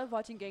too. I love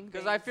watching gangbangs.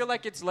 Because I feel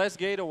like it's less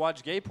gay to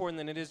watch gay porn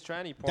than it is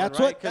tranny porn, That's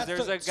right? what. Because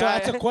That's there's a so guy.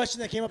 that's a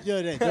question that came up the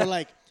other day. They're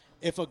like,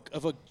 if a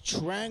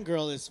trans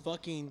girl is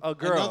fucking A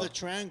girl. another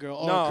trans girl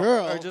or no, a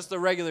girl, or just a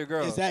regular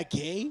girl. is that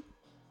gay?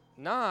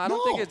 Nah, I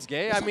don't think No, it's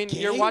gay. it's I not mean,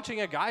 you're gay.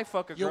 watching a guy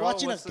fuck a You're girl.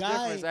 watching What's a the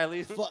guy. difference? At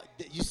least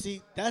You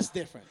see, that's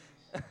different.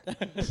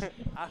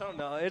 I don't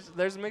know.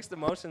 There's mixed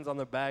emotions on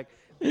the back.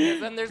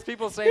 Because then there's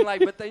people saying like,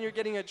 but then you're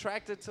getting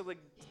attracted to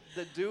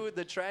the dude,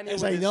 the tranny.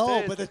 As with I his know,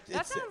 tits. but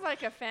that sounds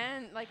like a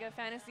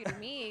fantasy to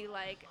me.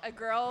 Like a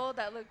girl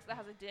that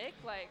has a dick.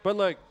 Like But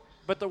look,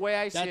 but the way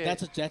I see it,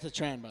 that's a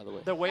trend, by the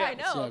way. the way yeah, I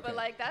know, okay. but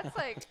like that's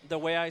like the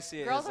way I see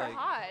it girls is are like,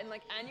 hot and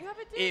like and you have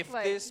a dick. if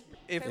like, this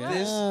if say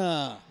this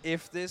Yeah.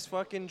 if this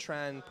fucking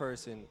trans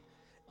person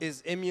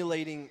is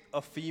emulating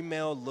a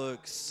female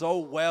look so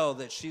well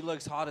that she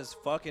looks hot as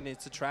fuck and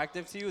it's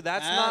attractive to you,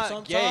 that's That's what not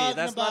I'm gay. talking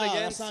That's not about.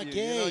 against That's not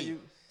you. You know, gay.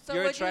 So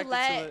you're would you attracted to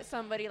let it.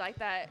 somebody like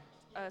that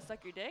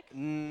suck your dick?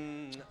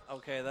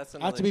 Okay, that's I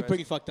another have to be question.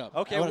 pretty fucked up.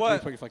 Okay, I would have to what?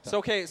 be pretty fucked up. So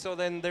okay, so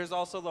then there's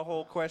also the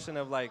whole question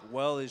of like,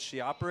 well, is she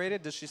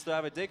operated? Does she still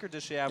have a dick, or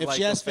does she have if like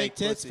she a has fake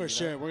tits, pussy, for you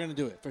sure, know? we're gonna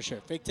do it for sure.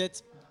 Fake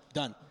tits,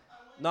 done.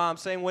 No, I'm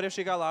saying, what if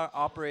she got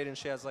operated and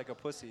she has like a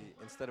pussy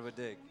instead of a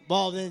dick?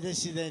 Well, then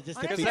this just Honestly,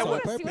 defeats I the wanna whole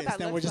see what purpose. that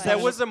Then we're looks just like. There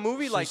having was a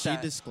movie Should like she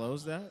that.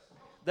 disclose that?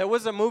 There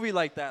was a movie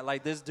like that.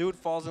 Like this dude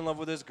falls in love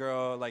with this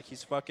girl, like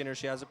he's fucking her,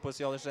 she has a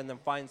pussy, all this shit, and then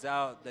finds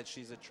out that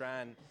she's a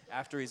tran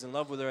after he's in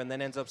love with her, and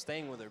then ends up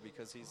staying with her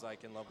because he's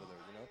like in love with her.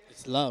 You know?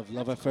 it's love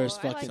at That's first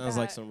cool. I fucking. like Sounds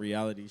like that. some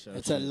reality show.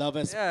 It's a shit. love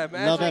Yeah,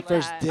 imagine love at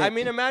first that. dick. I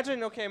mean,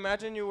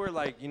 imagine you were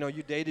like, you know,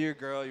 you dated your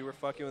girl, you were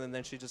fucking with, her, and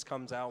then she just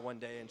comes out one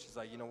day and she's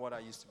like, you know what, I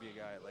used to be a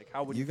guy. Like,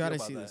 how would you, You feel gotta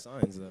about see that? the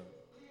signs though.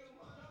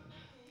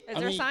 Is I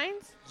there mean,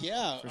 signs?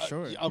 yeah, For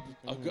sure.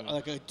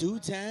 like a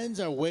dude's hands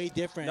are way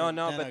different. No,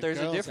 no, than but there's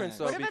a girl's difference, hands.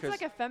 though. What if it's because-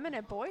 like a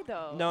feminine boy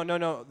though?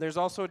 No. There's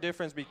also a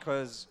difference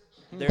because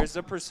there's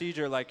a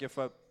procedure. Like if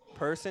a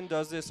person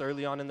does this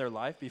early on in their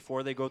life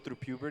before they go through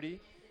puberty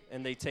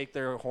and they take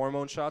their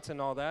hormone shots and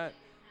all that,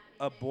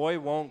 a boy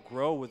won't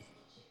grow with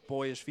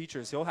boyish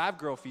features. He'll have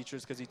girl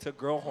features because he took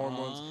girl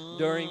hormones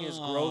during his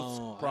growth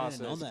Oh, process.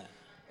 I didn't know that.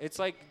 It's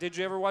like, did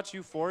you ever watch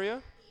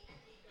Euphoria?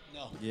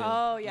 No. Yeah.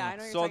 Oh yeah, I know.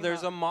 What you're So talking there's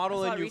about. a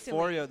model I saw in it recently.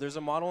 Euphoria. There's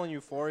a model in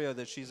Euphoria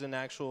that she's an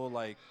actual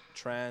like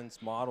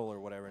trans model or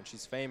whatever, and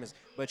she's famous,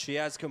 but she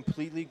has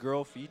completely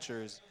girl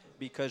features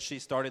because she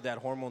started that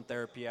hormone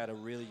therapy at a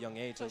really young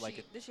age, So at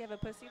like did she have a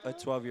pussy? a though?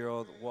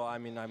 12-year-old. Well, I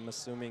mean, I'm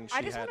assuming she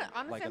I just had want to,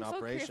 honestly, like an I'm so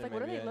curious. operation. Like, what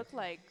do maybe, they look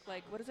like?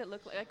 Like, what does it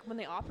look like when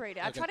they operate it?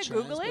 Like I've tried a to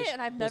Google it, trans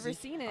and I've never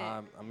pussy? seen it.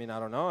 I mean, I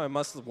don't know. It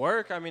must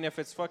work. I mean, if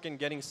it's fucking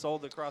getting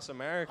sold across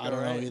America, I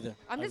don't right? know either.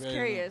 I'm I just really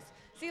don't know. curious.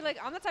 See, like,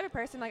 I'm the type of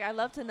person, like, I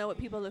love to know what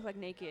people look like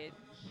naked.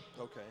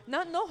 Okay.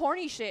 No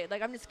horny shit.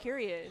 Like, I'm just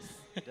curious.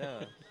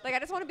 Yeah. Like, I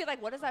just want to be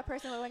like, what does that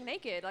person look like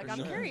naked? Like, I'm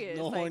No- curious.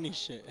 No like, horny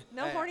shit.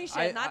 No Hey, horny shit.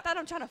 I- Not that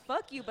I'm trying to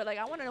fuck you, but like,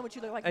 I want to know what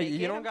you look like Hey,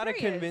 naked. you don't I'm gotta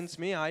curious. convince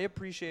me. I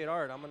appreciate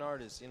art. I'm an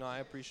artist. You know, I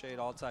appreciate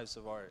all types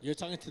of art. You're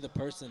talking to the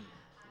person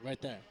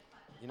right there.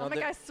 You know, Oh my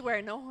there- god, I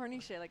swear, no horny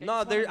shit. Like, no, I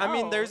just there. wanna I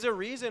mean, know. there's a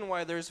reason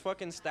why there's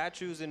fucking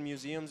statues in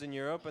museums in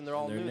Europe, and they're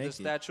all They're nude. The naked.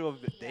 statue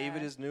of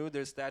David Yeah. is nude.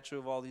 There's statue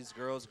of all these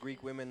girls,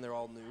 Greek women. They're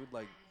all nude.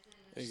 Like,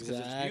 because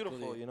it's beautiful.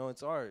 Exactly. You know,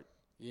 it's art.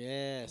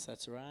 Yes,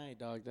 that's right,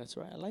 dog. That's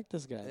right. I like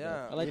this guy. Yeah,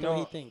 dog. I like you the way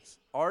know- he thinks.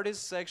 Art is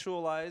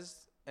sexualized,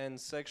 and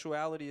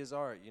sexuality is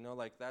art. You know,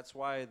 like that's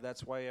why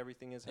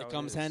everything is how It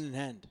comes is. hand in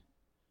hand.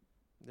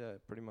 Yeah,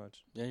 pretty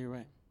much. Yeah, you're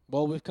right.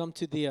 Well, we've come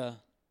to the end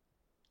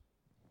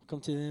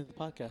of the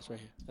podcast right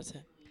here. That's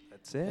it.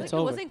 That's it. Like, It's it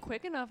over. wasn't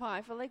quick enough, huh?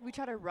 I feel like we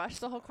tried to rush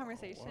the whole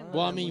conversation. What?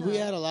 Well, I mean, we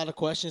had a lot of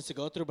questions to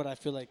go through, but I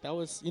feel like that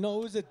was, it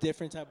was a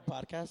different type of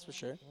podcast for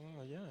sure.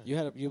 Oh, yeah. You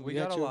had We you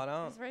had got a your- lot It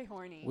out. was very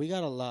horny. We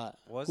got a lot.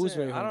 Was Who's it?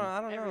 very I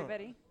horny? don't know.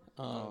 Everybody.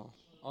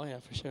 Oh yeah,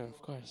 for sure,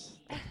 of course.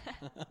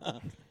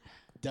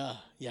 Duh,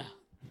 yeah,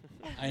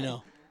 I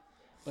know.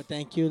 But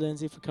thank you,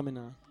 Lindsay, for coming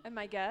on, And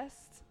my guest.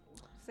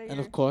 Say and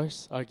your of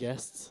course, our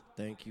guests.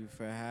 Thank you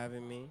for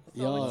having me.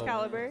 Soul Yo.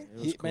 Excalibur. It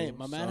was He- man,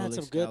 my man had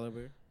Soul some good-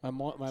 Excalibur. My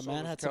Soul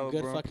man had some good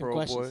Excalibur, fucking Pro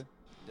questions. Boy.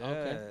 Yeah,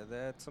 Okay.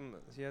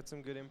 he had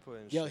some good input.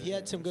 And Yo, shit. he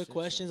had some good shit,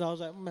 questions. I was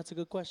like, that's a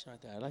good question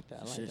right there. I like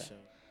that. I like Shit that. show.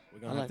 We're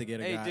I gonna like- have to get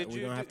a Hey, guy. did We're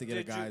you- gonna have to get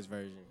a did you- guy's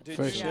version. Did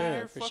For you sure, do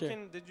your for sure.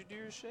 fucking? Did you do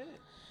your shit?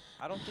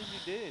 I don't think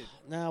you did.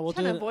 Nah, we'll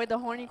Trying do to it. avoid the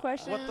horny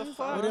questions. What the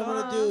fuck? What am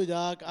I gonna do,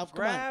 dog? Come on.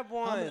 Grab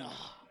one.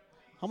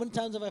 How many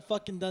times have I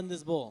fucking done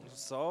this bull?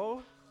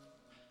 So,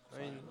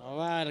 I mean, All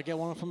right, I'll get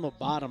one from the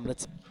bottom.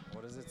 Let's.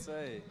 what does it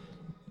say?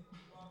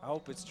 I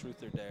hope it's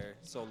truth or dare,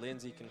 so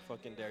Lindsay can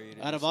fucking dare you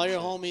to. Out do of all some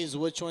your shit. homies,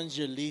 which one's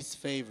your least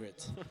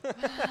favorite?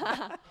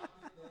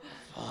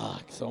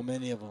 Fuck, so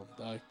many of them,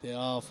 dog. They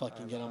all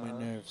fucking get on my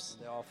nerves.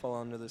 They all fall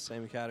under the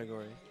same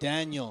category.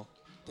 Daniel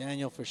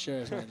for sure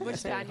is my Which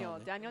least favorite Daniel?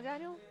 homie.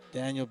 Daniel?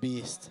 Daniel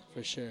Beast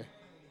for sure.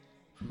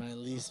 My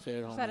least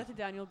favorite Shout homie. out to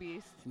Daniel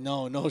Beast.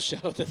 No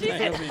shout out to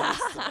Daniel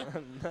Beast.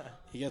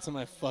 He gets on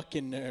my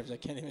fucking nerves. I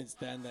can't even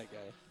stand that guy.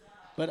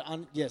 But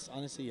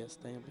honestly, yes,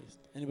 Daniel Beast.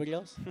 Anybody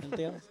else?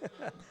 Anything else?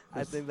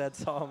 I think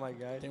that's all, my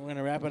guy. I think we're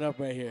gonna wrap it up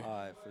right here. All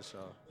right, for sure.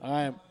 All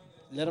right,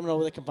 let them know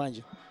where they can find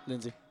you,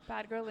 Lindsay.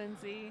 Bad girl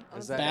Lindsay. on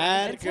Is that- Instagram.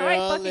 Bad Until I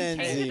girl fucking change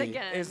Lindsay. it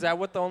again. Is that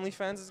what the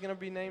OnlyFans is gonna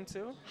be named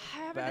too? I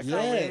haven't Bad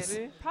girl decided.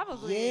 Lindsay?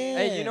 Probably. Yeah.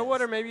 Hey, you know what?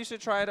 Yes. Or maybe you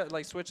should try to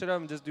like switch it up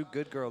and just do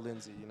Good Girl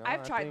Lindsay. You know?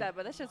 I've I tried think that,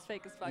 but that's just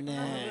fake as fuck. I'm not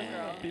a good Nah.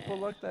 girl. People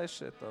look that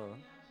shit though.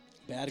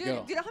 Bad Dude,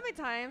 girl. do you know how many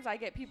times I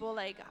get people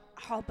like,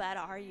 how bad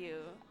are you?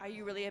 Are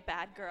you really a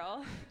bad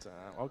girl?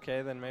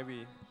 Okay, then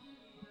maybe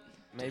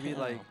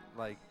Damn.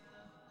 like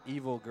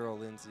evil girl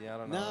Lindsay. I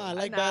don't know. Nah, I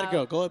like Nah. bad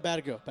girl. Go with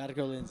bad girl. Bad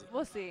girl Lindsay.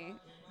 We'll see.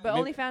 But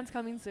Maybe- OnlyFans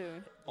coming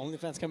soon.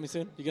 OnlyFans coming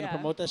soon. You gonna Yeah.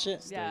 promote that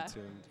shit? Stay Yeah.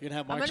 tuned. You gonna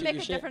have I'm Mark gonna shoot make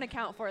your a shit? different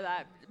account for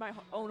that. My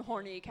own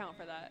horny account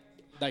for that.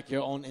 Like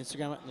your own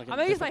Instagram. Like I'm a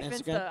gonna use my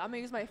different Finsta. Instagram? I'm gonna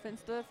use my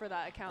Finsta for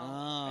that account. Oh,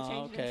 I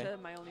changed okay. it into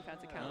my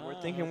OnlyFans account. We're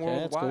Ah, thinking okay,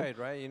 that's cool. worldwide,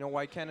 right? You know,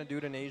 why can't a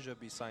dude in Asia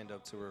be signed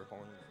up to her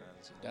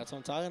OnlyFans? That's what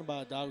I'm talking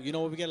about, dog. You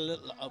know what? We get a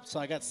little up. So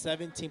I got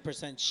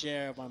 17%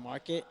 share of my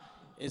market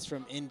is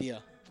from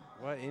India.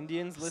 What,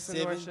 Indians listen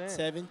to our shit?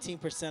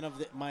 17% of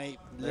my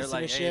They're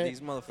listener like, share hey,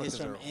 these motherfuckers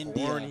from are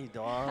India. horny,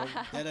 dog.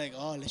 They're like,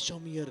 oh, let's show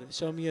me your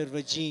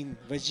vagine.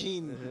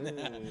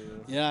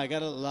 Yeah, I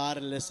got a lot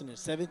of listeners.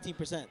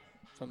 17%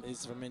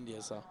 is from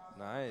India. So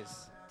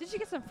Nice. Did you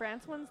get some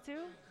France ones too?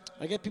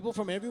 I get people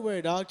from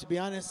everywhere, dog. To be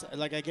honest,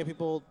 like I get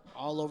people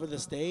all over the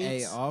states.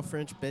 Hey, all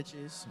French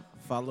bitches,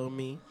 follow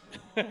me.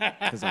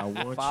 Because I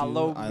want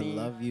Follow you. I me.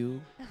 love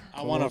you.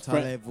 I want a Comment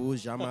friend. allez-vous?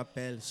 Je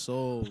m'appelle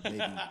Soul, baby.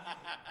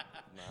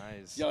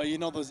 Nice. Yo, you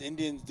know those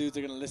Indian dudes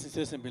are gonna listen to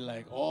this and be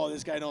like, "Oh,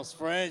 this guy knows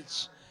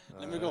French.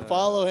 Let me go Uh,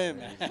 follow him."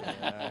 yeah,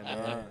 I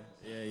know.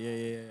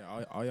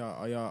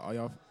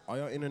 Yeah. All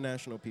y'all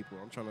international people.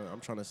 I'm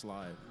trying to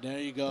slide. There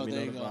you go. Let me There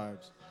know you the go.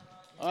 vibes.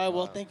 All right.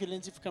 Well, thank you,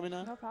 Lindsay, for coming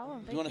on. No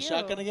problem. You want a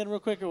shotgun again, real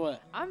quick, or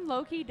what? I'm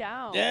low key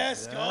down.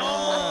 Yes, Yeah,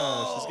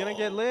 go. she's gonna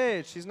get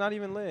lit. She's not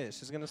even lit.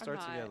 She's gonna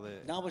start to not. get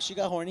lit. No, but she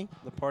got horny.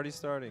 The party's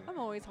starting. I'm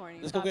always horny.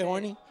 Let's go Stop get it.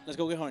 horny. Let's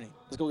go get horny.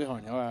 Let's go get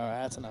horny. All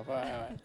right. That's enough. All right.